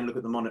encouraged to go and look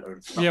at the monitor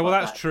and stuff? Yeah, well,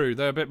 like that's that? True.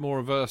 They're a bit more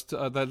averse.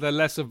 They're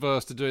less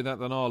averse to doing that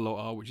than our lot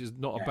are, which is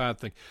not a bad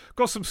thing.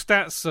 Got some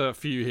stats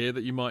for you here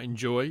that you might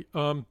enjoy.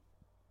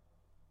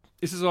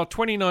 This is our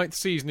 29th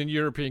season in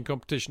European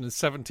competition and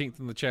 17th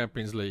in the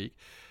Champions League.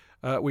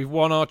 We've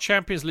won our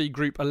Champions League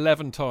group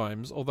 11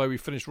 times, although we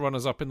finished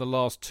runners-up in the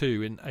last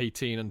two in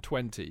 18 and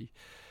 20.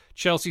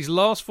 Chelsea's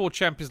last 4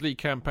 Champions League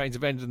campaigns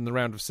have ended in the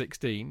round of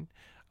 16.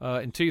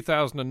 In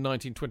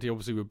 2019-20,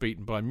 obviously, we were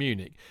beaten by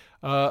Munich.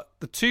 The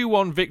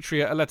 2-1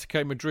 victory at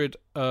Atletico Madrid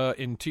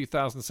in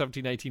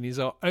 2017-18 is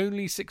our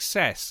only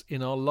success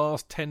in our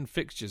last 10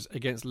 fixtures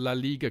against La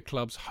Liga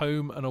clubs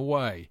home and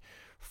away.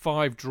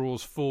 5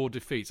 draws, 4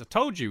 defeats. I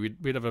told you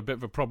we'd have a bit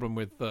of a problem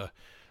with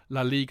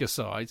La Liga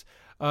sides.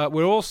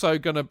 We're also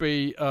going to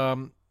be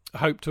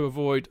hope to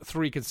avoid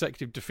 3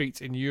 consecutive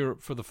defeats in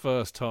Europe for the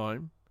first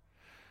time.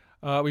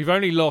 We've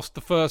only lost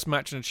the first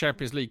match in a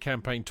Champions League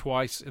campaign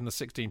twice in the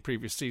 16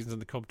 previous seasons in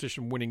the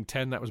competition, winning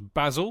 10. That was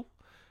Basel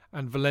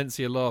and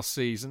Valencia last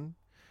season.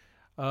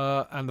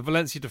 And the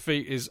Valencia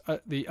defeat is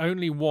the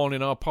only one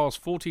in our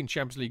past 14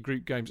 Champions League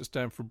group games at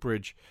Stamford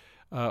Bridge.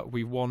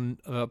 We won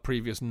the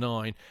previous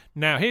 9.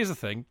 Now, here's the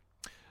thing.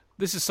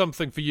 This is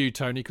something for you,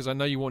 Tony, because I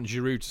know you want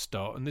Giroud to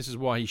start, and this is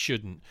why he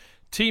shouldn't.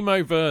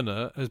 Timo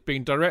Werner has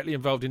been directly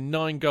involved in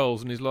 9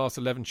 goals in his last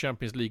 11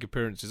 Champions League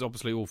appearances,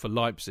 obviously all for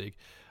Leipzig.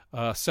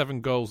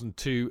 7 goals and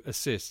 2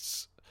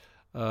 assists.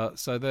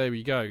 So there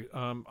we go.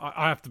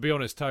 I have to be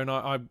honest, Tony,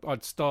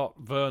 I'd start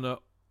Werner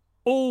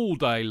all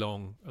day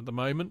long at the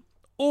moment.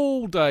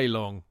 All day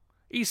long.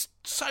 He's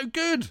so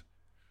good.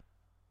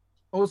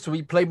 Also,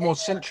 he played more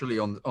centrally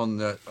on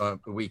the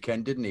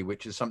weekend, didn't he?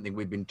 Which is something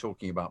we've been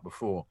talking about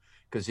before.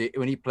 Because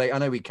when he played, I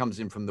know he comes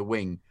in from the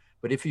wing,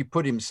 but if you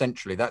put him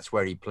centrally, that's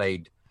where he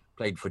played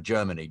for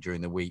Germany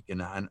during the week, and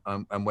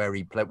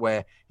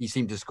where he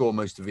seemed to score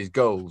most of his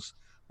goals.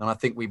 And I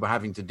think we were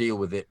having to deal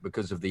with it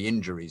because of the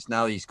injuries.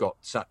 Now he's got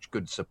such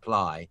good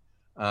supply.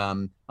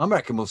 I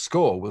reckon we'll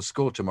score. We'll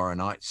score tomorrow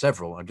night,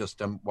 several. I'm just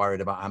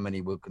worried about how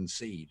many we'll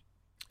concede.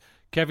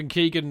 Kevin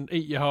Keegan,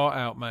 eat your heart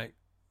out, mate.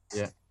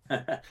 Yeah.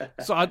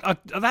 So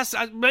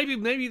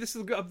maybe this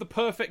is the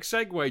perfect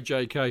segue,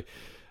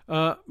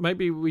 JK.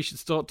 Maybe we should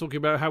start talking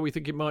about how we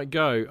think it might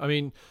go. I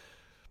mean,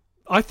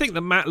 I think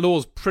that Matt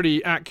Law's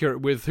pretty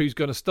accurate with who's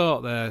going to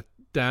start there,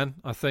 Dan,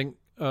 I think.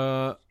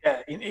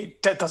 He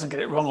doesn't get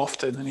it wrong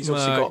often, and he's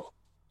obviously got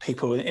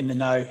people in the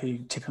know who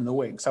tip him the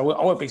wing. So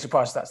I won't be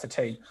surprised if that's the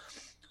team.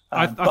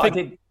 I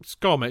think.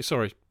 Go on, mate.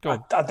 Sorry. Go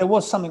on. There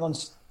was something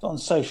on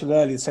social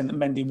earlier saying that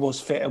Mendy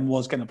was fit and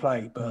was going to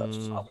play, but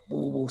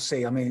we'll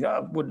see. I mean, I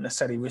wouldn't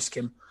necessarily risk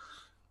him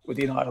with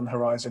United on the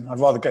horizon. I'd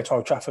rather go to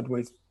Old Trafford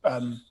with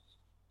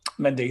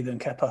Mendy than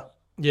Kepa.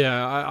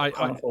 Yeah, I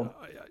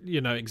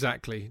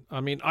exactly.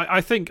 I mean, I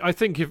think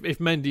if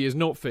Mendy is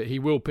not fit, he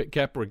will pick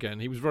Kepa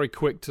again. He was very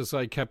quick to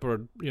say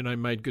Kepa had,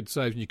 made good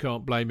saves, and you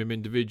can't blame him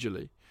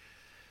individually.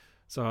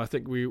 So I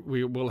think we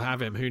will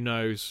have him. Who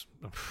knows?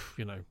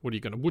 What are you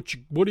gonna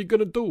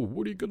do?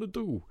 What are you gonna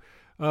do?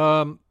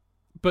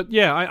 But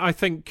yeah, I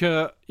think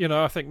I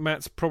think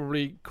Matt's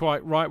probably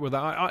quite right with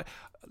that.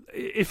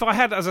 If I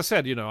had, as I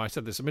said, I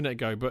said this a minute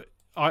ago, but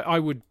I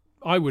would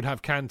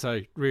have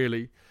Kante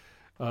really.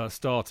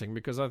 Starting,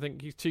 because I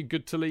think he's too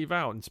good to leave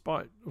out, in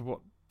spite of what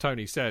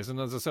Tony says.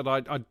 And as I said,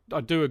 I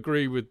do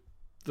agree with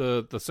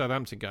the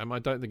Southampton game. I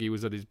don't think he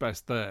was at his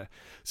best there.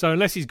 So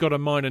unless he's got a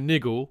minor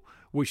niggle,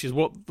 which is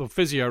what the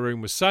physio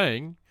room was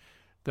saying,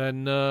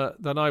 then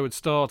I would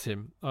start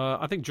him.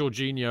 I think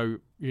Jorginho,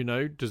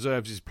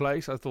 deserves his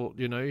place. I thought,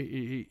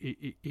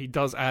 he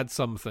does add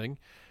something.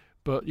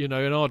 But,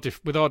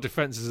 with our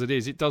defence as it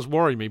is, it does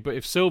worry me. But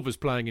if Silva's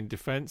playing in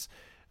defence,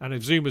 and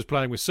if Zuma's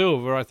playing with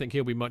Silva, I think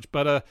he'll be much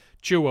better.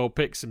 Chilwell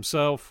picks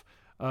himself.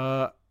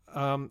 I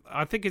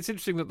think it's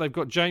interesting that they've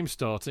got James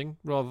starting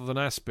rather than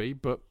Aspie,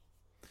 but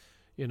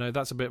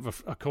that's a bit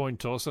of a coin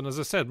toss. And as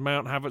I said,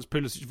 Mount, Havertz,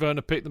 Pulisic,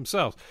 Werner pick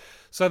themselves.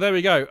 So there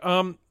we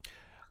go.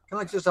 Can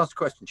I just ask a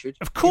question, Chidge?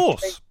 Of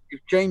course. If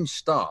James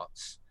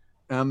starts,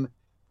 the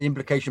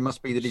implication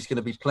must be that he's going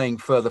to be playing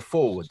further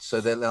forward,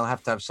 so that they'll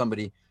have to have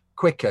somebody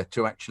quicker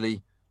to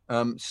actually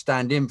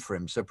stand in for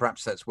him. So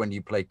perhaps that's when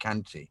you play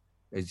Kanté,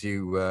 as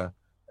you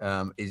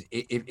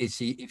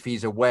if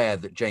he's aware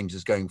that James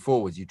is going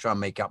forwards, you try and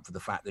make up for the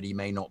fact that he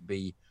may not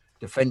be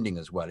defending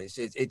as well.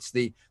 It's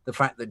the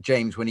fact that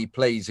James, when he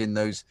plays in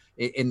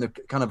the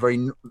kind of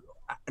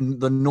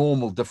the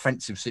normal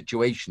defensive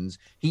situations,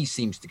 he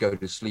seems to go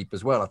to sleep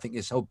as well. I think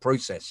this whole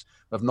process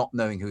of not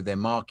knowing who they're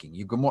marking,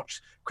 you can watch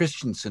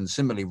Christensen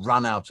similarly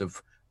run out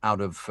of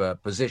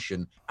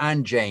position,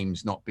 and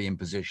James not be in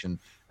position,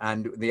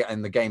 and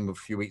the game a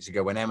few weeks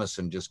ago when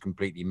Emerson just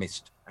completely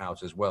missed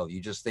out as well. You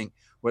just think,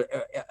 well,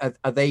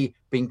 are they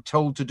being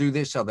told to do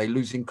this? Are they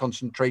losing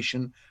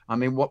concentration? I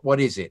mean, what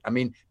is it? I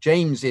mean,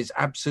 James is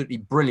absolutely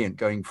brilliant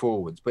going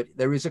forwards, but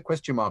there is a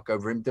question mark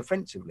over him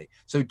defensively.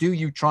 So do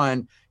you try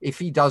and, if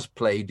he does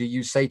play, do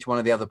you say to one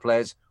of the other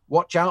players,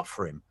 watch out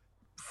for him?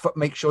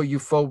 Make sure you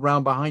fold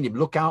round behind him.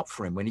 Look out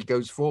for him when he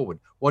goes forward.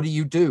 What do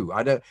you do?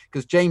 I don't,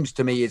 because James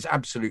to me is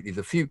absolutely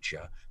the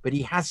future, but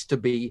he has to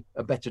be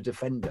a better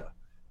defender.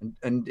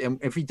 And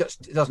if he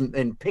doesn't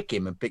then pick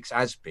him and picks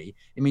Aspie,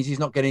 it means he's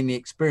not getting the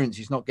experience.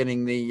 He's not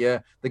getting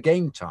the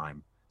game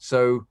time.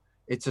 So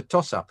it's a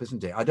toss up,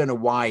 isn't it? I don't know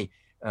why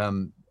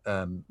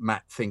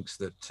Matt thinks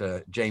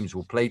that James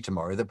will play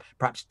tomorrow. That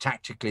perhaps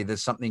tactically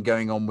there's something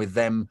going on with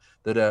them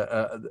that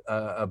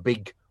a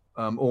big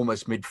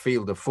almost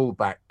midfielder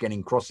fullback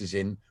getting crosses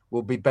in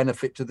will be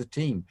benefit to the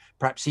team.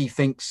 Perhaps he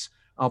thinks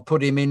I'll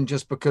put him in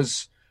just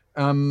because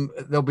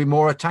there'll be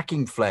more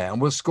attacking flair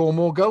and we'll score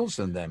more goals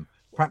than them.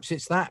 Perhaps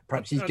it's that.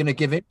 Perhaps he's going to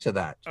give in to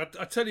that.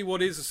 I tell you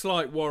what is a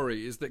slight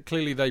worry is that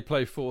clearly they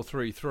play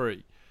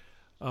 4-3-3,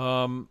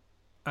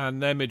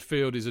 and their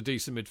midfield is a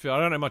decent midfield. I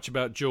don't know much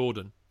about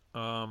Jordan,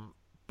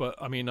 but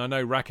I mean I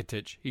know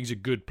Rakitic. He's a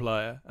good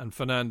player, and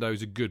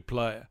Fernando's a good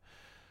player.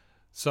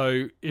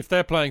 So if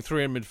they're playing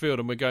 3 in midfield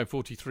and we're going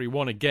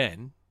 4-3-1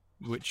 again,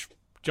 which,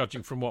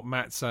 judging from what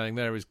Matt's saying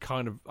there, is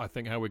kind of, I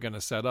think, how we're going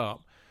to set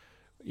up,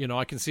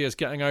 I can see us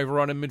getting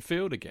overrun in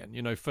midfield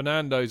again.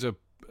 Fernando's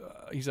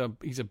he's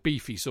a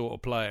beefy sort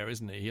of player,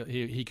 isn't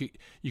he?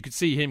 You could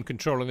see him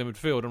controlling the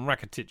midfield, and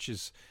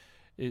Rakitic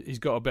he's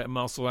got a bit of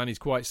muscle and he's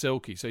quite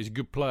silky, so he's a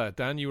good player.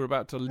 Dan, you were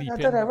about to leap in. I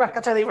don't know.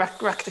 I think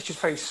Rakitic is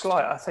very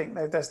slight. I think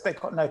they've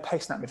got no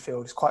pace in that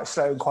midfield. It's quite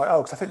slow and quite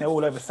old. Because I think they're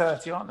all over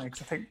 30, aren't they?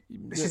 Because I think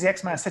this is the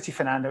ex-Man City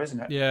Fernando, isn't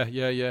it? Yeah.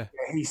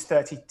 He's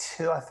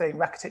 32. I think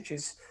Rakitic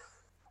is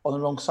on the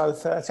wrong side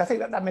of 30. I think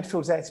that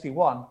midfield's there to be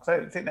won. I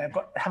don't think they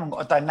haven't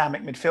got a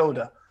dynamic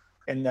midfielder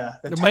in there.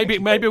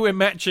 Maybe we're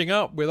matching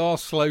up with our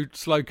slow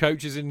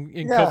coaches in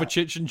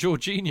Kovacic and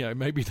Jorginho.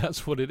 Maybe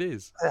that's what it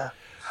is. Yeah.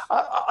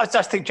 I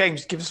just think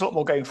James gives us a lot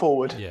more going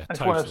forward. Yeah, and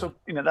totally.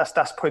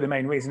 That's probably the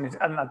main reason.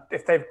 And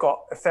if they're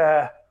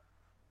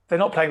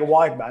not playing a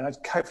wide man, it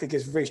hopefully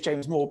gives Reece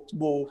James more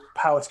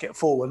power to get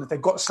forward. And if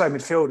they've got slow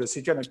midfielders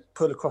who's going to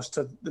pull across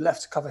to the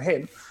left to cover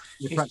him,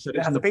 perhaps it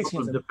isn't the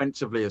problem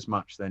defensively as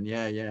much then.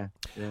 Yeah.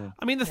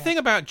 I mean, the thing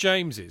about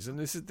James is, and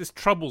this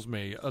troubles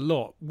me a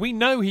lot, we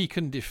know he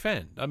can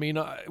defend. I mean,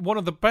 one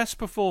of the best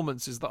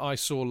performances that I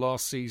saw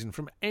last season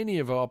from any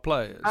of our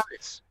players,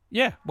 Alex.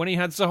 Yeah, when he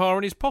had Zaha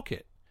in his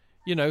pocket.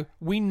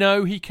 We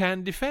know he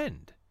can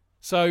defend.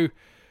 So,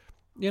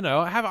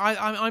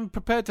 I'm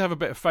prepared to have a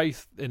bit of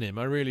faith in him.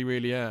 I really,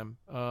 really am.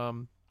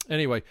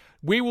 Anyway,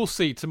 we will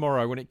see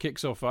tomorrow when it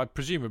kicks off,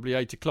 presumably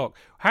 8 o'clock.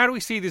 How do we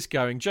see this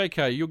going?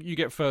 JK, you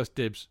get first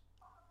dibs.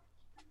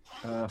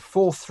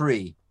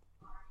 4-3.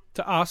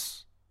 To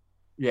us?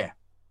 Yeah.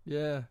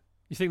 Yeah.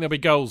 You think there'll be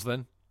goals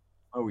then?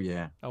 Oh,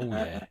 yeah.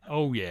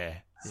 Oh, yeah.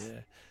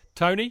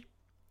 Tony?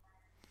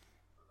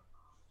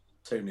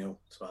 2-0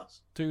 to us.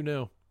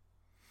 2-0.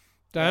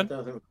 Dan?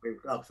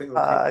 I think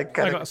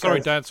we'll sorry,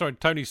 Dan. Sorry,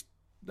 Tony's.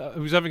 He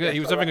was having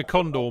a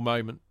Condor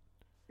moment.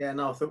 Yeah,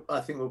 no, I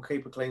think we'll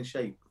keep a clean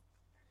sheet.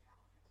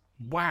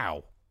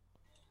 Wow.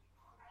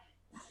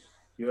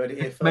 You heard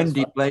it here first.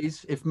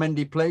 If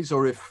Mendy plays,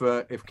 or if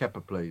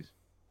Kepa plays.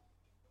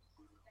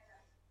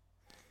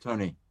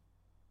 Tony.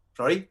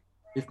 Sorry.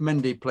 If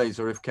Mendy plays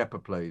or if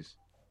Kepa plays.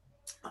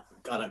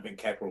 I don't think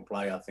Kepa will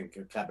play. I think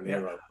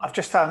Caballero. Yeah. I've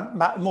just found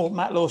Matt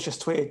Law's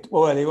just tweeted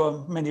earlier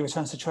on. Mendy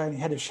returns to training.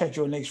 Head of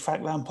schedule and leaves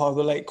Frank Lampard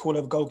the late call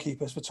over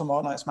goalkeepers for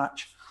tomorrow night's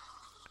match.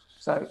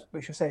 So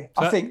we shall see.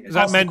 Is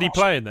that Mendy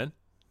playing then?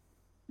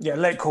 Yeah,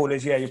 late call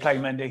is you're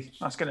playing Mendy.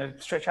 That's going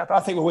to stretch out. But I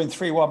think we'll win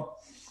 3-1.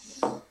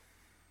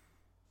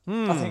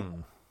 I think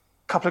a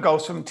couple of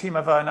goals from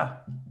Timo Werner.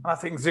 I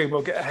think Zoom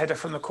will get a header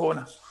from the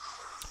corner.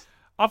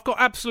 I've got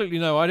absolutely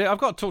no idea. I've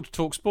got to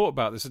talk Sport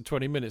about this in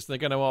 20 minutes. They're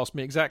going to ask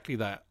me exactly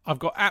that. I've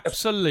got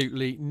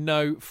absolutely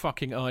no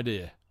fucking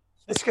idea.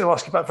 It's going to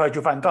ask you about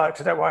Virgil van Dijk,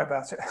 so don't worry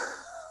about it.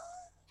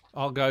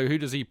 I'll go, who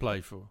does he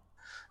play for?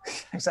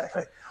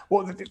 Exactly.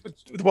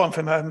 The one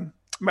from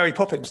Mary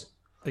Poppins.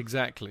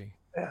 Exactly.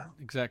 Yeah.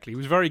 Exactly. He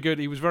was very good.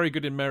 He was very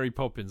good in Mary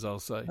Poppins, I'll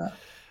say. Yeah.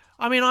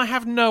 I mean, I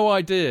have no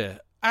idea.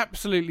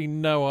 Absolutely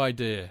no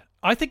idea.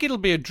 I think it'll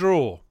be a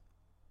draw.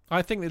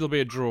 I'm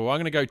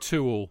going to go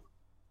 2-2.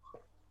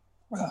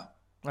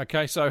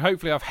 Okay, so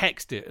hopefully I've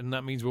hexed it, and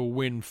that means we'll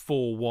win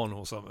 4-1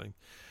 or something.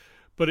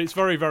 But it's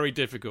very, very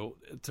difficult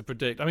to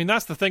predict. I mean,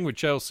 that's the thing with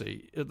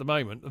Chelsea at the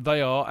moment.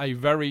 They are a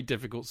very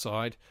difficult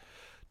side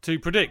to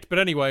predict. But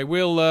anyway,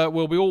 we'll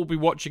all be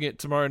watching it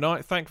tomorrow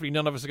night. Thankfully,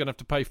 none of us are going to have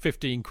to pay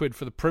 15 quid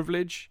for the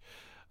privilege.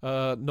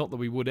 Not that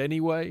we would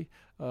anyway.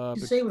 You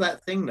see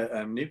that thing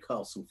that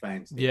Newcastle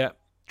fans did? Yeah.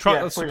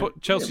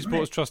 Chelsea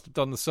Sports Trust have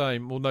done the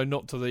same. Well, no,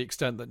 not to the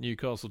extent that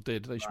Newcastle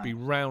did. They should be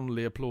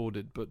roundly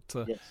applauded. But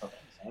yes,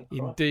 I think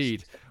so.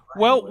 indeed.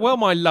 Well,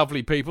 my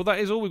lovely people, that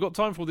is all we've got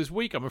time for this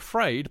week, I'm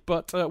afraid.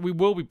 But we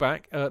will be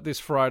back this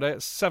Friday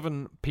at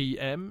 7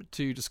 p.m.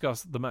 to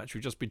discuss the match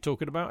we've just been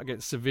talking about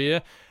against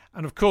Sevilla.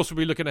 And, of course, we'll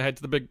be looking ahead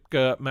to the big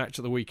match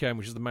of the weekend,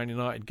 which is the Man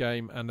United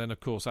game. And then, of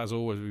course, as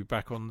always, we'll be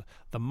back on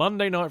the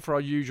Monday night for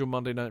our usual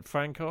Monday night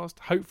FanCast.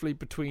 Hopefully,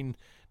 between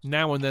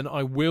now and then,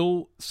 I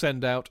will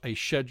send out a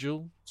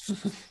schedule.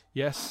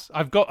 Yes,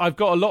 I've got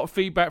a lot of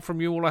feedback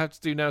from you. All I have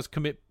to do now is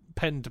commit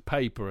pen to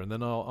paper, and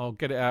then I'll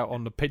get it out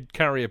on the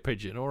carrier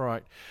pigeon. All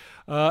right.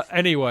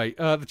 Anyway,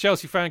 the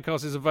Chelsea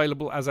Fancast is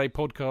available as a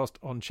podcast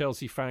on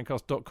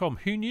chelseafancast.com.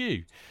 Who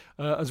knew?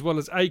 As well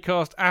as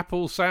Acast,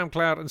 Apple,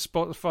 SoundCloud, and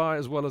Spotify,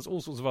 as well as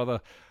all sorts of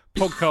other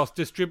podcast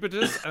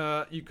distributors.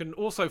 You can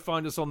also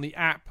find us on the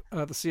app,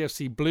 the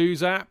CFC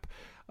Blues app.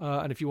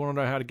 And if you want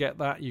to know how to get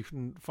that, you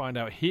can find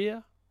out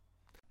here.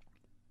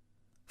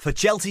 For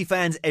Chelsea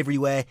fans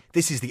everywhere,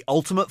 this is the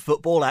ultimate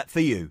football app for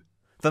you.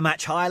 For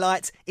match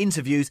highlights,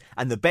 interviews,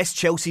 and the best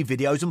Chelsea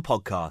videos and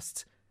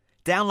podcasts.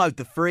 Download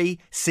the free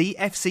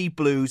CFC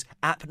Blues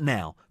app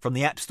now from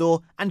the App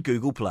Store and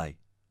Google Play.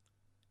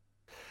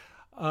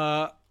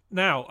 Now,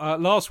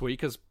 last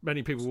week, as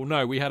many people will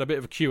know, we had a bit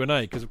of a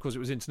Q&A because, of course, it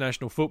was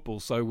international football,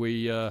 so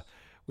we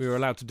were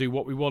allowed to do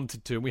what we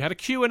wanted to. And we had a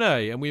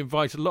Q&A, and we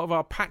invited a lot of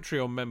our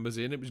Patreon members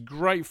in. It was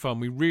great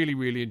fun. We really,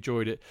 really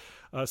enjoyed it.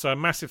 So a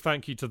massive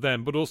thank you to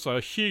them, but also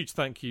a huge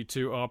thank you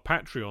to our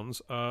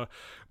Patreons.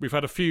 We've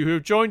had a few who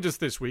have joined us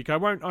this week. I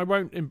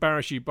won't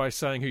embarrass you by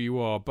saying who you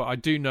are, but I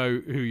do know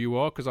who you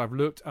are because I've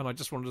looked, and I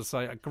just wanted to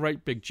say a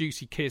great big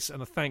juicy kiss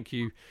and a thank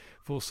you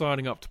for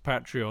signing up to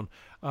Patreon.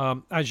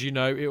 As you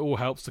know, it all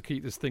helps to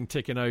keep this thing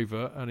ticking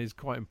over, and is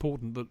quite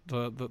important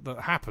that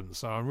happens.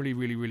 So I'm really,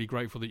 really, really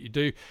grateful that you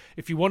do.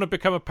 If you want to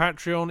become a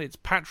Patreon, it's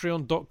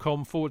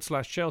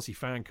patreon.com/Chelsea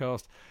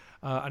Fancast.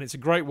 And it's a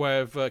great way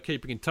of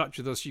keeping in touch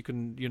with us. You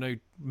can,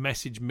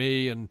 message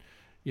me and,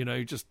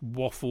 just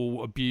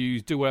waffle,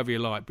 abuse, do whatever you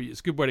like. But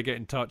it's a good way to get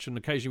in touch. And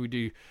occasionally we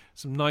do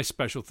some nice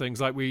special things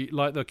like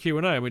the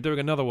Q&A. And we're doing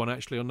another one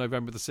actually on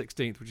November the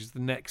 16th, which is the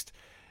next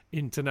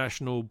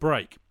international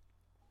break.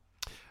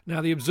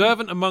 Now, the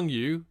observant among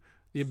you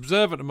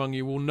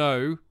will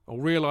know or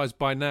realise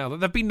by now that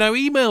there have been no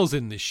emails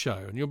in this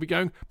show. And you'll be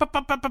going, but,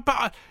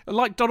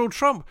 like Donald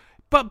Trump.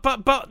 But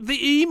the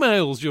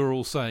emails, you're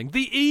all saying.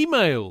 The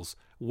emails.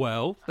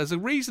 Well, there's a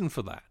reason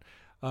for that.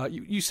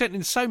 You sent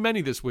in so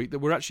many this week that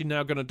we're actually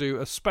now going to do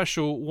a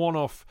special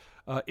one-off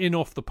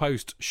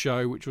in-off-the-post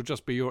show, which will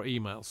just be your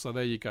emails. So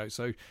there you go.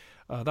 So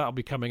that'll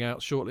be coming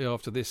out shortly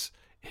after this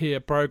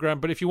here program.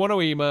 But if you want to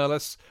email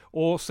us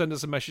or send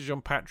us a message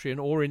on Patreon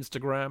or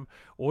Instagram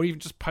or even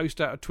just post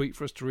out a tweet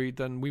for us to read,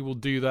 then we will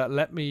do that.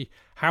 Let me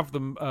have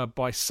them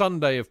by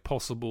Sunday if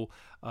possible.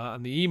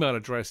 And the email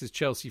address is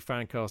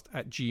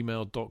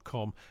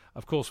chelseafancast@gmail.com.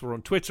 Of course, we're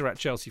on Twitter at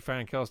Chelsea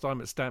Fancast.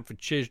 I'm at Stanford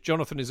Chiz.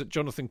 Jonathan is at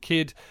Jonathan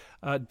Kidd.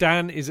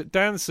 Dan is at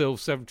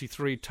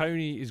DanSilv73.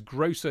 Tony is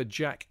Grocer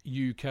Jack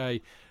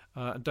UK.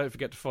 And don't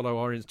forget to follow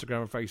our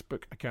Instagram and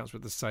Facebook accounts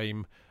with the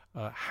same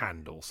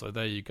handle. So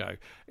there you go.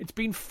 It's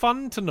been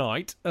fun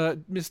tonight,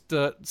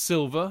 Mr.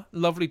 Silver.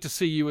 Lovely to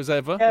see you as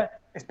ever. Yeah,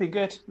 it's been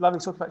good. Lovely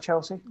talking about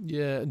Chelsea.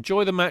 Yeah,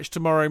 enjoy the match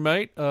tomorrow,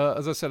 mate.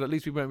 As I said, at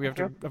least we won't be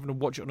having to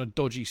watch it on a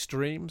dodgy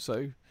stream.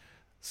 So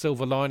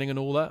silver lining and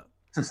all that.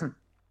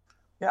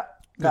 Yeah.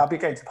 No, I'll be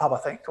going to the pub, I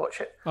think, to watch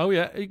it. Oh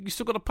yeah, you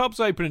still got the pubs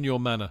open in your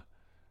manor?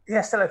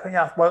 Yeah, still open.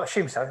 Yeah, well, I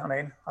assume so. I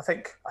mean, I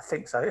think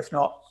so. If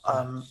not,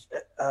 a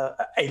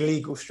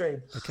legal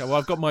stream. Okay, well,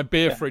 I've got my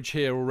beer fridge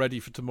here all ready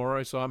for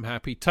tomorrow, so I'm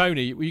happy.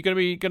 Tony, were you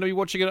going to be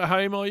watching it at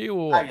home? Are you?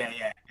 Or? Oh,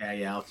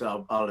 yeah.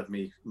 I'll have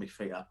me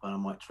feet up, and I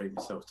might treat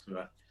myself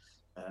to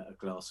a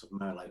glass of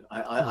Merlot.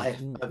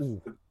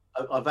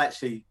 I've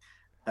actually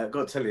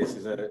got to tell you this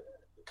is a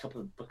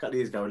couple of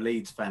years ago. A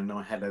Leeds fan and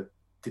I had a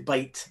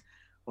debate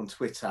on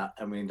Twitter,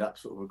 and we ended up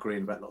sort of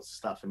agreeing about lots of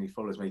stuff. And he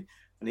follows me.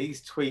 And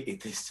he's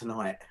tweeted this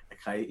tonight,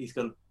 okay? He's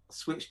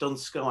switched on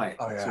Sky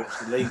to watch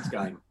the Leeds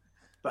game.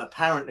 But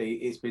apparently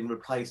it's been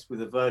replaced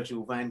with a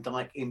Virgil van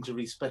Dijk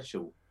injury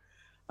special.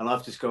 And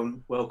I've just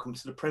gone, welcome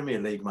to the Premier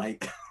League,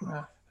 mate.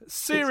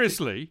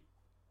 Seriously?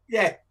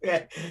 Yeah.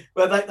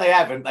 Well, they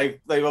haven't.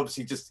 They've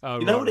obviously just...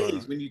 what it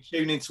is when you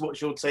tune in to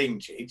watch your team,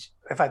 Chidge?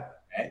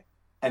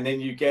 And then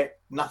you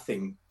get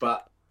nothing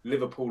but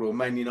Liverpool or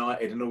Man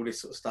United and all this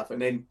sort of stuff. And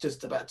then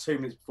just about 2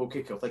 minutes before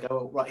kickoff, they go,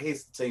 oh, right,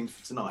 here's the team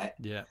for tonight.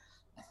 Yeah.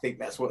 I think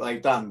that's what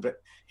they've done,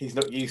 but he's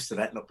not used to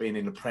that, not being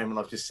in the Prem. And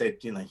I've just said,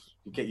 you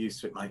get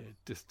used to it, mate.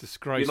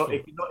 Disgraceful.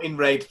 If you're not in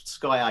red,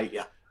 Sky hate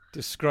you.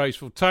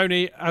 Disgraceful.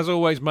 Tony, as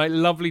always, mate,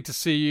 lovely to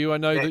see you. I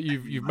know that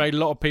you've made a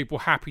lot of people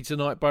happy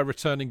tonight by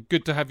returning.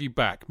 Good to have you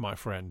back, my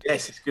friend.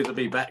 Yes, it's good to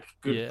be back.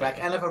 Back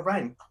and have a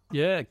rant.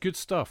 Yeah, good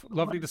stuff.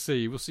 Lovely to see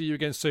you. We'll see you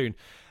again soon.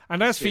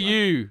 And as for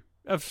you,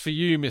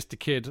 Mr.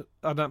 Kidd,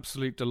 an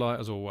absolute delight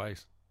as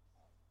always.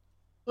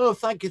 Oh,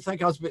 thank you. I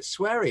was a bit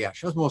sweary,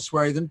 actually. I was more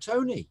sweary than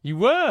Tony. You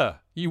were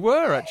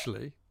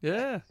actually.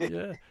 Yeah.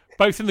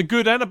 Both in the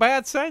good and a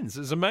bad sense.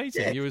 It's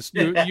amazing. You were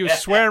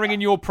swearing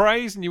in your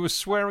praise and you were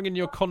swearing in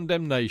your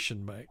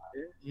condemnation, mate.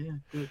 Yeah,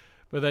 good.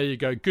 But there you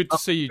go. Good to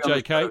see you,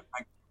 JK.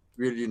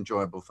 Really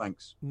enjoyable.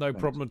 Thanks. No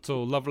problem at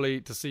all. Lovely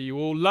to see you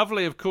all.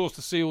 Lovely, of course,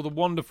 to see all the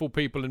wonderful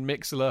people in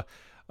Mixlr,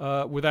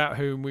 without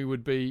whom we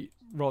would be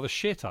rather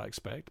shit, I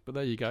expect. But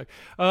there you go.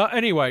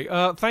 Anyway,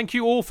 thank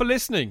you all for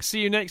listening. See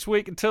you next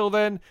week. Until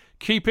then,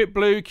 keep it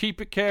blue, keep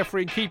it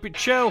carefree, keep it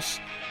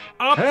Chelsea.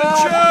 Up the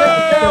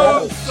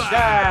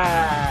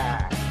Chelsea!